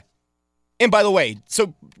 Love the guy. And by the way,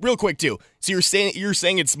 so real quick too, so you're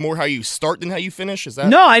saying it's more how you start than how you finish? Is that?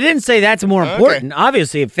 No, I didn't say that's more important. Okay.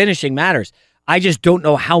 Obviously, if finishing matters. I just don't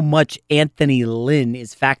know how much Anthony Lynn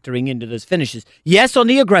is factoring into those finishes. Yes, on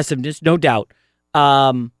the aggressiveness, no doubt.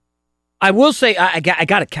 I will say, I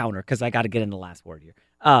got to counter because I got to get in the last word here.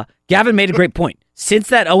 Gavin made a great point. Since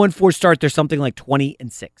that 0-4 start, there's something like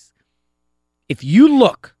 20-6. If you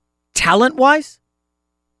look talent-wise,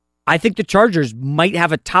 I think the Chargers might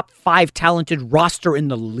have a top 5 talented roster in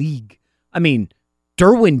the league. I mean,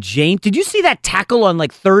 Derwin James, did you see that tackle on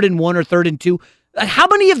like 3rd and 1 or 3rd and 2? How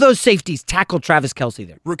many of those safeties tackled Travis Kelce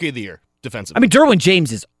there? Rookie of the year, defensive. I mean, Derwin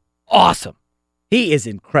James is awesome. He is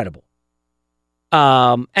incredible.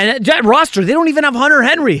 And that roster, they don't even have Hunter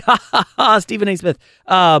Henry. Stephen A. Smith.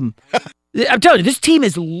 I'm telling you, this team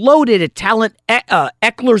is loaded at talent.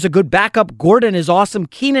 Eckler's a good backup. Gordon is awesome.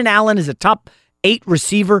 Keenan Allen is a top 8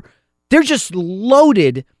 receiver. They're just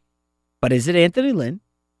loaded. But is it Anthony Lynn?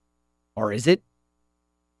 Or is it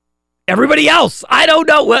everybody else? I don't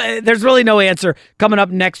know. There's really no answer. Coming up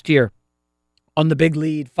next year on The Big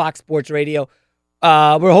Lead, Fox Sports Radio.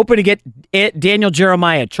 We're hoping to get Daniel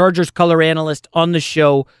Jeremiah, Chargers color analyst, on the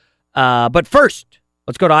show. But first,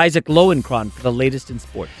 let's go to Isaac Lowenkron for the latest in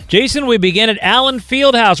sports. Jason, we begin at Allen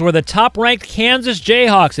Fieldhouse, where the top-ranked Kansas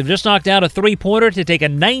Jayhawks have just knocked out a 3-pointer to take a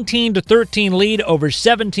 19-13 lead over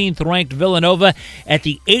 17th-ranked Villanova at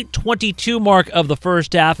the 8:22 mark of the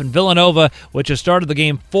first half. And Villanova, which has started the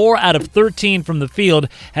game 4 out of 13 from the field,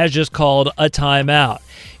 has just called a timeout.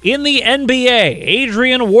 In the NBA,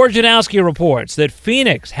 Adrian Wojnarowski reports that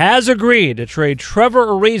Phoenix has agreed to trade Trevor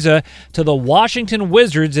Ariza to the Washington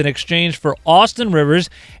Wizards in exchange for Austin Rivers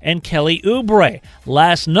and Kelly Oubre.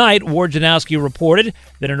 Last night, Wojnarowski reported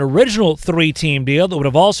that an original 3-team deal that would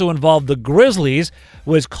have also involved the Grizzlies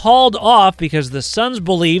was called off because the Suns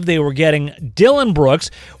believed they were getting Dillon Brooks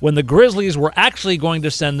when the Grizzlies were actually going to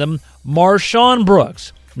send them Marshawn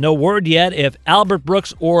Brooks. No word yet if Albert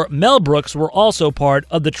Brooks or Mel Brooks were also part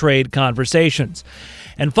of the trade conversations.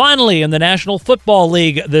 And finally, in the National Football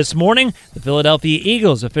League this morning, the Philadelphia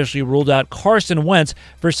Eagles officially ruled out Carson Wentz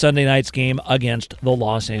for Sunday night's game against the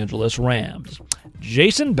Los Angeles Rams.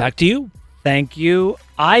 Jason, back to you. Thank you,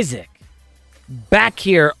 Isaac. Back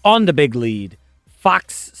here on The Big Lead,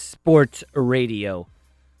 Fox Sports Radio.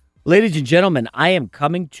 Ladies and gentlemen, I am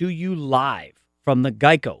coming to you live from the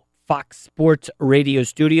Geico Fox Sports Radio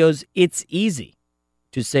studios. It's easy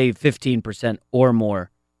to save 15% or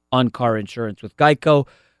more on car insurance with Geico.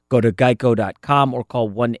 Go to geico.com or call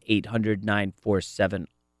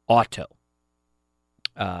 1-800-947-AUTO.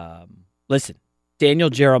 Listen, Daniel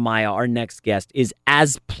Jeremiah, our next guest, is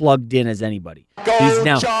as plugged in as anybody. He's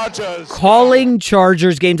now calling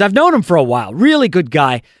Chargers games. I've known him for a while. Really good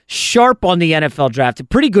guy. Sharp on the NFL draft. A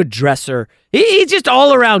pretty good dresser. He's just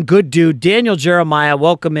all-around good dude. Daniel Jeremiah,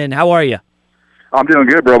 welcome in. How are you? I'm doing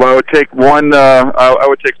good, bro. But I would take one. I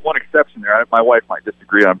would take one exception there. My wife might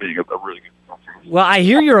disagree on being a really good. Well, I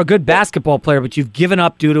hear you're a good basketball player, but you've given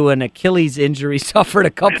up due to an Achilles injury suffered a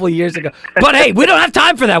couple of years ago. But hey, we don't have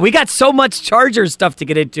time for that. We got so much Chargers stuff to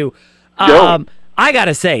get into. I I got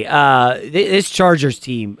to say, this Chargers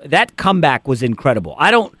team, that comeback was incredible.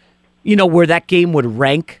 I don't, where that game would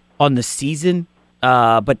rank on the season,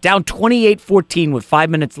 but down 28-14 with 5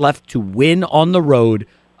 minutes left to win on the road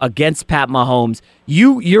against Pat Mahomes.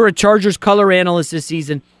 You're a Chargers color analyst this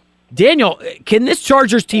season. Daniel, can this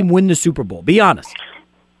Chargers team win the Super Bowl? Be honest.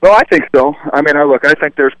 Well, I think so. I mean, I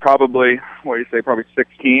think there's probably, probably 6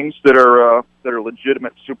 teams that are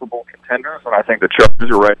legitimate Super Bowl contenders, and I think the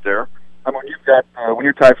Chargers are right there. I mean, when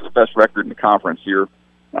you're tied for the best record in the conference, you're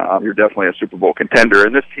definitely a Super Bowl contender.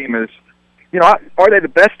 And this team is, are they the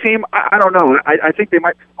best team? I don't know. I think they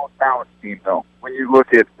might be the most balanced team, though. When you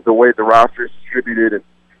look at the way the roster is distributed,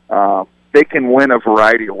 and they can win a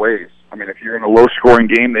variety of ways. I mean, if you're in a low-scoring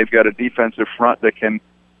game, they've got a defensive front that can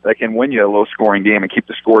win you a low-scoring game and keep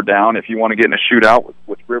the score down. If you want to get in a shootout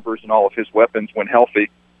with Rivers and all of his weapons when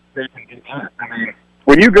healthy, they can do that. I mean,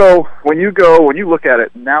 when you look at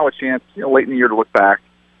it, now a chance, late in the year to look back,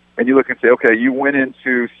 and you look and say, okay, you went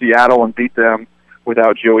into Seattle and beat them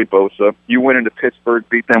without Joey Bosa. You went into Pittsburgh,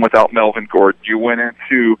 beat them without Melvin Gordon. You went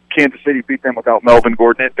into Kansas City, beat them without Melvin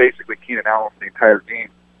Gordon, and basically Keenan Allen for the entire game.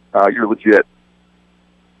 You're legit.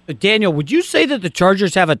 Daniel, would you say that the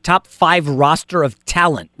Chargers have a top 5 roster of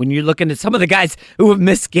talent when you're looking at some of the guys who have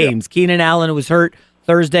missed games? Yeah. Keenan Allen, who was hurt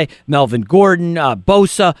Thursday, Melvin Gordon,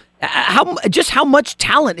 Bosa. How much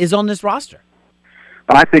talent is on this roster?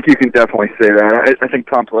 I think you can definitely say that. I think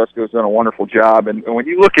Tom Telesco has done a wonderful job. And when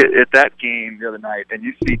you look at that game the other night and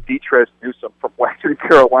you see Detrez Newsome from Western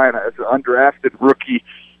Carolina as an undrafted rookie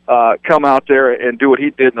come out there and do what he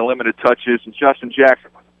did in the limited touches, and Justin Jackson,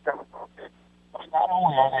 not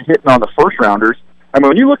only are they hitting on the first-rounders, I mean,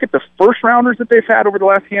 when you look at the first-rounders that they've had over the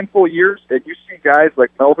last handful of years, and you see guys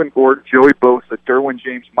like Melvin Gordon, Joey Bosa, Derwin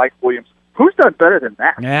James, Mike Williams, who's done better than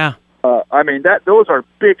that? Yeah. I mean, those are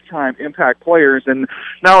big-time impact players, and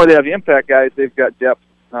not only do they have the impact guys, they've got depth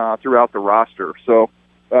throughout the roster. So,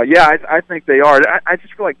 I think they are. I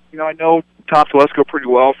just feel like, I know Tom Telesco pretty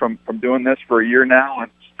well from doing this for a year now,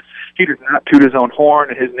 and he does not toot his own horn,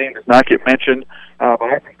 and his name does not get mentioned. But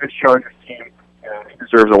I think this Chargers team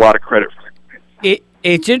deserves a lot of credit for it.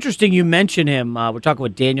 It's interesting you mention him. We're talking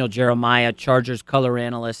with Daniel Jeremiah, Chargers color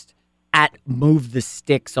analyst at Move the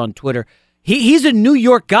Sticks on Twitter. He's a New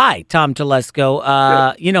York guy, Tom Telesco.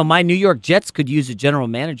 My New York Jets could use a general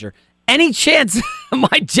manager. Any chance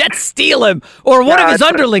my Jets steal him or one of his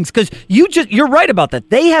underlings? Because you're right about that.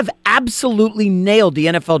 They have absolutely nailed the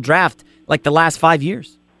NFL draft like the last 5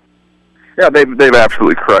 years. Yeah, they've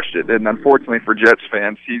absolutely crushed it, and unfortunately for Jets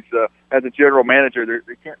fans, he's as a general manager,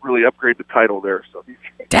 they can't really upgrade the title there, so he's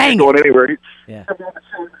not going anywhere. He's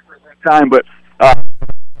time, but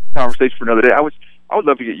conversation for another day. I would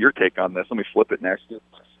love to get your take on this. Let me flip it next.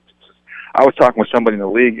 I was talking with somebody in the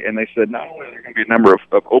league, and they said not only are there going to be a number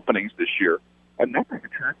of openings this year, a number of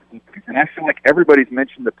attractive, and I feel like everybody's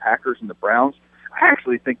mentioned the Packers and the Browns. I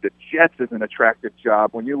actually think the Jets is an attractive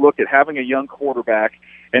job when you look at having a young quarterback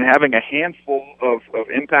and having a handful of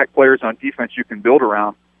impact players on defense you can build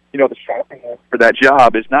around. The shopping list for that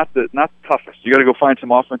job is not the toughest. You got to go find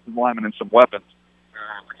some offensive linemen and some weapons.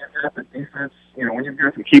 When you've got the defense, when you've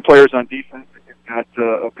got some key players on defense, and you've got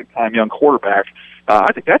a big-time young quarterback,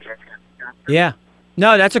 I think that's yeah.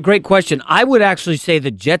 No, that's a great question. I would actually say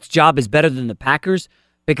the Jets' job is better than the Packers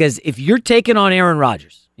because if you're taking on Aaron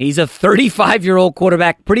Rodgers, he's a 35-year-old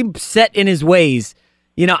quarterback, pretty set in his ways.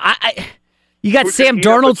 You got Sam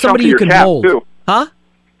Darnold, somebody you can mold. Too. Huh?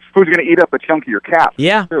 Who's going to eat up a chunk of your cap?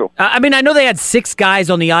 Yeah. Too. I know they had 6 guys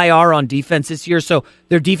on the IR on defense this year, so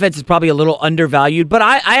their defense is probably a little undervalued. But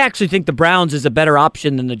I actually think the Browns is a better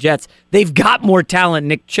option than the Jets. They've got more talent.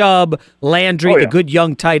 Nick Chubb, Landry, the good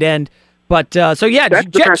young tight end. But that's Jets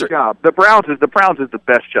the best job. The Browns is the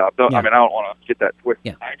best job. Yeah. I mean, I don't want to get that twisted.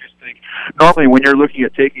 Yeah. I just think normally when you're looking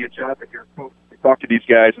at taking a job that you're supposed to talk to these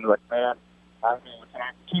guys and they're like, man, I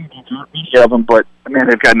mean, each of them, but man,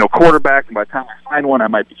 they've got no quarterback, and by the time I find one, I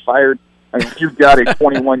might be fired. I mean, if you've got a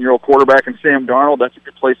 21-year-old quarterback in Sam Darnold, that's a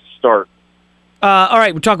good place to start. All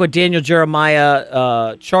right, we're talking with Daniel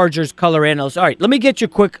Jeremiah, Chargers color analyst. All right, let me get your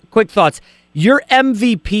quick thoughts. Your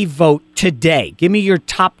MVP vote today. Give me your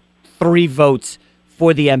top 3 votes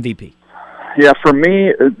for the MVP. Yeah, for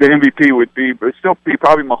me, the MVP would still be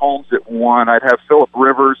probably Mahomes at 1. I'd have Phillip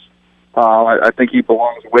Rivers. I think he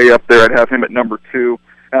belongs way up there. I'd have him at number 2,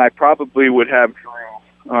 and I probably would have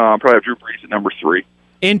Drew Brees at number 3.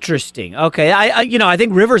 Interesting. Okay, I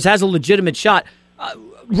think Rivers has a legitimate shot.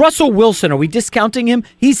 Russell Wilson, are we discounting him?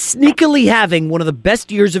 He's sneakily having one of the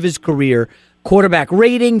best years of his career. Quarterback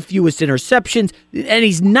rating, fewest interceptions, and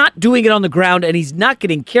he's not doing it on the ground, and he's not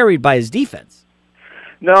getting carried by his defense.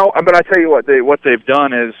 No, but I tell you what they've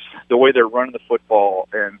done is the way they're running the football,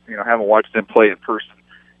 and having watched them play in person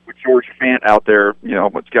with George Fant out there,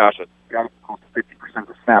 but gosh, close to 50% of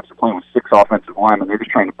the snaps are playing with 6 offensive linemen. They're just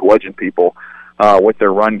trying to bludgeon people with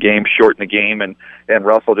their run game, shorten the game, and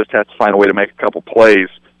Russell just has to find a way to make a couple plays.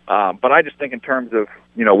 But I just think in terms of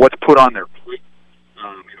what's put on their plate,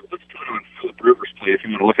 what's put on Philip Rivers' plate, if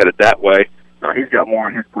you want to look at it that way. He's got more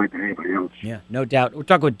on his plate than anybody else. Yeah, no doubt. We're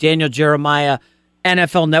talking with Daniel Jeremiah,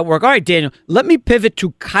 NFL Network. All right, Daniel, let me pivot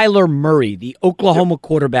to Kyler Murray, the Oklahoma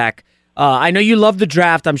quarterback. I know you love the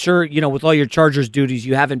draft. I'm sure, with all your Chargers duties,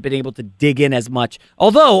 you haven't been able to dig in as much.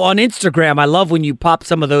 Although, on Instagram, I love when you pop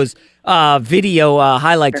some of those video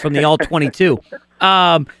highlights from the All-22.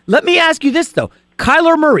 Let me ask you this, though.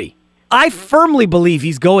 Kyler Murray, I firmly believe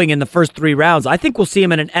he's going in the first 3 rounds. I think we'll see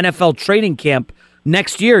him in an NFL training camp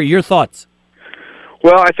next year. Your thoughts?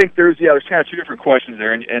 Well, I think there's kind of 2 different questions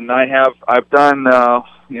there, and I've done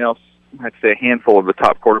I'd say a handful of the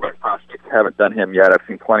top quarterback prospects. I haven't done him yet. I've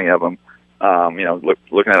seen plenty of them.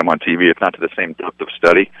 Looking at him on TV, it's not to the same depth of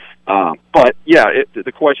study. But yeah,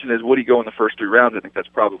 the question is, would he go in the first 3 rounds? I think that's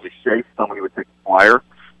probably safe. Somebody would take a flyer.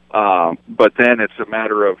 But then it's a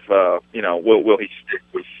matter of will he stick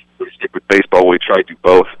with baseball? Will he try to do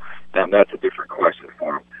both? And that's a different question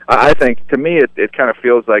for him. I think, to me, it kind of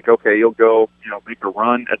feels like, okay, you'll go, make a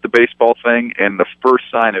run at the baseball thing, and the first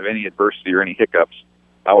sign of any adversity or any hiccups,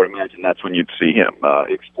 I would imagine that's when you'd see him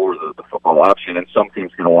explore the football option, and some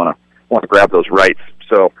teams going to want to grab those rights.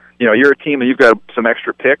 So, you're a team and you've got some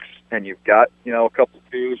extra picks, and you've got, a couple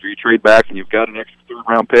of 2s, or you trade back and you've got an extra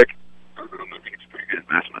 3rd-round pick. I think it's a pretty good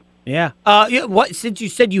investment. Yeah. Since you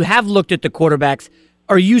said you have looked at the quarterbacks,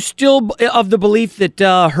 are you still of the belief that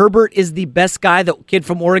Herbert is the best guy, the kid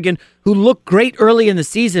from Oregon, who looked great early in the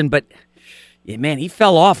season, but, man, he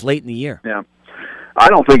fell off late in the year? Yeah. I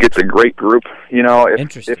don't think it's a great group.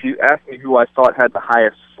 If you ask me who I thought had the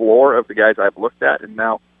highest floor of the guys I've looked at, and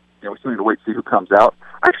now we still need to wait to see who comes out,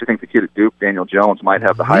 I actually think the kid at Duke, Daniel Jones, might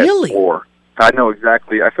have the highest floor. I feel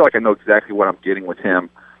like I know exactly what I'm getting with him.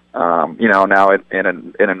 Now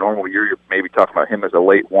in a normal year, you're maybe talking about him as a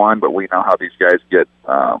late 1, but we know how these guys get,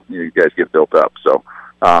 built up. So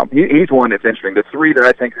he's one that's interesting. The 3 that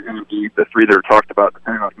I think are going to be the 3 that are talked about,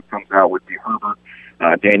 depending on who comes out, would be Herbert,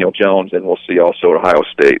 Daniel Jones, and we'll see also Ohio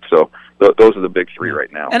State. So those are the big 3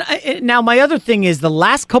 right now. And now my other thing is, the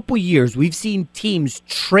last couple years we've seen teams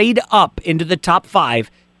trade up into the top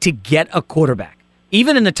 5 to get a quarterback,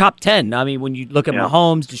 even in the top 10. I mean, when you look at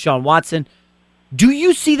Mahomes, Deshaun Watson. Do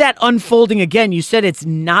you see that unfolding again? You said it's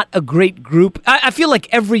not a great group. I feel like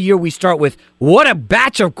every year we start with, what a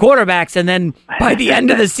batch of quarterbacks, and then by the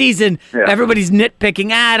end of the season, everybody's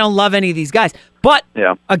nitpicking, I don't love any of these guys. But,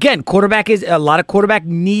 again, quarterback is a lot of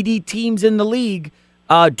quarterback-needy teams in the league.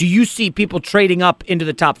 Do you see people trading up into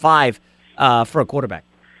the top 5 for a quarterback?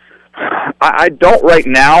 I don't right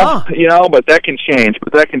now, but that can change.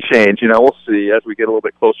 We'll see as we get a little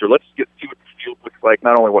bit closer. Let's see what the field looks like,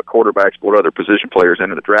 not only what quarterbacks, but what other position players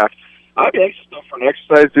enter the draft. I'd be anxious for an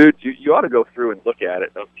exercise, dude. You ought to go through and look at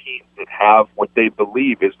it of teams that have what they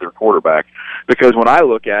believe is their quarterback. Because when I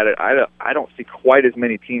look at it, I don't see quite as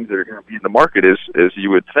many teams that are going to be in the market as you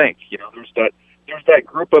would think. There's that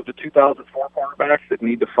group of the 2004 quarterbacks that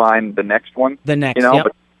need to find the next one.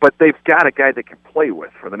 But they've got a guy they can play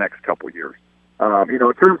with for the next couple of years.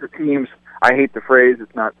 In terms of teams, I hate the phrase,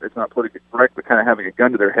 it's not politically correct, but kind of having a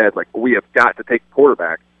gun to their head, like, we have got to take a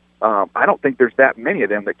quarterback. I don't think there's that many of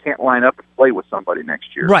them that can't line up and play with somebody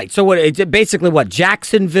next year. Right. So it's basically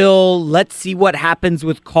Jacksonville, let's see what happens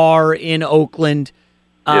with Carr in Oakland.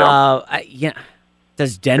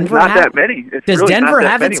 Does Denver have that many? Does Denver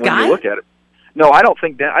have its guy? When you look at it. No, I don't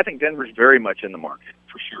think I think Denver's very much in the market,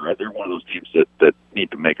 for sure. They're one of those teams that need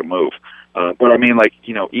to make a move. But I mean,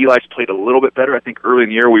 Eli's played a little bit better. I think early in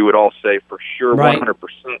the year we would all say for sure 100%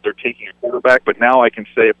 they're taking a quarterback. But now I can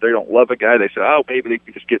say if they don't love a guy, they say, oh, maybe they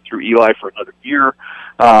can just get through Eli for another year.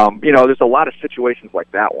 There's a lot of situations like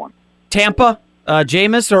that one. Tampa,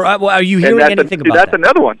 Jameis, or are you hearing anything about that? That's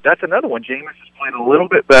another one. Jameis is playing a little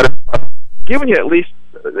bit better. Giving you at least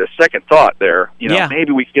a second thought there.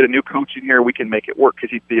 Maybe we can get a new coach in here. We can make it work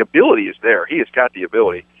because the ability is there. He has got the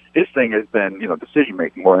ability. His thing has been,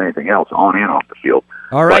 decision-making more than anything else, on and off the field.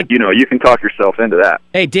 All right. But, you can talk yourself into that.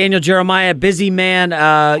 Hey, Daniel Jeremiah, busy man.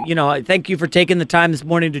 Thank you for taking the time this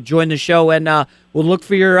morning to join the show, and we'll look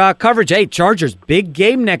for your coverage. Hey, Chargers, big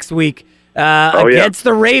game next week against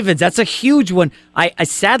the Ravens. That's a huge one. I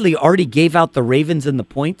sadly already gave out the Ravens and the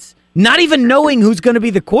points not even knowing who's going to be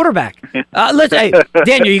the quarterback. Hey,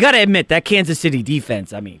 Daniel, you got to admit that Kansas City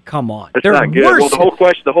defense. I mean, come on, It's they're not good. worse. Well,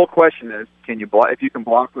 the whole question is, can you block? If you can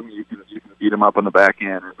block them, you can beat them up on the back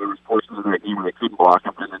end. And there was portions of that game where they couldn't block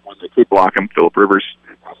them, and then when they could block them, Philip Rivers.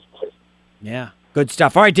 Yeah, good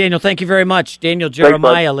stuff. All right, Daniel, thank you very much. Daniel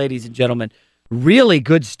Jeremiah, ladies and gentlemen. Really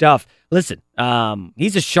good stuff. Listen,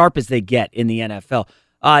 he's as sharp as they get in the NFL.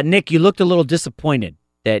 Nick, you looked a little disappointed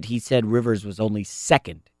that he said Rivers was only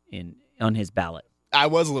second on his ballot. I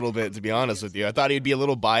was a little bit, to be honest with you. I thought he'd be a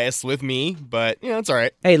little biased with me, but, it's all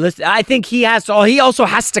right. Hey, listen, I think he also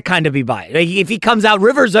has to kind of be biased. If he comes out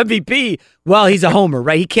Rivers MVP, well, he's a homer,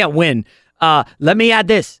 right? He can't win. Let me add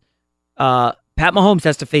this. Pat Mahomes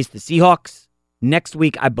has to face the Seahawks next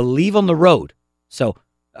week, I believe, on the road. So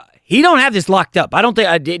he don't have this locked up. I don't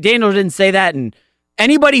think Daniel didn't say that. And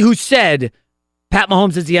anybody who said Pat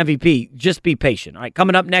Mahomes is the MVP, just be patient. All right,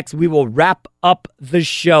 coming up next, we will wrap up the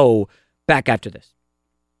show back after this.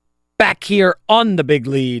 Back here on the Big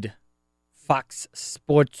Lead, Fox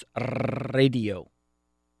Sports Radio.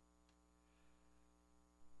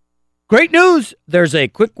 Great news. There's a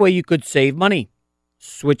quick way you could save money.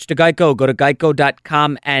 Switch to Geico. Go to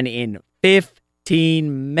geico.com, and in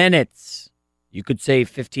 15 minutes, you could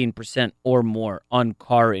save 15% or more on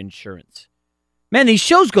car insurance. Man, these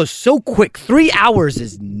shows go so quick. 3 hours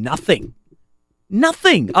is nothing.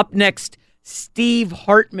 Nothing. Up next, Steve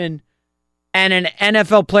Hartman and an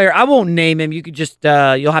NFL player. I won't name him. You could just,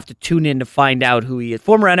 you'll have to tune in to find out who he is.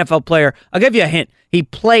 Former NFL player. I'll give you a hint. He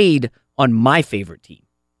played on my favorite team.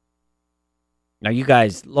 Now, you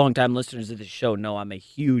guys, longtime listeners of this show, know I'm a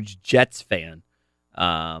huge Jets fan.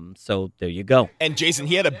 So there you go. And Jason,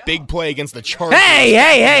 he had a big play against the Chargers.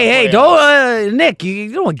 Hey! Don't, Nick,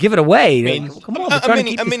 you don't want to give it away. I mean, Come on,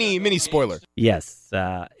 a mini spoiler. Yes,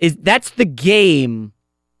 that's the game.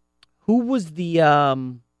 Who was the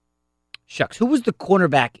Who was the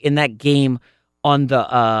cornerback in that game on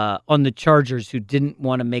the Chargers who didn't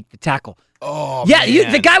want to make the tackle? Oh, yeah,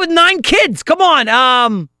 man. The guy with 9 kids. Come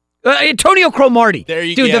on, Antonio Cromartie. There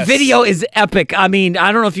you go. Dude, yes. The video is epic. I mean,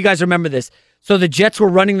 I don't know if you guys remember this. So the Jets were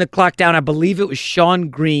running the clock down. I believe it was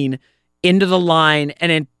Sean Green into the line,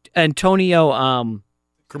 and Antonio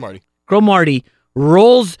Cromartie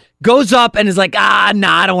goes up and is like, I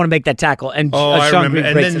don't want to make that tackle. And I Sean remember. Green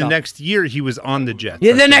And breaks then it the off. next year, he was on the Jets.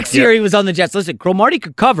 Yeah, the next year he was on the Jets. Listen, Cromartie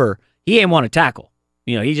could cover. He ain't want to tackle.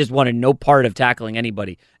 He just wanted no part of tackling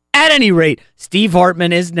anybody. At any rate, Steve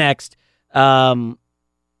Hartman is next.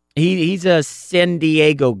 He's a San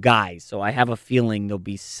Diego guy, so I have a feeling there'll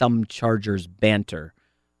be some Chargers banter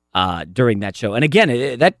during that show. And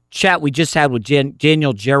again, that chat we just had with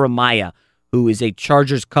Daniel Jeremiah, who is a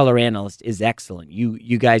Chargers color analyst, is excellent.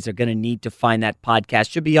 You guys are going to need to find that podcast.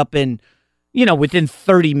 Should be up in, within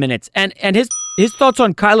 30 minutes. And his thoughts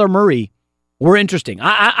on Kyler Murray were interesting.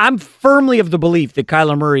 I'm firmly of the belief that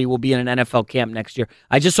Kyler Murray will be in an NFL camp next year.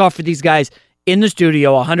 I just offered these guys in the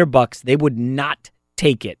studio $100. They would not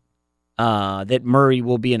take it. That Murray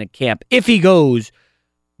will be in a camp if he goes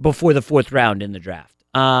before the 4th round in the draft.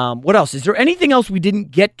 What else? Is there anything else we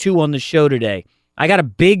didn't get to on the show today? I got a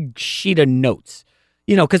big sheet of notes,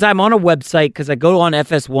 because I'm on a website, because I go on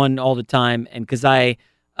FS1 all the time, and because I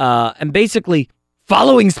am basically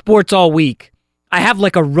following sports all week. I have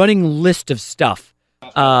like a running list of stuff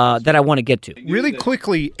that I want to get to. Really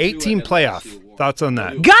quickly, 18 playoff. Thoughts on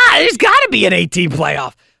that? God, there's got to be an 18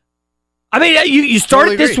 playoff. I mean, you start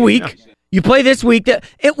Totally it this agree. week. Yeah. You play this week.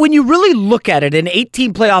 When you really look at it, an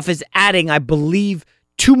 18 playoff is adding, I believe,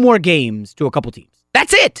 2 more games to a couple teams.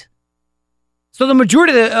 That's it. So the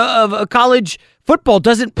majority of college football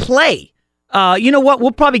doesn't play. You know what?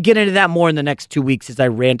 We'll probably get into that more in the next 2 weeks as I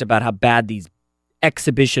rant about how bad these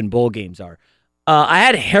exhibition bowl games are. I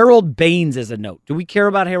had Harold Baines as a note. Do we care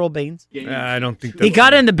about Harold Baines? I don't think that's He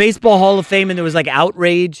got in the Baseball Hall of Fame, and there was like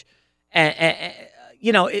outrage. I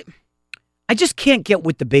just can't get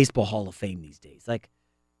with the Baseball Hall of Fame these days. Like,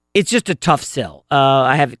 it's just a tough sell.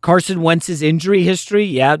 I have Carson Wentz's injury history.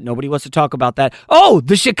 Yeah, nobody wants to talk about that. Oh,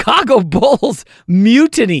 the Chicago Bulls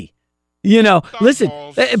mutiny. Listen,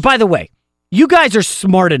 by the way, you guys are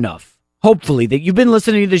smart enough, hopefully, that you've been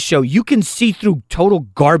listening to this show. You can see through total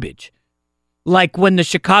garbage. Like when the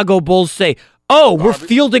Chicago Bulls say, we're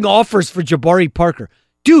fielding offers for Jabari Parker.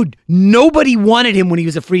 Dude, nobody wanted him when he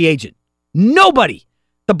was a free agent. Nobody.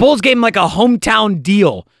 The Bulls gave him like a hometown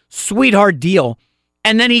deal, sweetheart deal,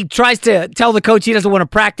 and then he tries to tell the coach he doesn't want to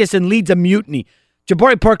practice and leads a mutiny.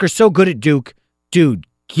 Jabari Parker's so good at Duke. Dude,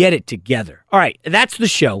 get it together. All right, that's the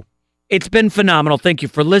show. It's been phenomenal. Thank you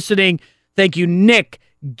for listening. Thank you, Nick,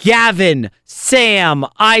 Gavin, Sam,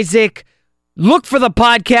 Isaac. Look for the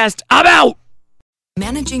podcast. I'm out.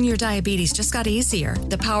 Managing your diabetes just got easier.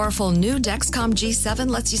 The powerful new Dexcom G7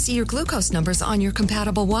 lets you see your glucose numbers on your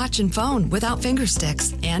compatible watch and phone without finger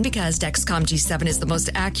sticks. And because Dexcom G7 is the most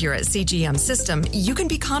accurate CGM system, you can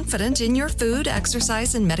be confident in your food,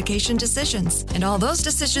 exercise, and medication decisions. And all those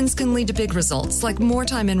decisions can lead to big results like more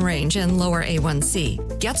time in range and lower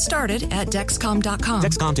A1C. Get started at Dexcom.com.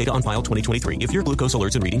 Dexcom data on file 2023. If your glucose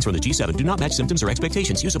alerts and readings from the G7 do not match symptoms or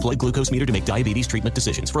expectations, use a blood glucose meter to make diabetes treatment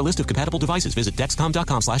decisions. For a list of compatible devices, visit Dexcom.com/compatibility.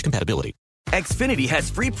 Xfinity has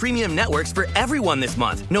free premium networks for everyone this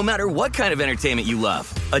month, no matter what kind of entertainment you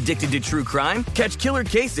love. Addicted to true crime? Catch killer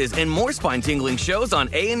cases and more spine-tingling shows on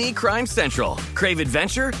A&E Crime Central. Crave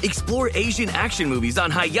adventure? Explore Asian action movies on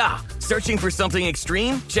Hi-YAH. Searching for something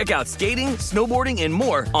extreme? Check out skating, snowboarding, and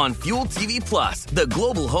more on Fuel TV Plus, the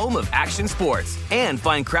global home of action sports. And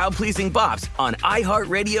find crowd-pleasing bops on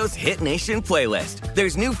iHeartRadio's Hit Nation playlist.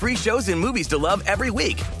 There's new free shows and movies to love every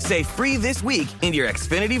week. Say free this week in your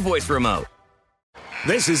Xfinity voice remote.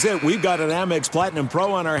 This is it. We've got an Amex Platinum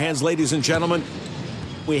Pro on our hands, ladies and gentlemen.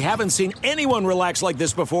 We haven't seen anyone relax like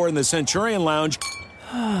this before in the Centurion Lounge.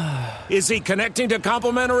 Is he connecting to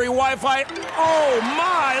complimentary Wi-Fi? Oh,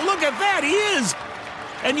 my! Look at that! He is!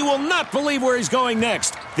 And you will not believe where he's going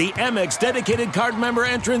next. The Amex dedicated card member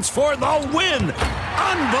entrance for the win!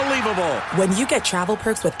 Unbelievable! When you get travel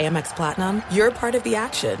perks with Amex Platinum, you're part of the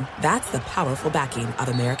action. That's the powerful backing of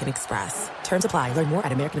American Express. Terms apply. Learn more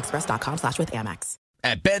at americanexpress.com/withAmex.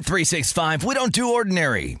 At Bet365, we don't do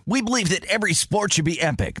ordinary. We believe that every sport should be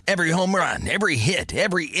epic. Every home run, every hit,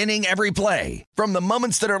 every inning, every play. From the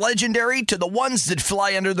moments that are legendary to the ones that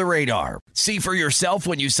fly under the radar. See for yourself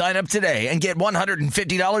when you sign up today and get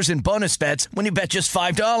 $150 in bonus bets when you bet just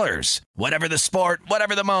 $5. Whatever the sport,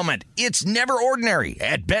 whatever the moment, it's never ordinary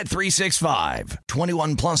at Bet365.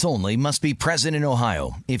 21 plus only. Must be present in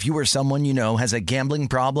Ohio. If you or someone you know has a gambling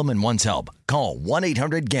problem and wants help, call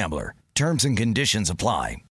 1-800-GAMBLER. Terms and conditions apply.